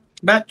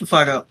 back the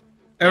fuck up.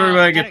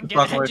 Everybody get the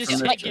fuck away just from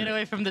this get shit.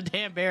 away from the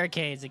damn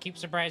barricades. They keep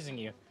surprising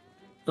you.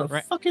 The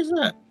Right. fuck is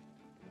that?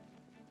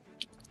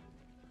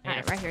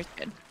 Alright, right here is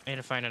good. I need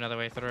to find another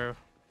way through.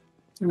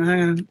 Hang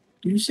on.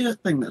 Do you see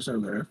that thing that's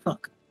over there?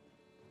 Fuck.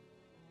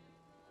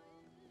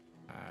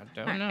 I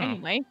don't Alright, know.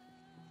 anyway,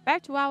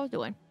 back to what I was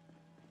doing.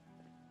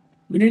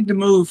 We need to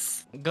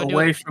move Go do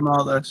away it. from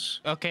all this.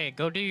 Okay,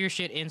 go do your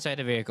shit inside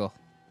the vehicle.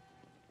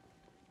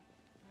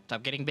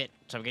 Stop getting bit.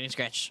 Stop getting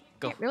scratched.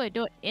 Go. Can't really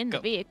do it in Go.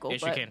 the vehicle,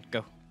 Yes, but you can.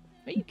 Go.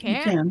 but you You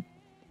can. can.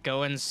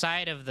 Go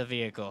inside of the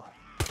vehicle.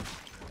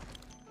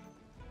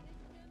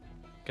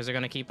 Because they're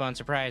gonna keep on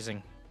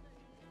surprising.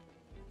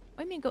 What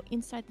do you mean go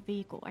inside the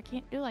vehicle? I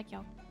can't do like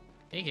y'all.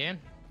 You can.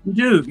 You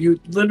do. You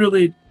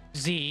literally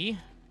Z.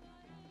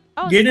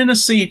 Oh, get in a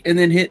seat and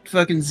then hit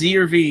fucking Z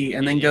or V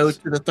and then go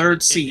It's- to the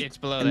third seat. It's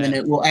below And that. then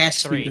it will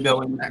ask you 3. to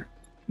go in there.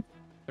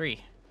 3.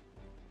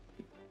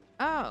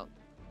 oh.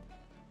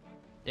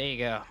 There you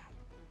go.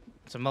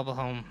 It's a mobile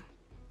home.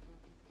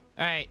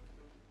 Alright.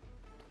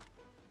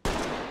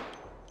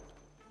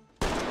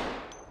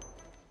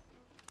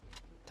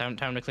 Time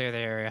to clear the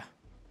area.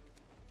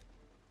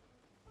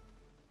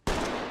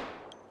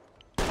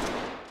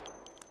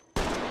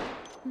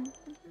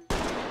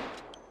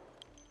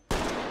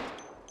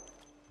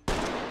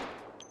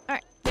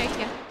 Alright, there you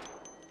go.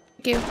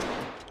 Thank you.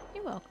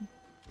 You're welcome.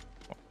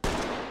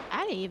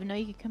 I didn't even know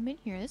you could come in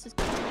here. This is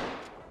cool.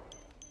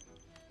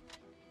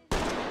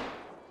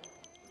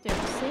 Is there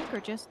a sink or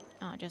just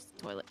just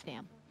the toilet?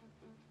 Damn.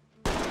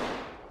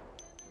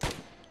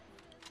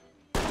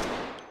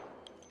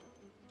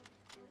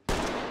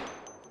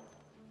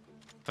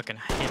 Fucking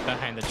hid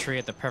behind the tree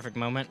at the perfect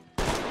moment.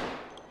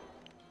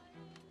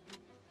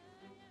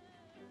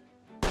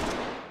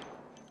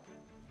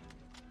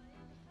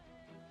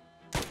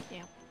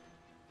 Yeah.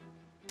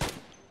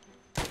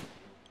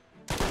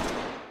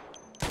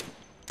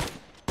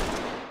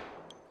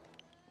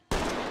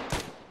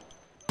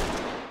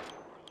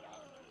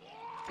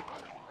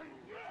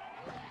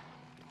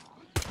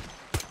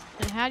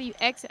 And how do you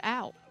exit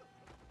out?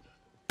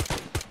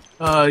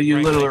 You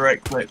Right literally click.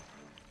 right click.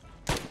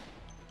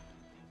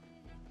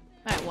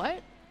 Alright,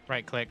 what?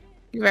 Right click.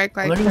 You right Are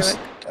click they, through gonna,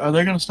 it. are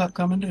they gonna stop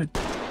coming, dude?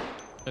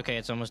 Okay,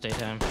 it's almost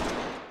daytime.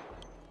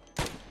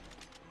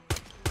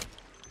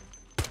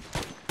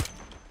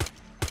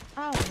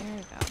 Oh, there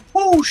you go.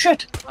 Oh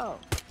shit! Oh.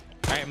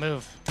 Alright,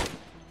 move.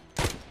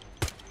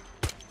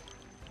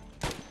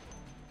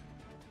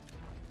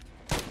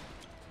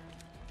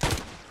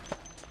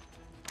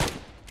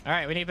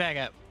 Alright, we need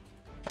backup.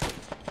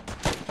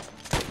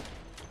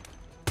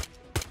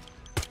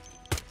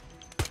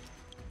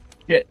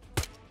 Shit.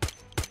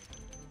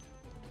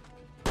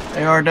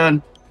 They are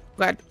done.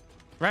 Glad.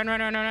 Run, run,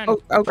 run, run, run.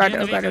 Oh god, Get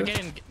in oh the god.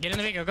 vehicle, oh. get in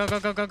the vehicle. Go, go,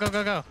 go, go, go,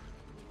 go, go.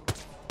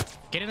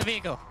 Get in the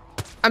vehicle.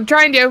 I'm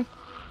trying to.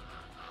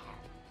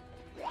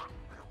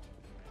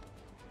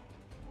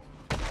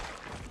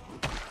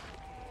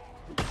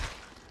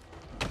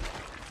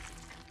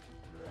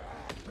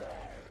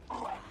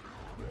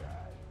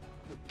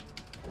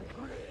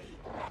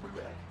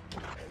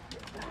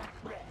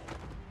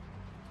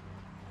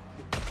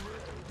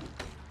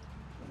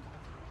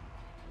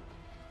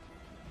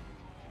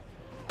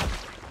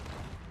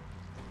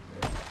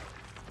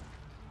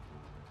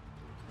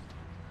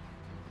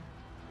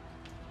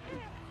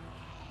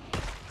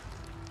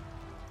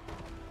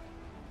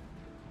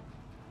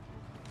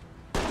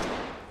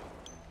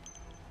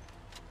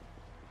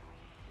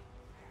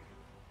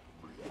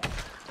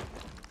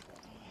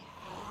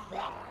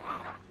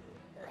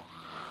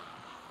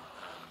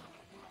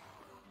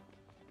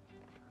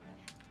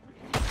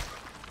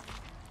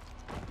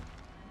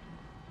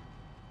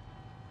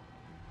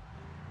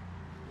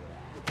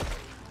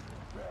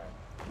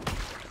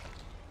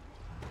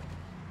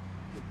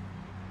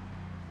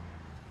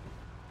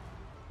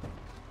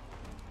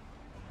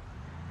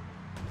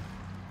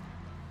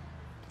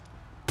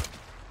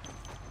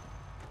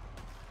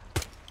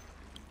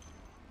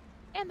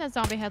 And that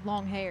zombie had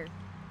long hair.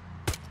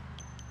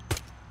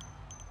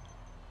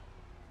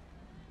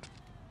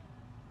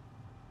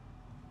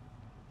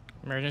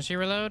 Emergency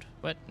reload?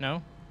 What?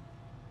 No?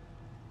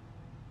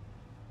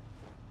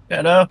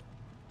 Shadow.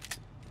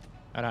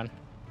 Hold on.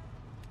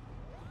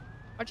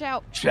 Watch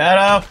out.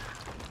 Shadow.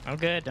 I'm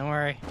good, don't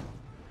worry.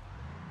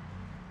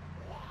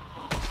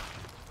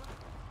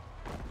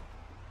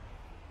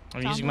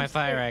 I'm using my almost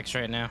fire there. axe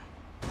right now.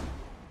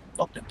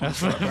 Fuck that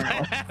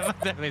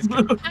motherfucker. That was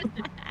good.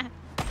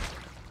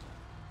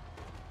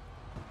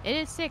 It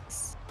is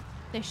 6.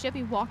 They should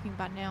be walking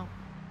by now.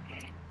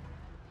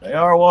 They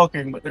are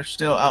walking, but they're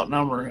still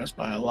outnumbering us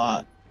by a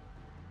lot.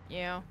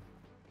 Yeah.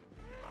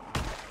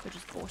 Which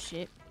is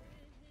bullshit.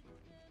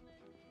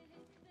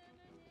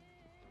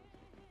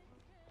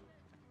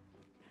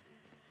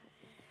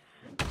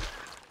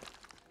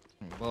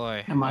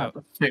 Boy, I might have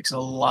to fix a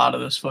lot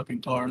of this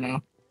fucking tar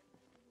now.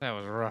 that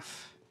was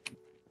rough.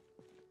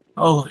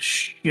 Oh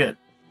shit.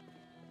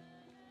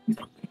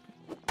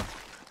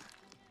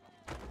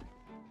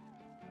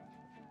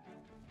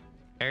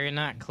 Area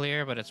not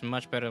clear, but it's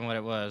much better than what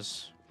it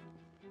was.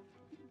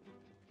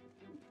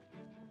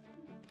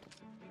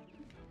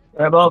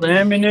 Grab all the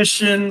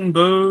ammunition,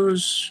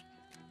 booze,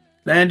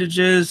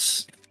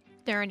 bandages,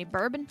 There any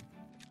bourbon?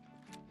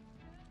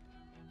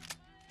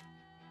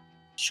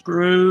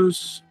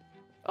 screws.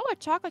 Oh, a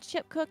chocolate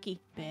chip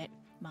cookie. Bet.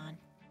 Mine.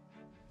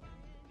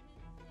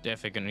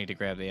 Definitely gonna need to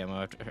grab the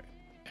ammo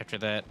after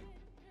that.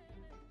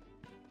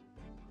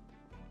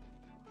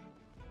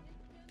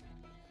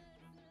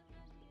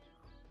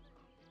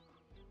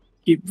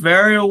 Keep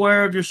very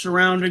aware of your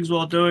surroundings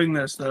while doing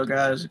this, though,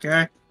 guys,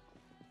 okay?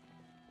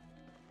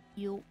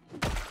 You.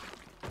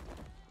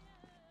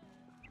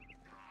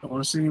 Don't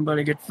want to see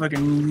anybody get fucking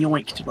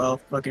yoinked while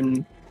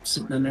fucking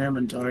sitting in their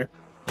inventory.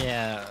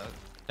 Yeah,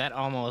 that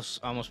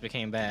almost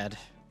became bad.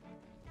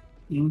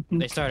 Mm-hmm.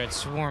 They started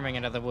swarming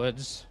into the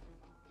woods.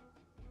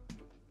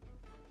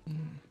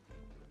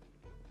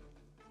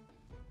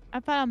 I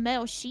found a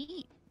metal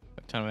sheet.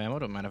 A ton of ammo,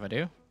 don't mind if I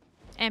do.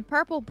 And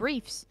purple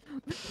briefs.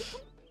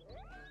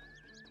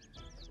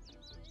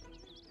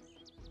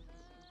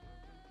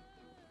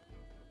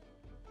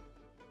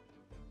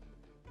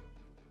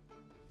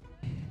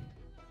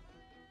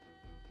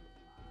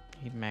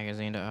 Need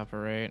magazine to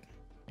operate.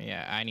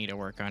 Yeah, I need to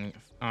work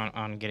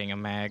on getting a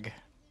mag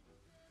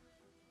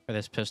for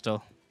this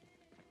pistol.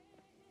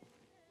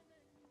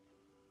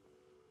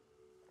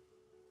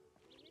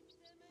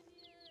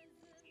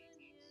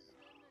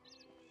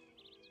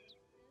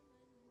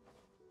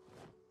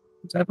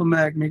 What type of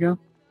mag, Migo?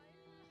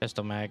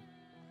 Pistol mag.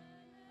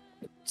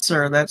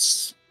 Sir,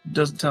 that's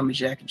doesn't tell me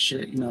jack and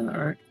shit. You know that,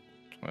 right?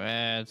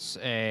 It's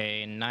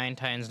a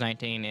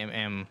 9x19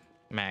 mm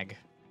mag.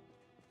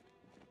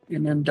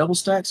 And then double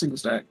stack, single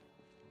stack.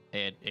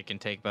 It can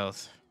take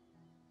both.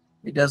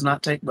 It does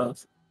not take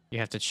both. You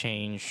have to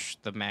change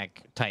the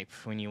mag type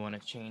when you want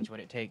to change what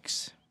it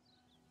takes.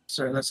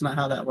 Sir, that's not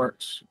how that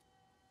works.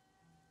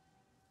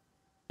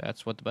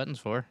 That's what the button's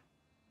for.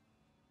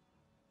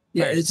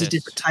 Yeah, Right, it's a this-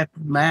 different type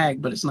of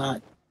mag, but it's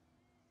not.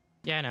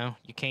 Yeah, I know.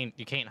 You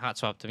can't hot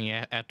swap them.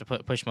 You have to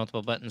push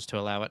multiple buttons to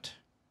allow it.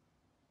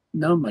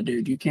 No, my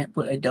dude, you can't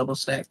put a double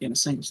stack in a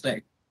single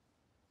stack.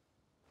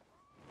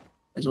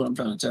 Is what I'm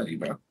trying to tell you,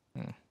 bro.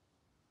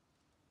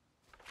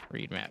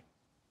 Read map.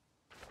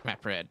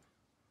 Map read.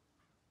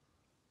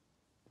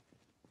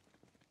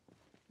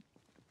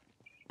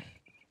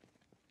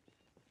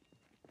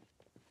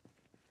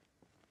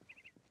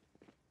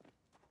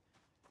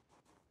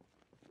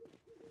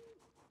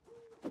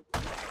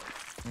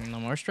 No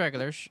more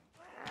stragglers.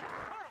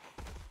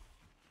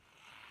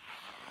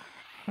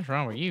 What's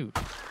wrong with you?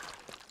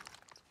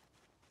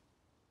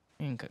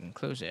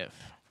 Inconclusive.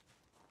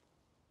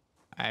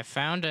 I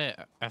found a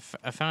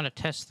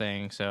test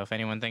thing, so if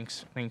anyone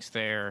thinks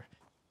they're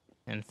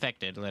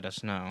infected, let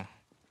us know.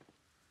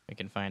 We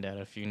can find out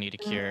if you need a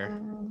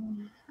cure.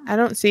 I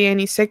don't see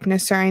any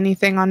sickness or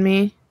anything on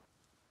me.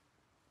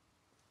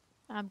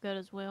 I'm good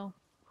as well.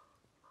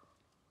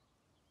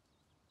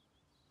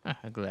 Ah,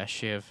 a glass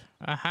shiv.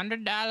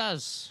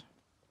 $100.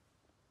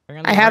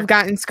 I have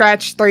gotten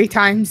scratched 3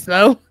 times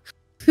though.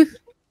 Good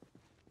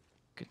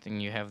thing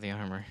you have the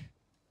armor.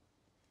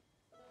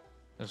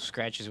 Those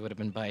scratches would have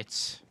been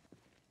bites.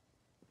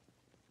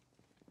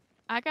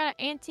 I got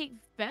an antique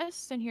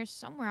vest in here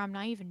somewhere I'm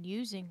not even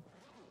using.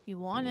 You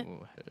want it?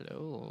 Ooh,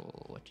 hello.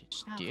 What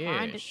is I'll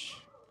find it. this?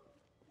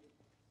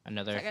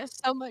 Another I got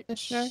so much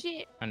Sure.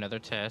 shit. another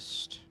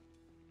test.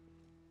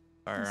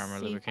 Fire Let's armor see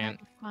if I lubricant.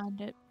 can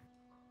find it.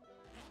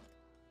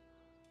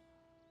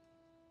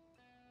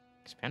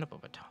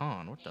 Expandable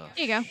baton. What the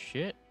Here you go.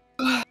 shit?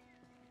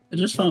 I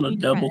just found a You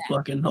try double that.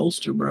 fucking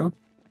holster, bro.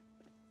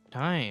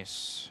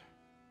 Nice.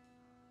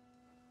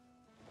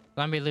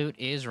 Zombie loot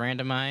is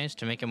randomized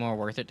to make it more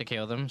worth it to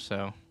kill them,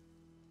 so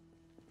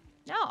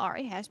No,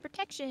 Ari has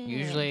protection.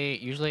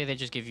 usually they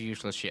just give you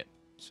useless shit.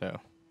 So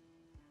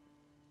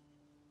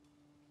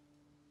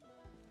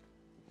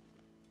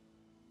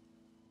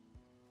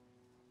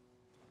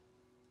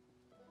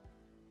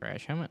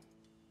crash helmet.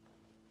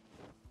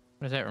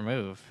 What does that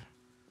remove?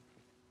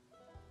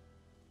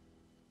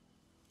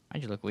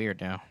 Why'd you look weird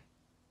now?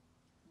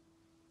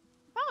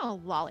 Oh,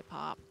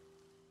 lollipop.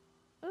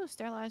 Oh,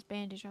 sterilized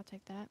bandage. I'll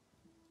take that.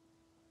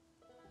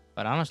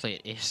 But honestly,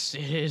 it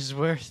is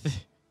worth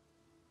it.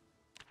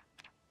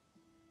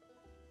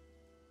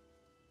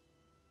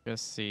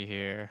 Just see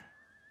here.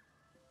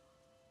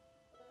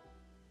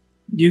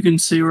 You can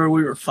see where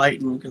we were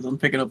fighting because I'm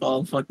picking up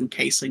all the fucking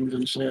casings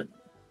and shit.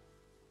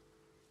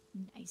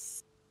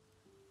 Nice.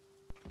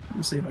 Let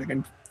me see if I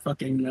can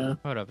fucking.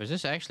 Hold up, is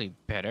this actually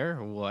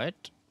better?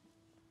 What?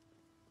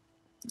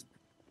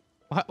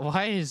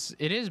 Why is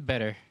it is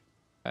better?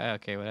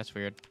 Okay, well that's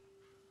weird.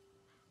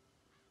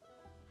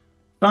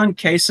 Find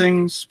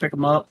casings, pick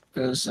them up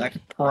because I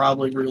could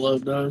probably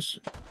reload those.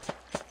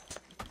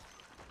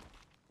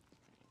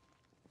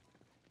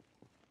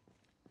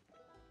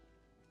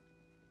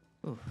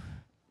 Ooh.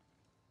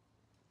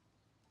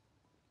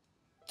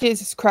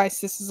 Jesus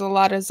Christ, this is a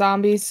lot of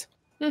zombies.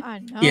 I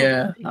know.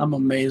 Yeah, I'm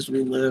amazed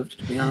we lived,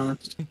 to be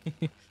honest.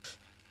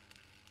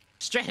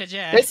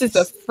 Strategize. This is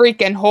a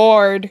freaking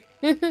horde.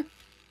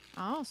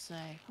 I'll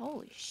say.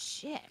 Holy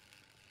shit.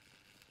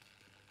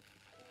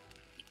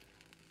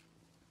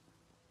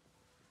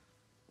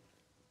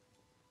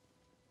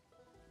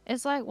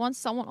 It's like once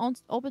someone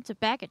opens a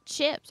bag of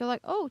chips, they're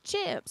like, oh,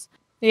 chips.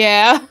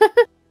 Yeah.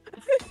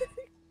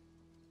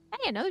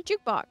 Hey, another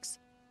jukebox.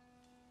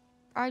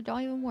 Probably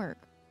don't even work.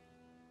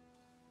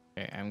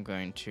 Okay, I'm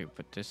going to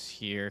put this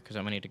here because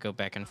I'm gonna need to go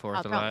back and forth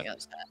I'll a lot. probably go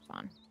to that.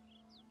 Fine.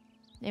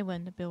 They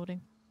went in the building.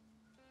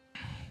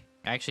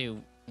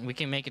 Actually, we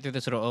can make it through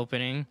this little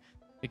opening.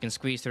 We can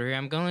squeeze through here.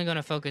 I'm only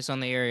gonna focus on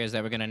the areas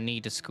that we're gonna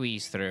need to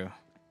squeeze through.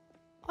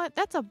 What?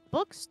 That's a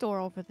bookstore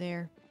over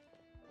there.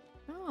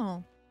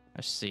 Oh.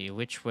 Let's see,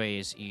 which way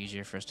is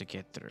easier for us to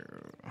get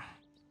through?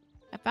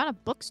 I found a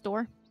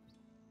bookstore.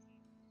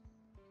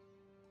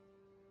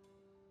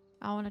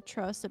 I want to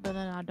trust it, but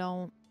then I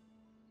don't.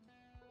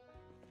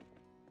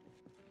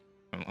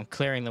 I'm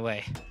clearing the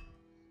way.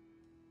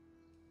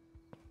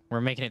 We're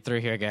making it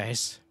through here,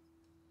 guys.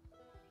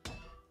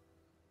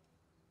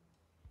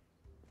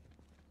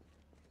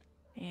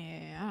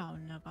 Yeah, I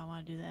don't know if I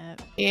want to do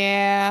that.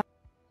 Yeah.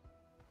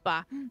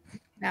 Bye.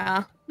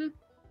 Nah.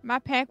 My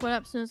pack went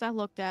up as soon as I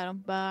looked at him.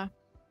 Bye.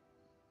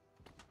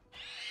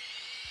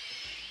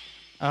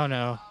 Oh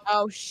no.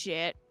 Oh,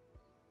 shit.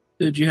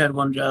 Dude, you had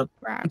one job.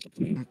 Crap.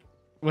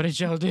 What did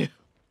y'all do?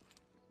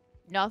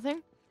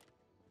 Nothing?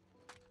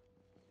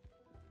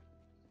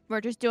 We're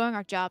just doing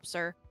our job,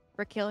 sir.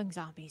 We're killing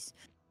zombies.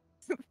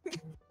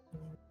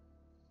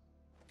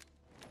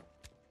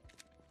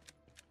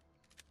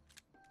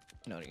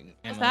 Noting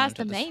Besides,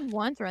 the main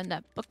ones are in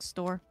that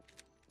bookstore.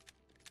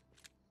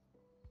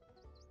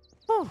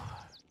 Whew.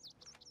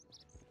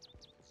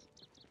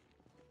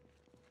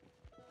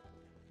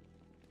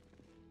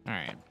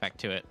 Alright, back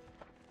to it.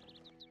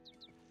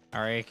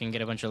 Alright, I can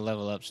get a bunch of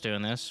level ups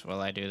doing this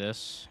while I do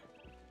this.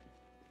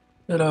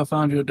 Did I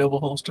found you a double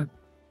holster?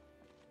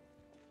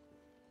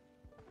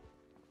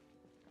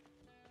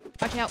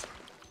 Watch out.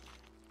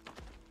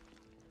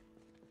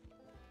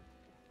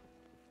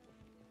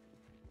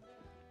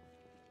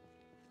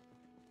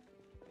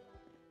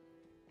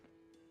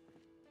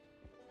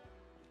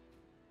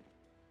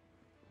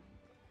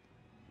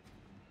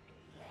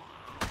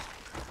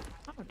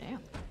 Oh, damn.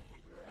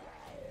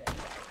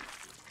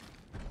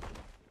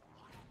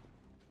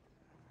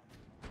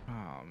 Oh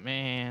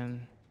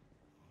man.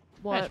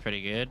 What? That's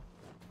pretty good.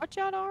 Watch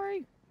out,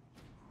 Ari.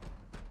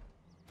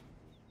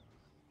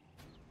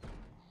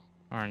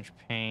 Orange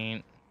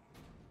paint.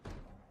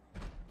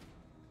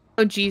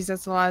 Oh, geez,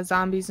 that's a lot of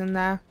zombies in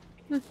there.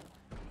 I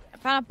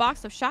found a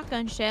box of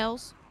shotgun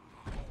shells.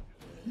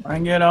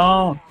 Bring it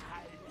on.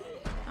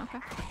 Okay.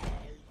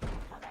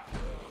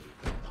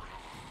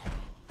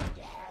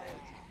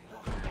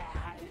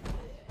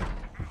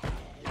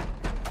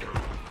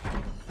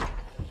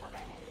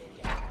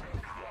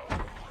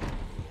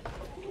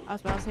 I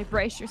was about to say,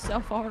 brace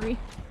yourself, Ari.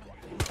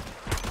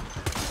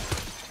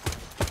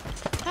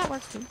 That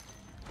works too.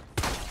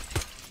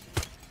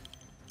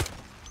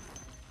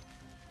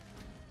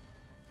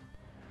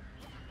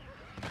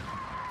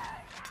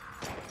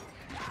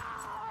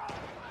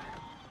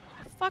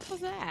 What the fuck was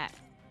that?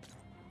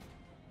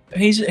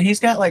 He's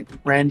got like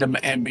random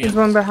There's ambience.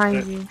 one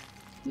behind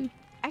you.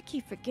 I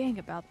keep forgetting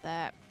about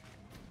that.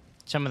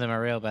 Some of them are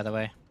real, by the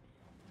way.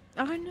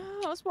 I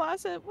know. That's why I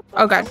said, what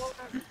the Oh, God.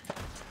 fuck?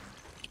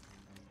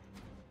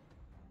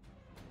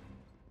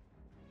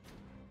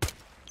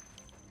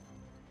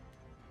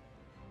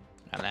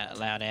 A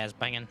loud ass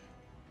banging.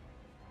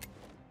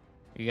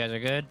 You guys are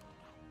good?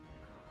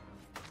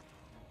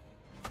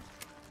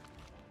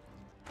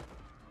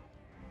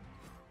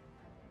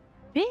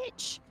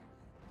 Bitch.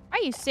 Are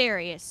you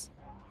serious?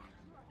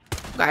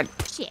 God.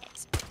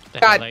 Shit. The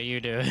God. hell are you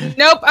doing?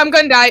 Nope, I'm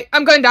gonna die.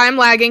 I'm gonna die. I'm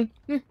lagging.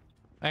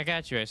 I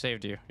got you. I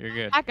saved you. You're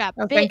good. I got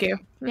Oh, bit. thank you.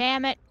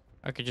 Damn it.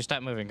 Okay, just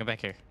stop moving. Come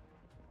back here.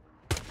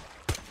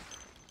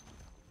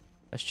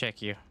 Let's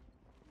check you.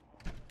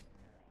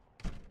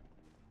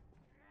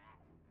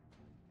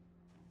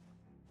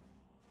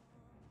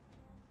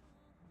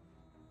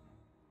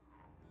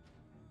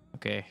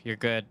 Okay, you're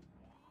good.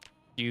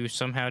 You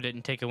somehow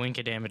didn't take a wink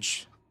of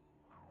damage.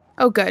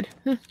 Oh, good.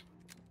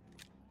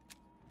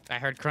 I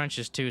heard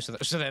crunches too, so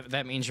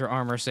that means your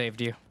armor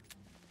saved you.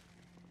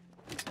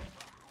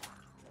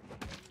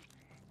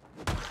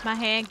 My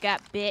hand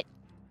got bit.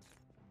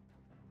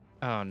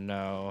 Oh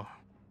no.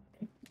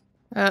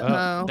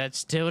 Uh-oh. That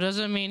still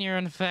doesn't mean you're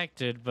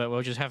infected, but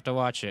we'll just have to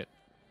watch it.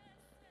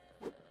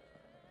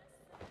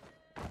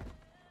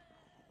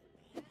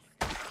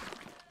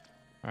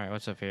 Alright,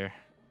 what's up here?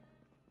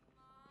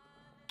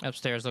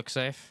 Upstairs looks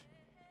safe.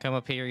 Come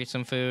up here, eat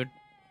some food.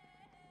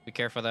 Be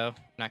careful though.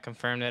 Not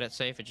confirmed that it's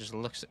safe, it just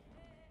looks...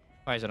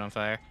 Why is it on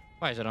fire?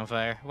 Why is it on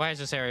fire? Why is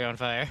this area on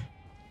fire?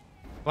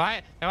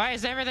 Why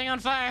is everything on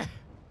fire?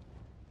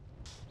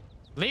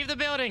 Leave the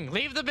building!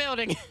 Leave the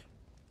building!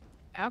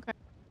 Okay.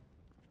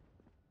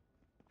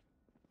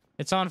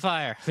 It's on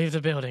fire. Leave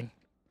the building.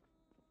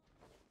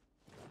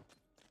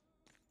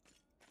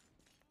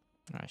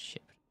 Oh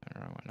shit. I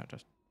don't know why not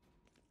just...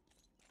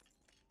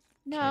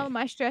 No, Okay.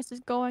 my stress is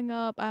going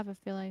up. I have a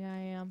feeling I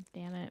am.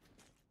 Damn it.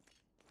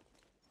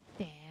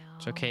 Damn.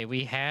 It's okay.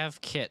 We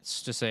have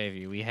kits to save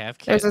you. We have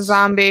kits. There's a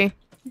zombie.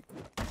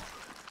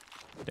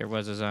 There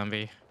was a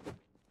zombie.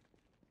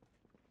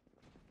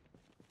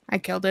 I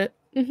killed it.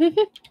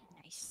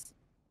 Nice.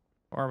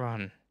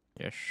 Orbon.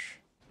 Yes.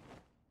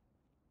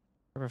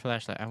 Purple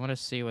flashlight. I want to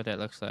see what that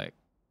looks like.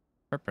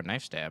 Purple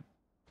knife stab.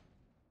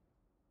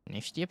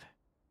 Knife stab?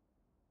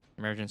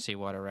 Emergency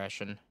water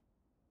ration.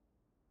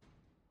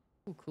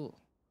 Ooh, cool.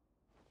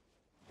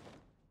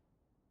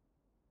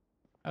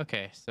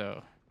 Okay,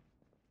 so...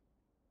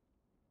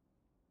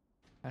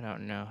 I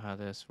don't know how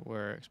this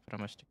works, but I'm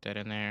gonna stick that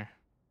in there.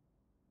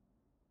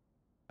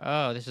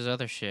 Oh, this is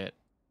other shit.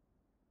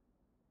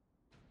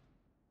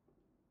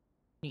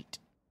 Neat.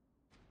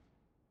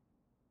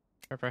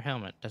 Purple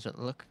helmet. Does it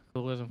look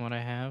cooler than what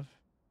I have?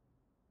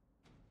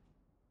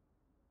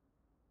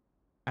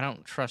 I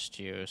don't trust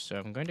you, so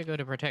I'm going to go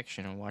to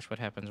protection and watch what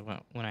happens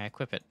when I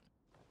equip it.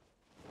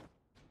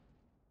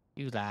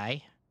 You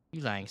lie.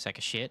 You lying sack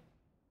of shit.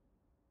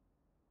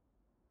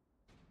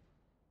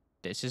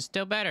 This is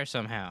still better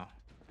somehow.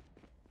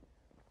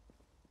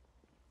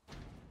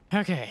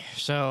 Okay,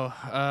 so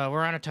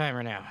we're on a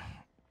timer now.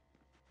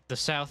 The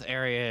south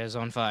area is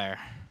on fire.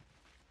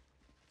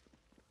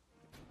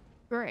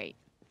 Great.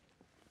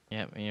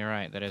 Yep, you're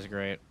right. That is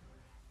great.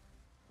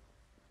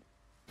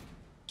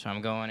 So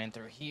I'm going in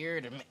through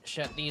here to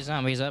shut these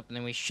zombies up, and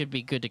then we should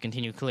be good to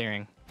continue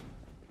clearing.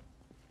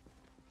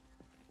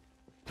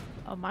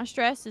 Oh, my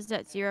stress is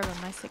at 0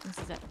 and my sickness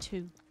is at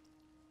 2.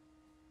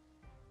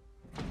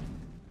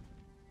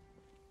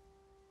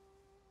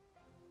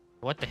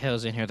 What the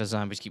hell's in here the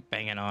zombies keep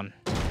banging on?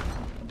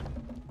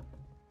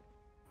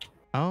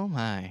 Oh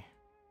my.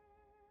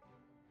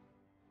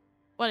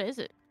 What is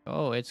it?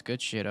 Oh, it's good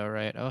shit,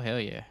 alright. Oh, hell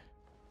yeah.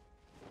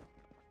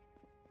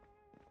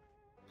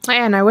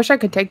 Man, I wish I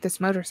could take this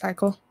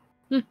motorcycle.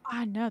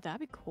 I know, that'd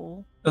be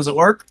cool. Does it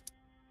work?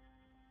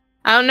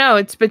 I don't know.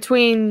 It's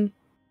between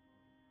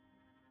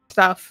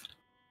stuff.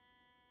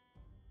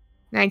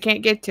 And I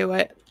can't get to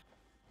it.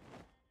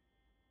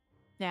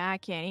 Yeah, I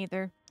can't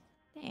either.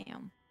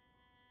 Damn.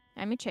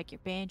 Let me check your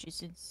bandages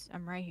since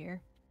I'm right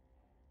here.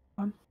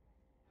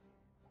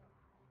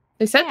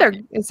 They said Yeah.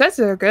 it says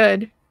they're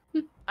good.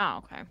 Oh,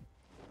 okay.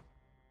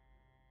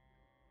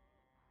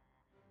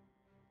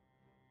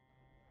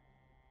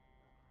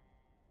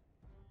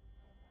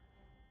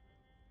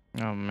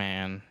 Oh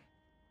man.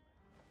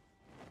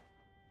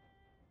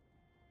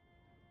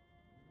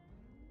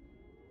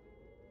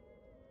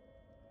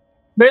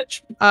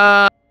 Bitch.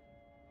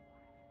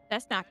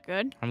 That's not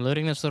good. I'm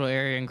looting this little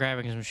area and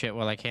grabbing some shit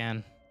while I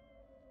can.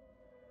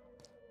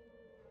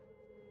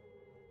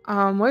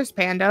 Where's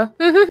Panda?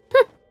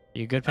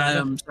 You good, I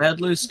Panda? am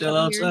sadly still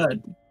Over here.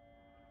 outside.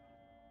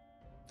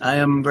 I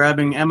am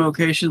grabbing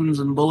ammo-cations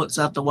and bullets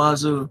out the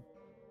wazoo.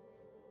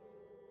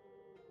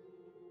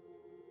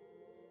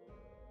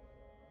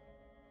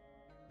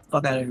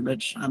 Fuck out of here,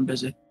 bitch. I'm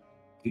busy.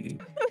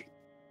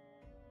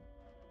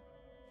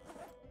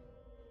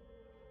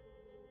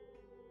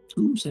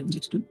 Ooh,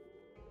 762.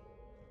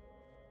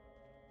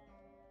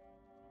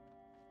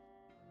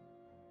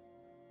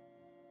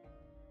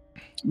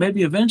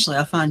 Maybe eventually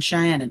I'll find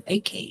Cheyenne and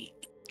AK.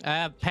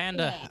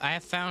 Panda, I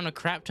have found a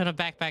crap ton of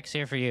backpacks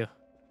here for you.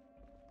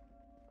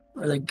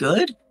 Are they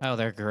good? Oh,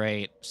 they're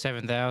great.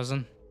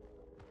 7,000.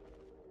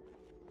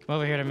 Come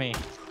over here to me.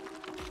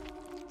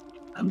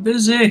 I'm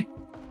busy.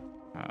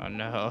 Oh,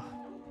 no.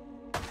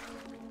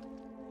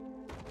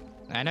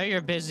 I know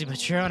you're busy,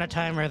 but you're on a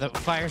timer. The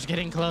fire's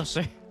getting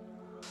closer.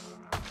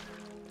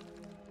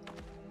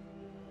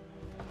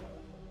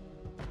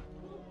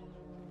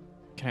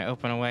 Can I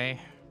open a way?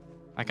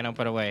 I can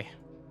open a way.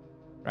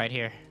 Right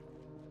here.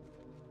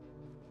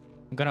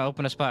 I'm gonna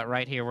open a spot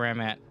right here where I'm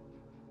at.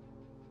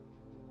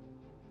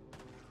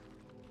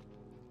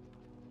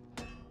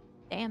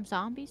 Damn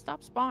zombie,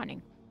 stop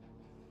spawning.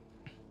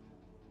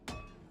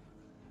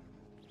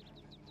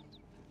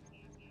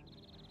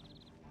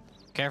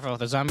 Careful,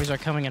 the zombies are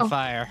coming in Oh.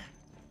 fire.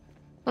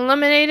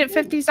 Eliminated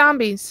 50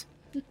 zombies.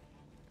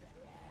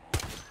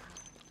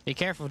 Be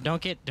careful.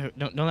 Don't let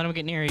them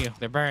get near you.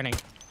 They're burning.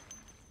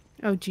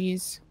 Oh,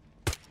 jeez.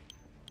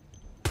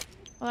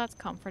 Well, that's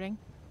comforting.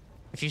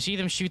 If you see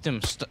them, shoot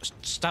them.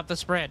 Stop the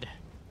spread.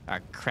 Ah,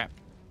 crap.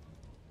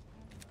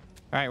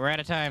 All right, we're out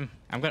of time.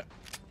 I'm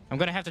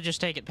gonna have to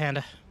just take it,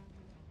 Panda.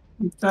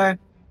 Okay.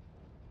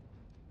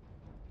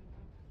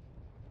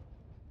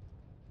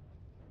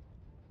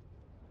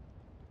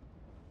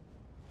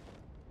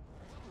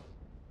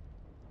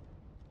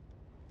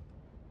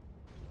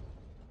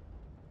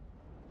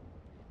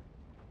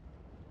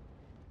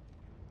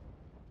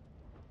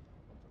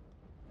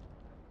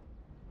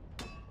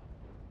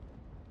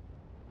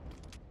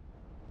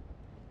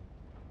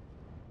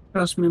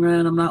 Trust me,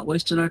 man. I'm not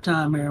wasting our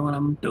time here when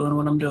I'm doing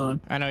what I'm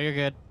doing. I know you're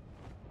good.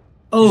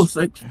 Oh,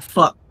 thank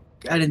fuck!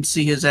 I didn't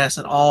see his ass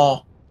at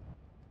all.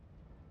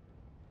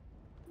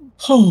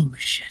 Holy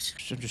shit!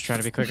 I'm just trying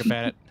to be quick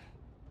about it.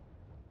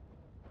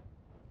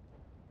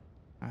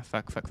 Ah,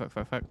 fuck.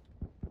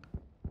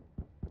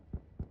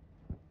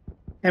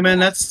 Hey, man,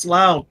 that's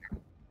loud.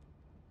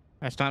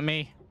 That's not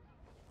me.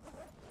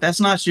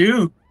 That's not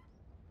you.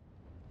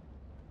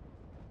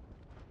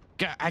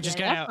 God, I just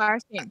got that out.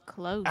 fire's getting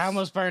close. I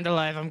almost burned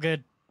alive. I'm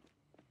good.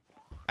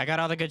 I got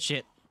all the good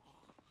shit.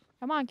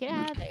 Come on, get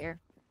out of there.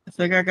 I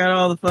think I got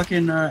all the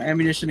fucking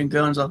ammunition and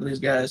guns off of these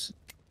guys.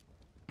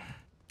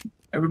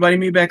 Everybody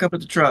meet back up at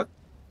the truck.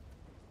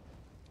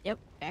 Yep,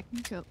 back in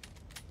the truck.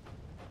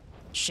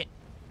 Shit.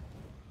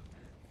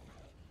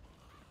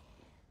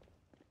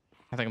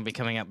 I think I'll be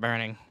coming out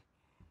burning.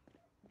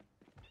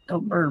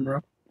 Don't burn, bro.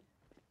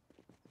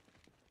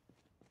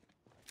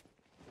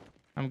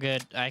 I'm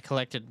good. I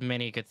collected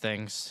many good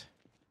things.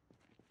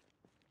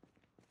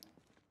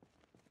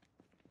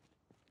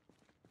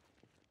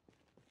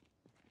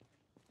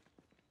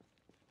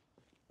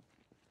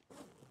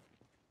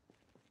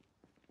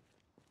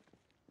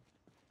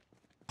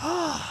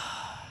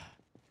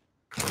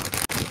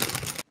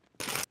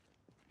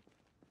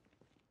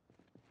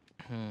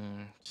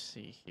 Let's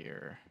see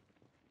here.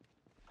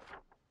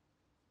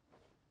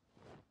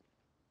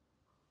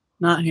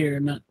 Not here,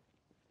 not.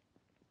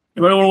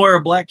 Anybody want to wear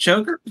a black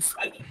choker?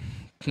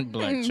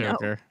 Black No.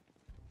 choker.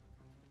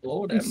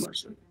 Lord have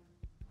mercy.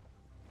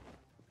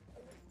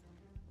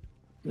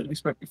 Didn't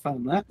expect to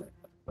find that.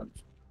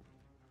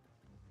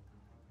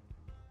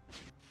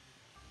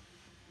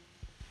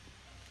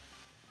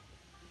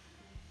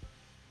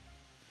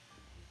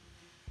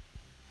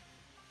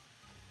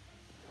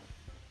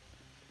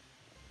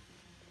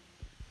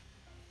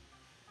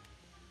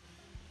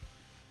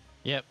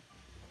 Yep.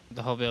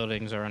 The whole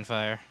buildings are on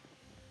fire.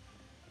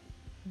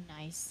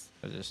 Nice.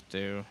 I just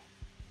do.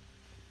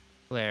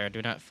 Blair,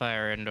 do not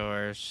fire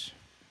indoors.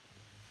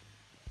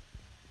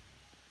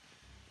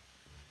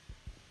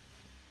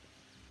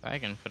 I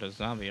can put a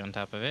zombie on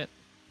top of it.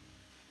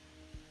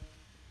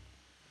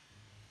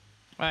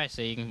 Oh, I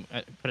see. You can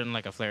put it in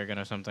like a flare gun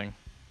or something.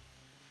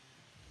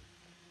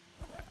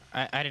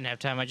 I didn't have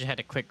time. I just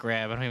had a quick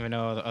grab. I don't even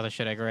know the other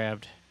shit I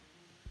grabbed.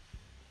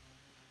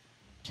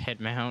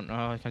 Head mount.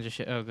 All kinds of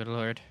shit. Oh, good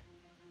lord.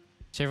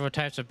 Several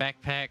types of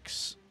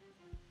backpacks.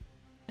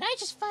 Did I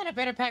just find a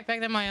better backpack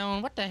than my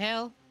own? What the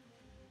hell?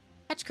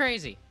 That's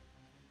crazy.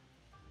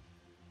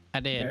 I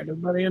did.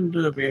 Everybody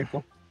into the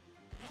vehicle.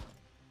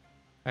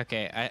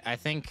 Okay, I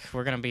think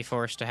we're gonna be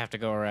forced to have to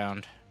go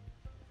around.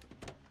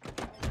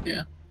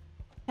 Yeah.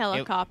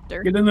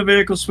 Helicopter. Get in the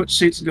vehicle, switch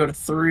seats, and go to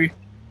 3.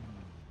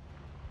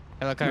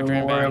 Helicopter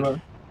Don't worry inbound. about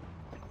it.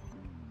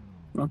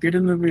 Well, get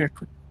in the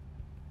vehicle.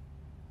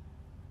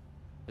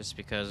 Just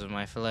because of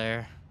my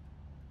flare.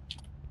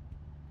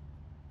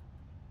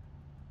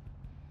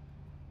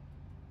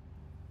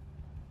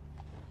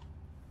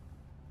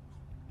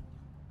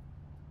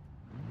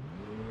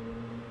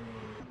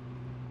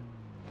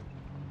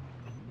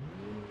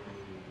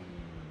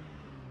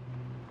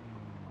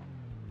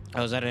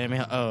 Oh, is that an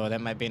enemy? Oh,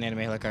 that might be an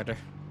enemy helicopter.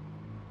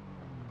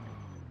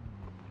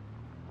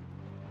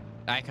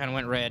 Icon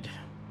went red.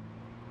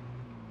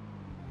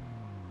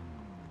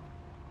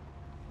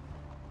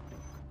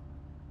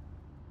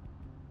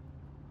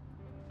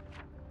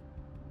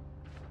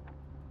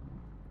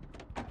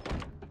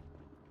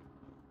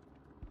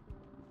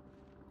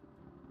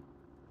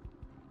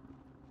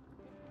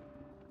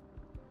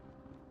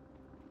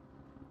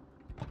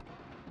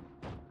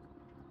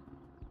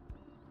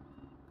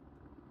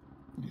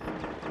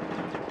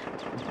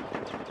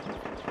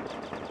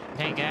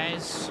 Hey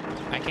guys,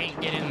 I can't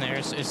get in there.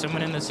 Is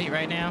someone in the seat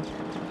right now?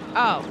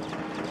 Oh.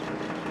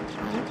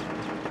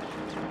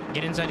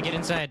 Get inside, get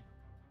inside.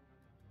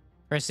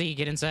 Press Z,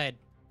 get inside.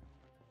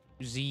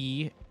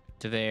 Z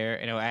to there,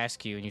 and it'll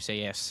ask you, and you say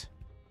yes.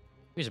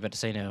 He was about to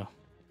say no.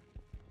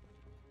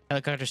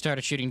 Helicopter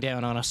started shooting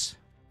down on us.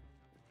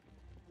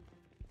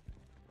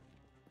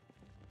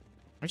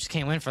 I just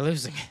can't win for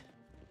losing.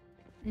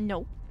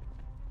 Nope.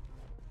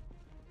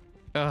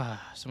 Ugh,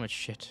 so much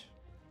shit.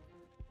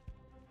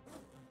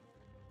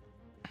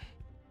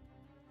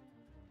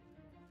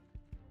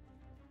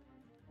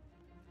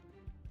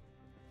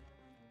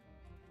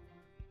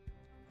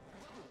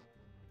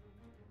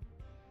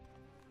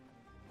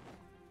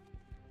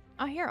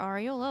 Oh, here,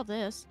 Ari, you'll love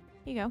this.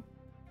 Here you go.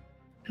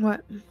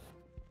 What?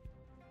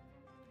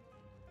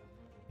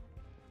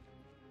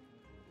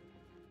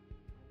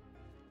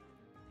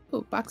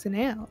 Ooh, box of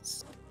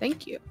nails.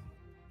 Thank you.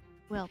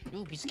 Well,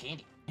 Ooh, piece of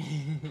candy.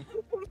 does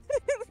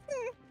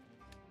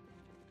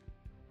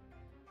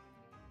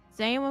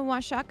anyone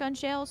want shotgun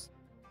shells?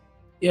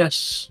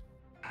 Yes.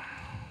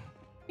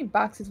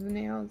 Boxes of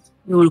nails.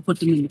 We will put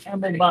them in the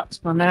ammo box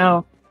for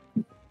now.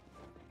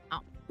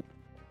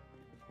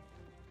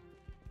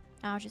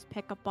 I'll just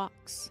pick a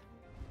box.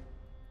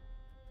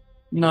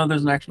 No,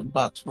 there's an actual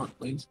box for it,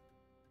 please.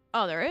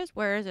 Oh, there is?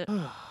 Where is it?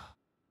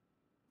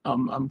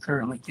 I'm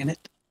currently in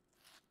it,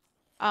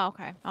 Oh,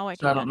 okay. I'll wait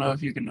so I till don't know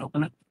if you can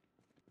open it.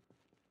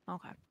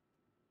 Okay.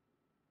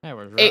 That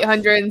was rough.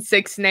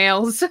 806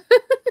 nails.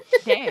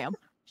 Damn.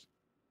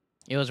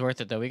 It was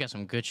worth it though. We got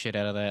some good shit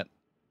out of that.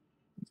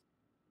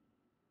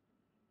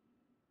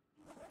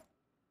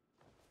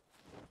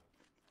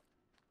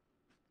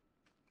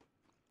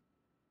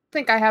 I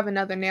think I have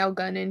another nail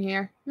gun in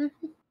here.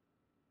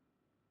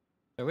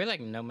 Are we like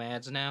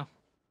nomads now?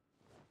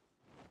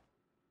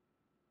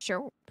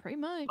 Sure, pretty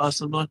much.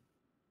 Possibly.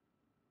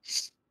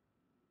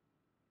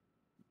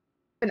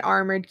 An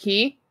armored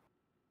key.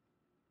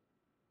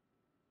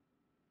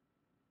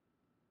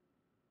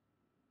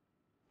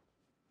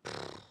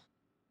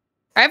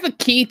 I have a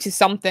key to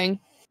something.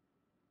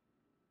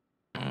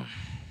 Oh,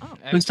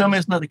 Please tell me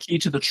it's not the key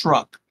to the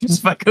truck. Because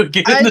if I could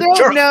get in I the don't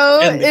truck. know.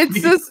 and the It's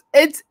key- just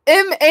it's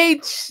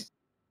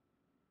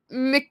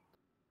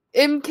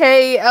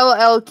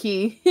MKLL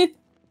key.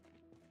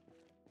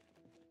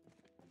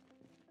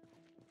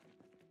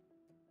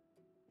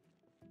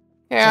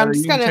 Yeah, Shadow, I'm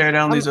just you can gonna. tear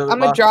down I'm these other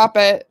gonna boxes. drop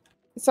it.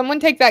 Someone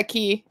take that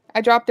key.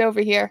 I dropped it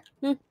over here.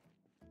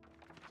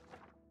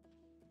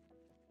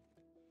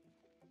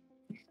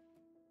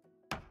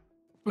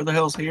 Where the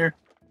hell's here?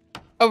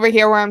 Over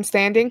here where I'm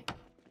standing.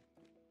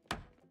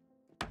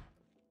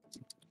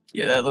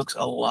 Yeah, that looks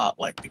a lot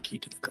like the key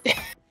to the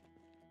car.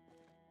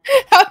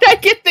 How'd I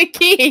get the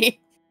key?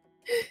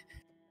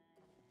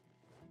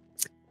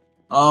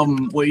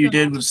 What you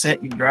did was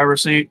sit in the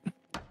driver's seat.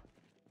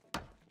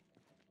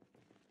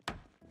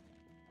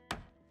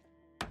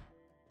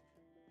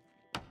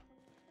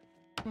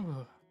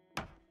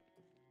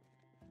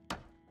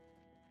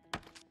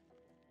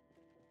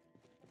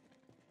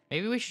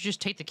 Maybe we should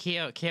just take the key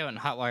out, and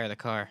hotwire the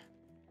car.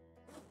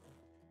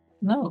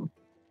 No.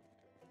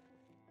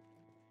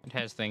 It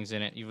has things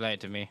in it. You've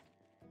lied to me.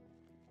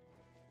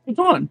 Which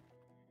one?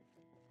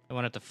 The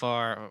one at the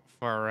far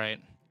right.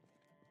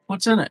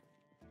 What's in it?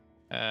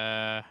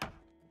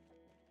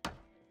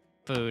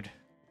 Food.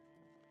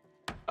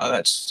 Oh,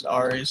 that's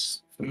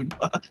Ari's food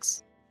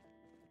box.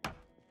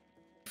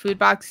 Food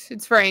box.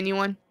 It's for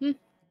anyone. I'm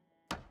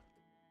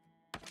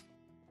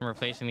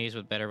replacing these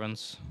with better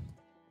ones.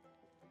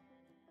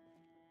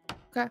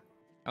 Okay.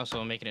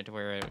 Also making it to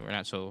where we're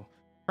not so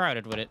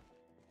crowded with it.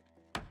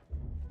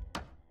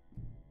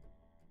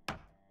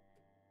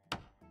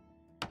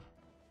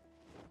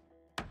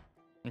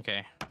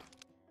 Okay.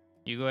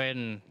 You go ahead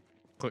and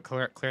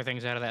clear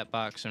things out of that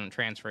box and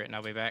transfer it, and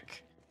I'll be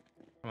back.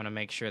 I want to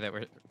make sure that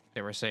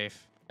we're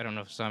safe. I don't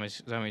know if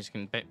zombies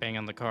can bang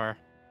on the car.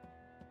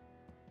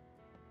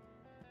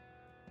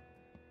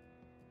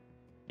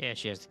 Yeah,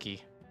 she has the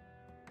key.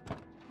 I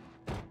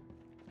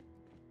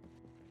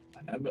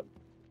have it.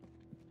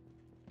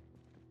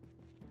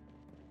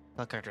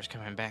 Helicopter's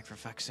coming back, for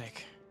fuck's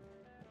sake.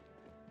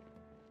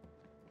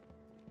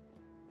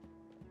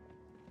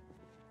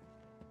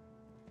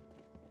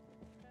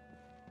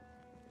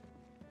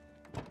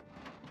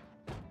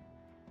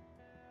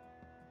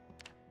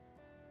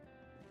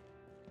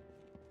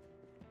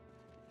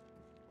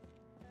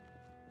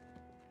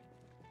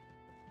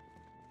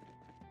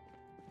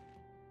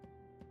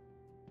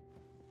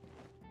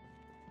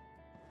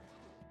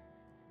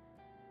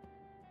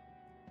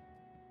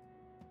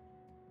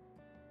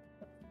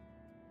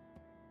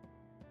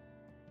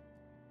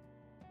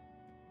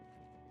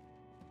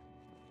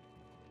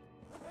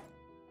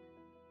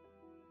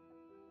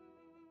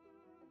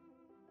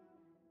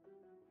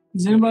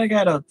 Has anybody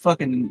got a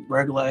fucking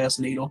regular ass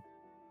needle?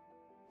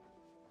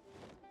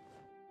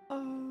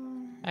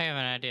 I have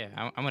an idea.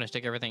 I'm gonna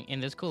stick everything in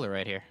this cooler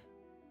right here.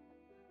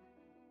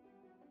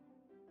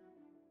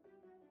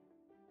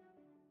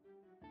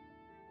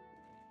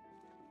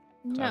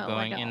 It's all No,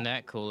 going I don't. in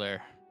that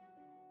cooler.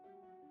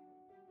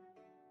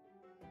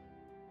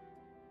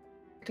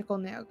 Tactical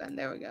nail gun.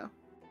 There we go.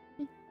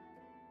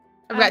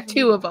 I've I got have a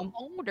two of needle them.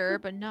 Holder,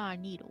 but not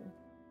a needle.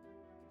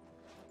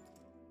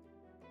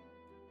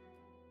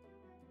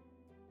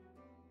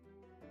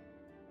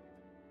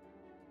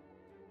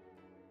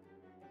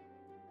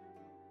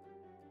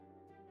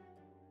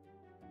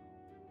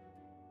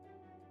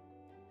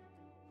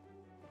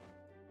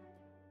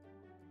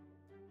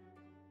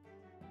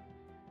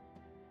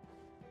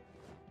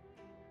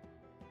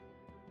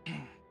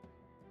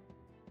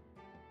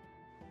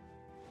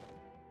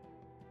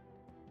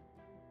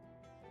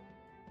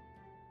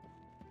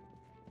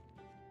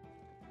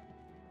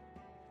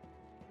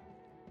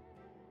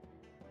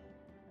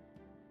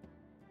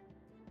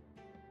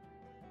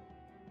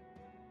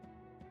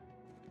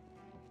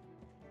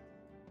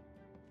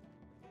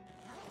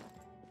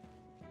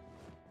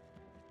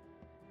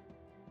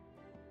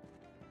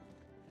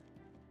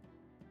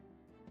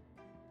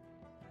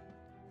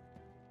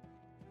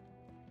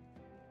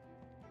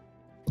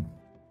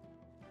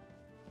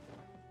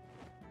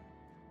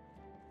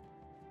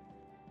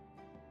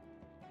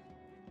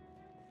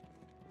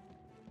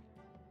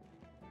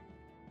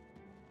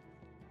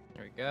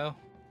 There we go.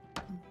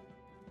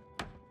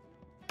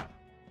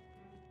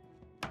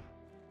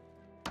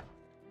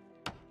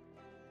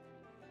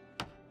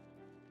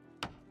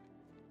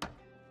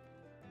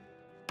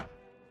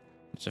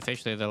 It's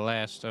officially the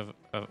last of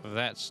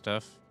that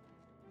stuff.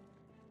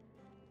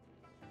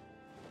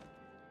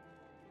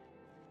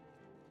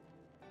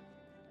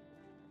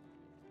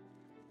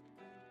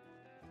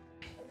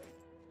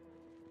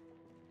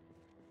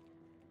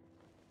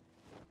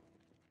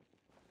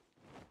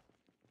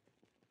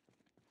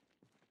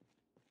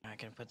 I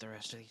can put the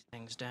rest of these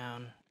things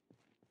down.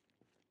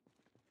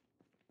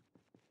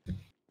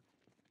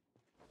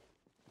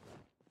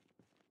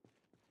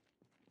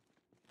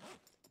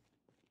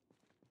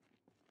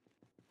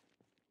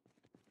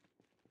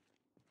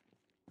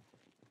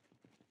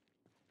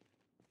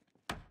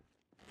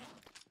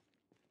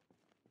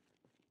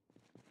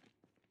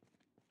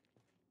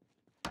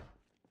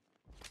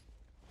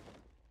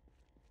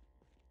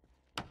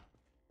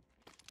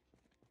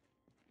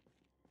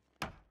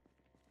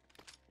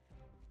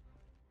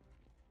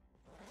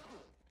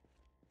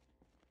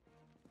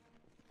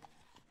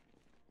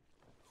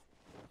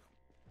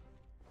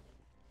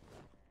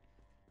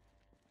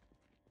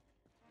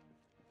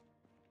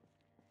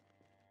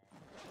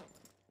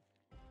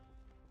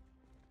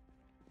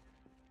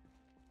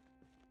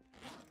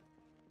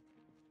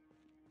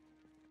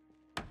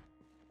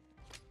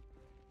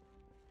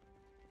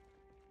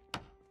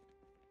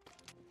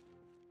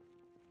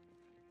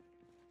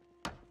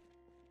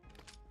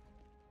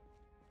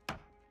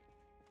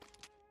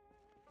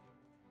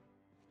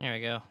 There we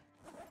go.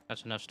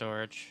 That's enough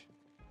storage.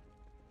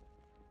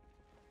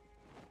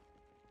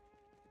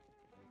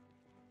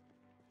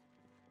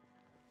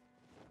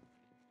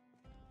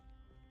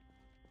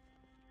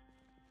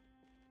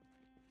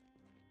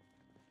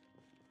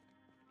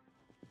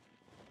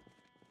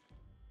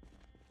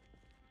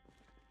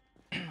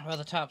 Well,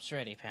 the top's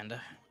ready,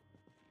 Panda.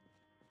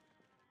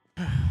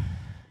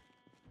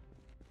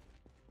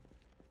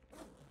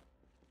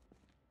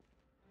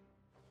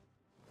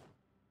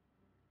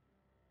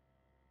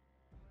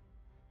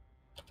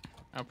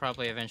 I'll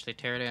probably eventually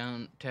tear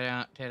down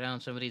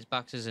some of these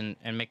boxes and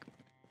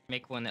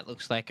make one that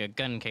looks like a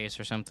gun case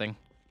or something.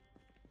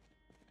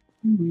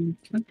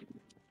 Okay.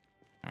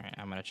 All right,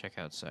 I'm gonna check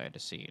outside to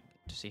see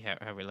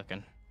how we're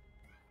looking.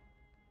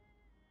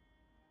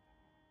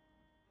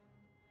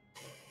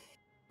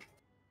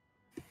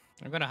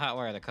 I'm gonna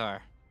hotwire the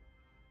car.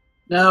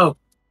 No,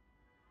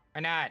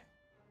 Why not?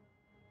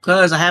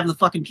 because I have the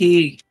fucking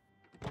key.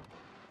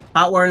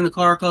 Hot wiring the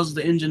car causes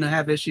the engine to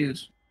have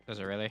issues. Does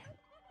it really?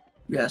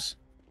 Yes.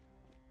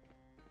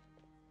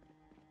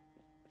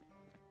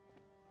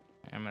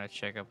 I'm gonna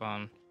check up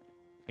on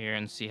here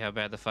and see how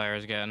bad the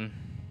fire's gotten.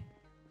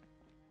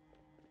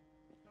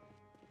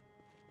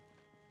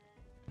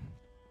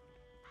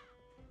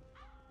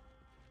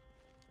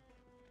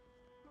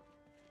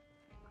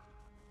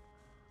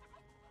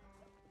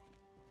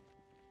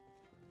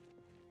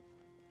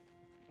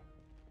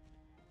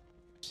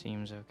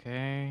 Seems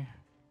okay.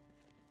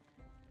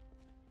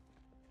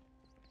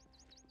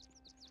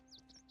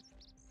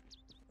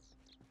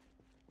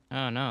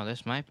 Oh no,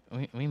 this might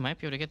we might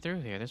be able to get through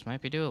here. This might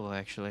be doable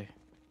actually.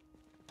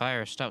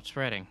 Fire stopped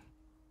spreading.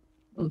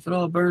 Well, if it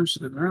all burns to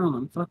the ground,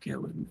 then fuck yeah,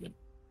 wouldn't it?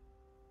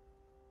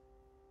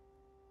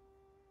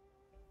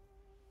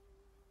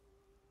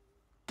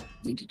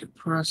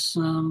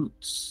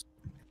 Antidepressants.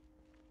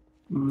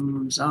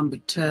 Zombie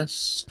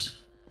test.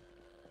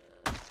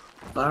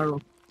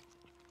 Viral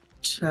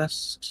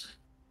test.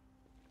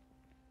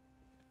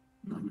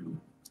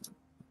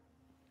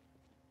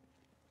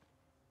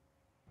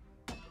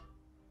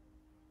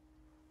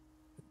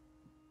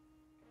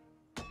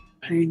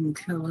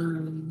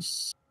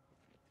 Painkillers.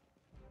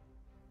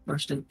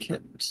 First aid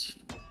kit.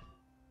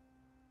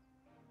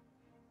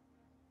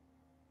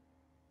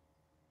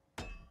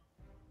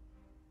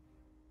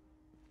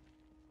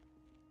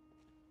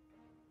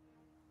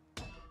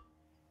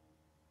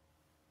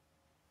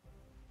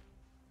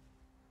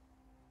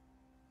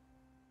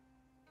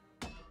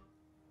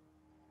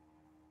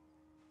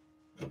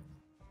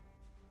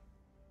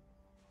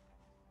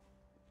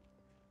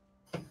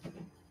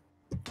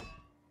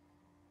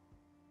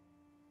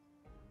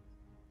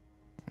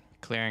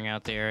 Clearing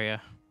out the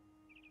area.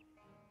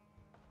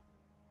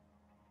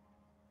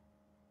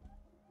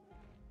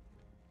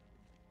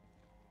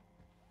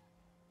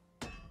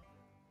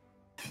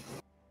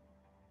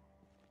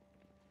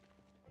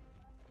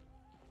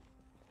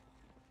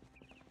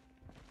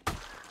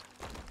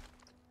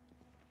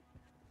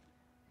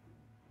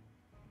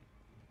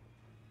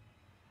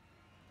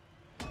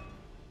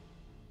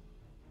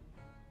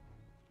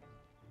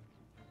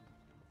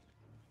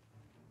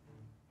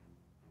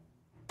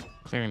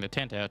 Clearing the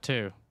tent out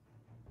too.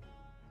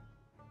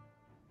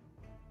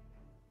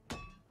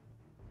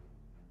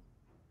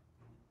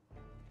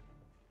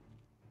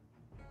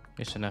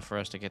 Just enough for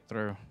us to get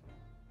through.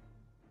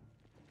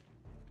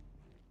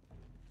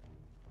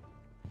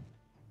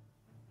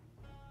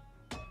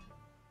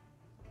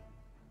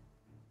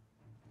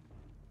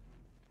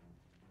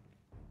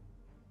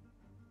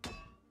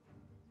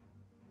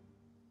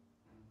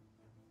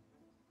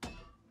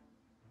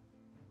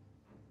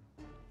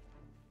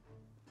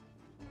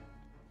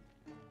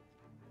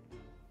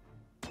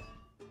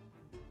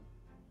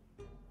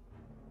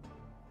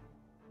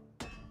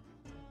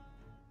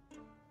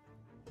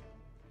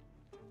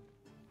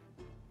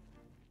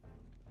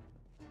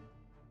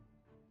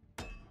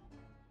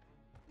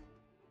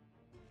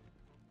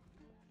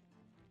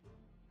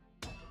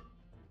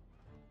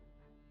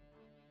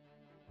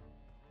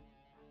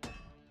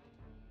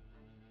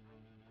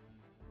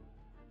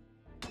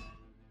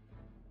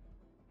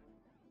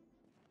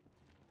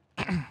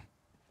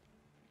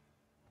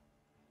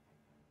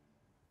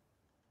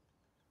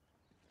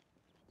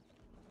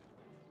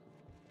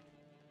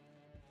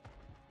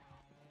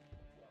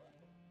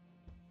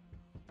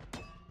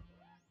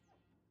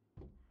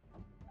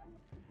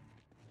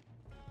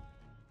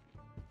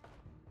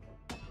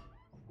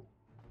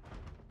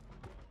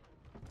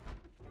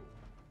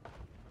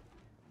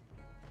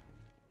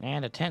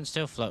 And the tent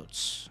still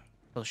floats.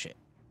 Bullshit.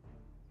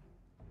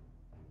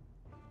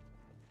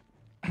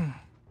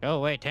 Go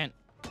away, tent.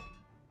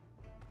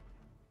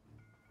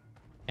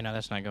 You know,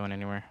 that's not going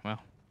anywhere. Well.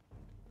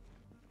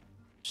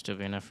 Still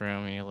be enough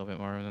room. We need a little bit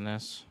more room than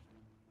this.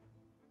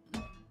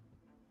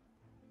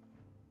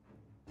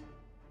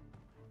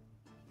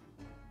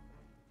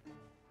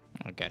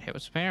 I got hit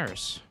with some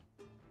arrows.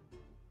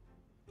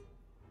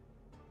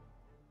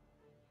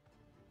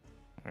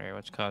 Alright,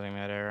 what's causing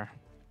that error?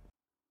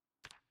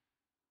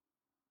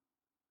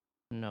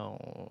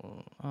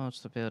 No. Oh,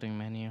 it's the building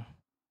menu.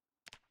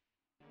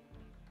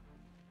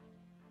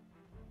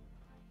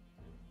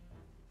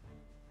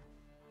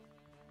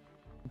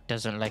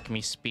 Doesn't like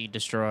me speed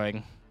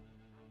destroying.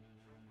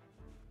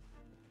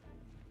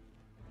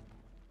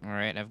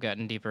 Alright, I've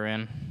gotten deeper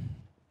in.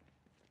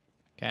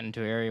 Gotten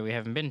to an area we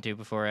haven't been to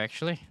before,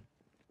 actually.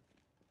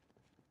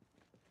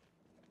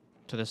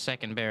 To the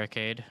second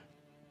barricade.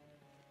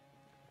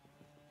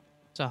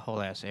 It's a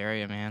whole ass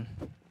area, man.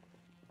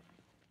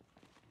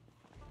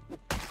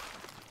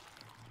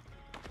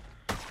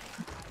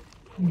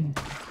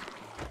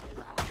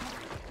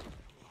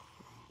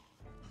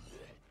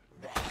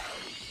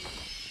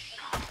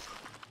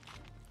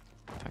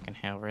 Fucking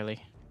hell,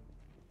 really?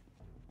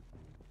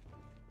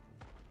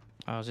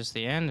 Oh, is this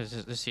the end?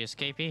 Is this the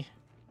escapee?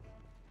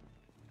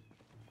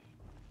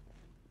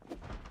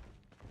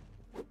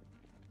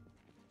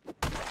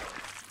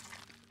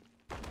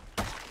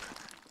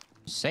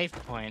 Safe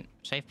point.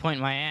 Safe point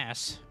my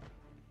ass.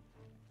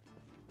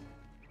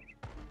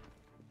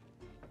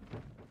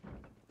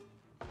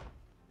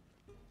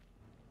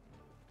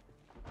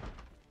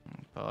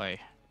 Oh boy.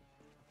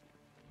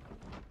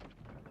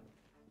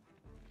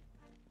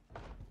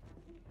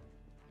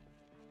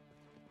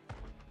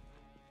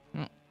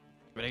 Oh,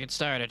 better get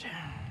started.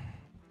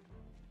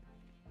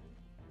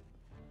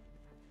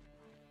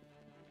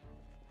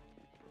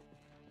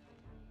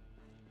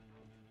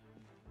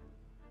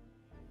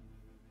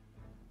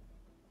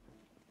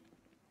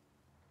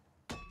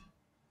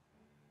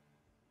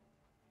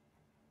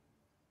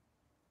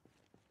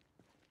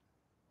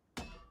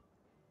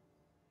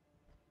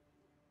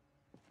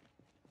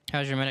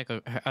 How's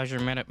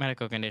your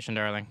medical condition,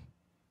 darling?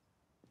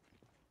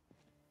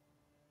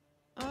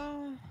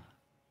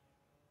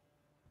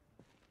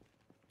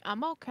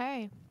 I'm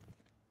okay.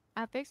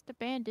 I fixed the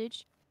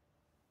bandage.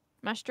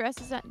 My stress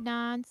is at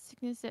 9,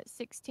 sickness at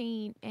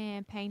 16,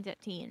 and pain's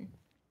at 10.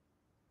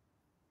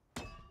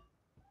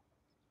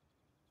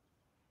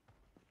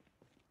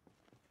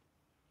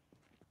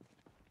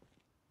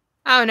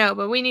 I don't know,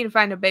 but we need to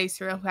find a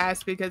base real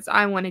fast because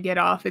I want to get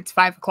off. It's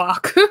 5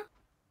 o'clock.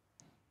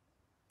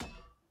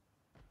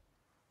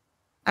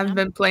 I've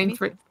been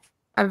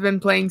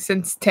playing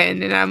since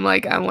 10, and I'm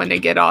like, I want to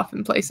get off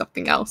and play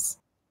something else.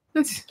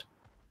 I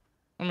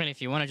mean,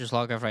 if you want to just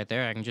log off right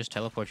there, I can just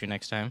teleport you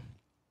next time.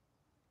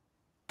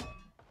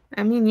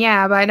 I mean,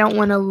 yeah, but I don't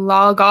want to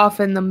log off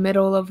in the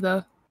middle of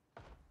the...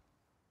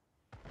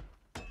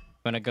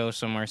 Want to go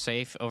somewhere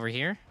safe over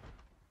here?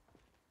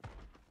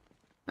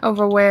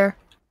 Over where?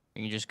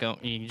 You can just go.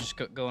 You can just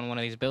go in one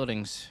of these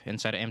buildings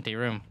inside an empty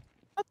room.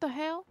 What the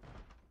hell?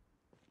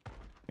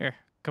 Here,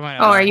 come on.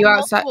 Oh, are you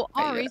outside?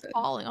 Multiple Ari's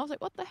falling. I was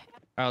like, what the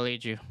heck? I'll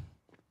lead you.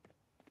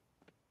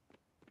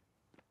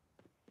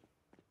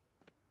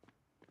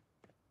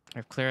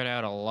 I've cleared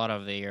out a lot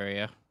of the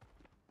area.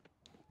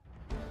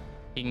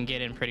 You can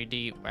get in pretty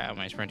deep. Wow,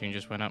 my sprinting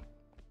just went up.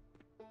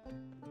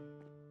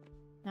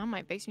 I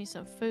might bake me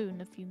some food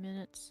in a few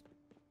minutes.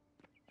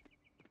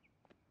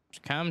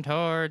 Just come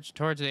towards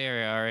the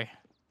area, Ari.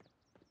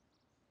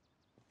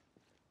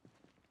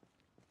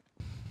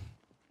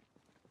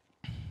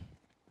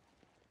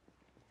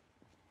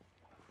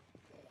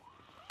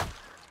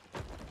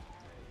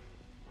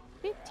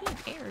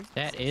 Airs.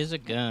 That is a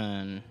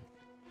gun.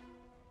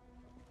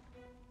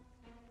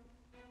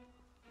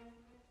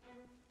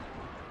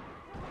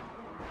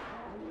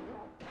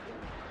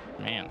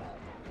 Man.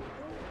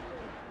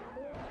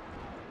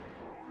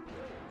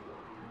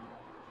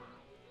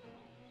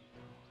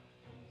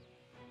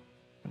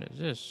 What is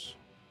this?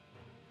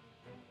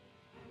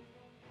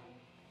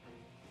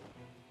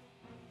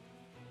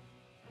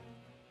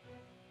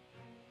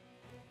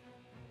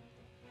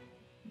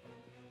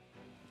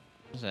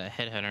 This is a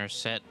headhunter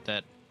set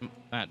that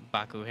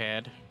Baku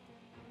had.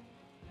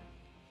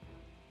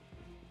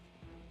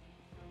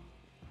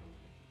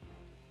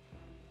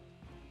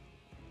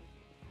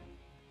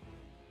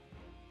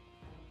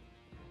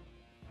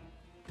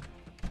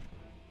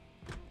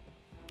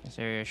 This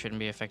area shouldn't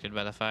be affected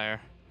by the fire.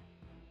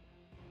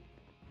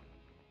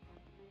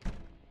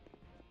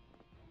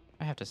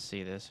 I have to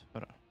see this.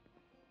 Hold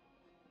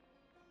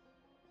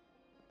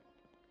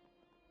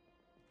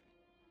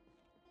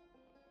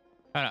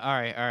on.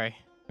 Alright,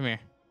 come here.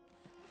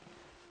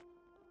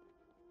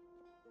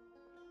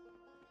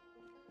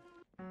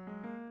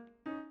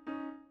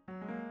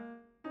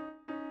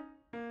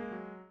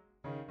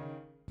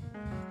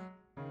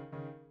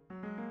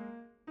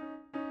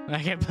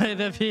 I can play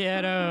the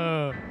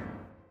piano.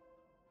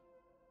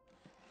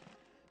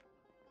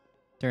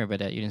 Don't worry about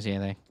that. You didn't see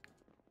anything.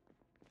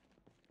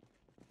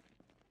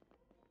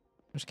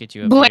 Let's get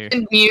you up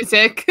Bland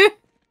music.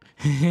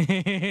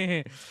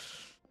 here.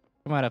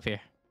 Come on up here.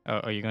 Oh,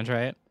 are you gonna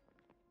try it?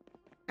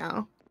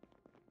 No.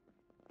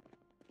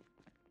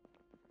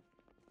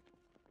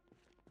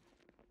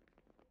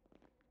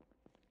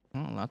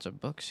 Oh, lots of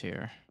books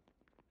here.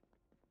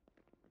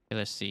 Okay,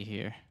 let's see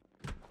here.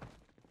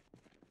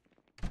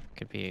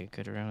 Could be a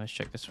good room. Let's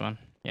check this one.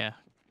 Yeah.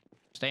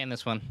 Stay in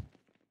this one.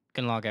 You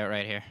can log out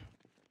right here.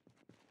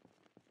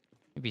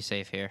 You'd be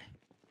safe here.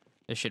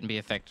 This shouldn't be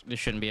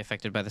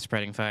affected by the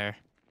spreading fire.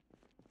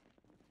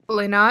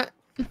 Probably not.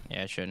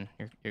 Yeah, it shouldn't.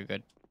 You're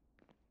good.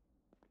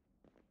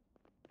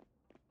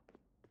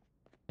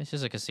 This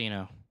is a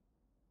casino.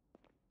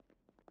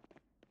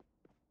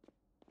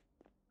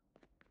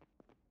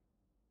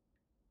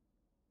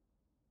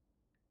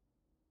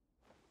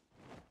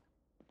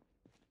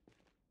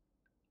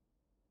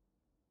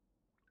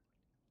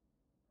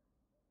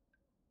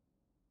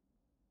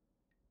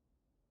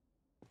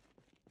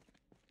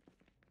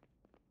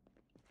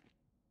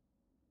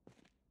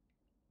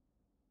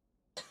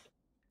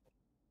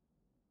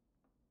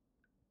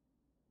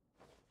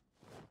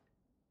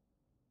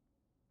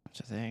 Bunch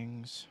of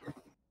things.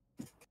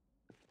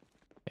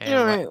 Okay,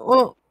 Alright,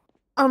 well,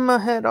 I'm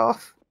gonna head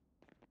off.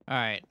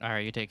 Alright,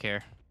 you take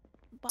care.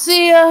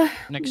 See ya.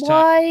 Next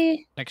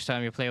Bye. Next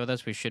time you play with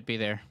us, we should be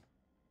there.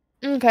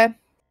 Okay.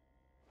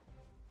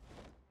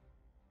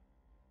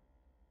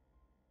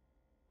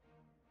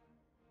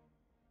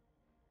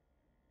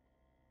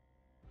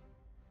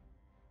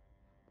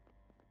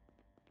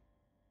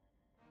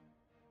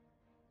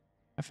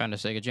 I found a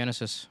Sega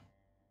Genesis.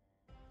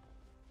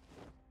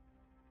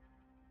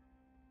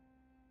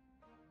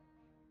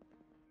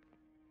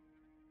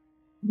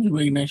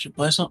 We can actually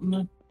play something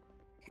then.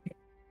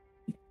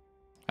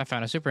 I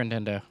found a Super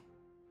Nintendo.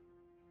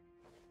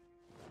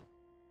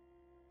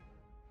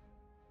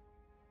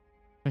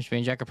 Which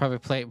means I could probably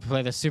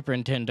play the Super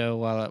Nintendo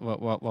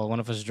while one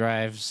of us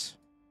drives.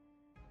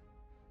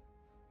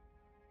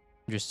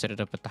 Just set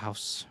it up at the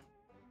house.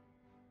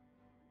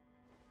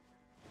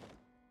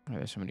 Oh,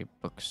 there's so many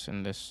books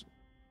in this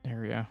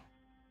area.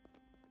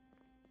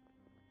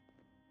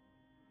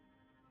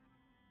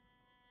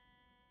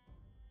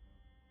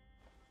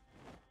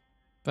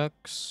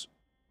 Books.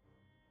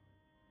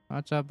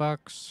 Lots of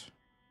books.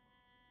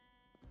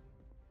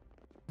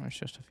 There's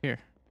just stuff here.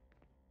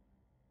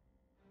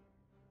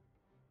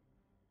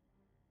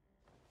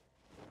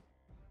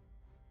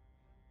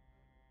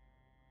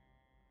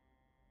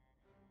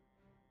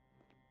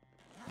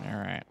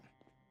 Alright.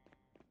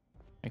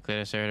 I clear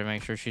this area to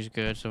make sure she's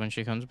good so when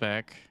she comes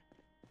back.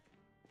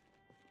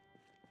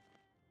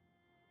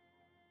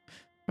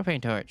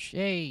 Propane torch.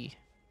 Yay!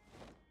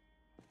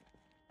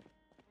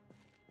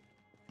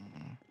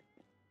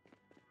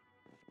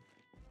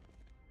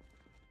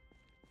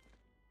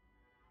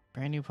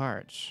 Brand new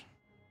parts.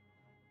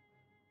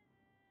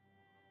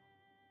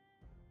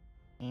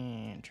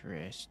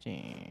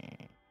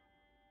 Interesting.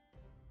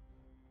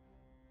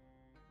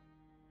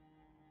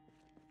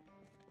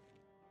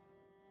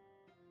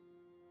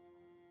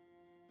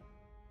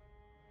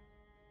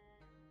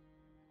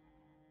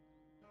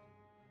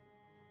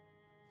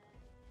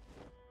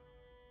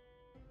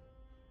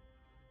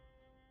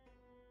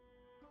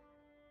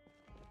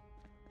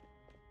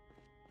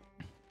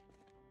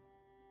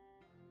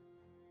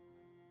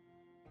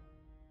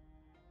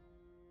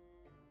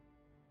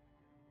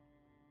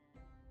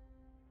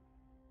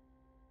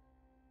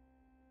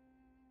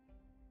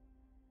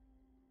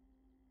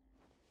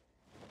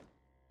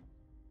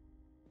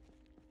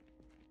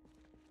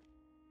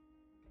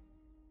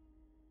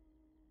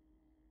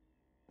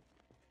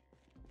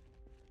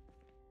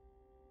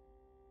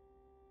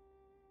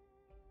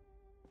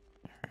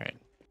 Alright.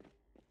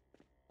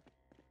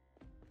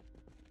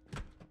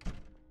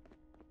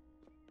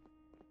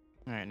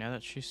 Alright, now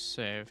that she's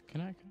saved,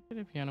 can I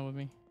get a piano with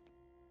me?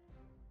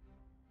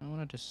 I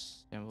want to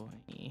disassemble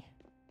E.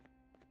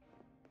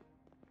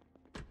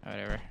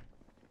 Whatever.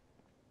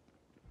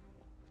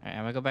 Alright,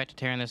 I'm gonna go back to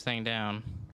tearing this thing down.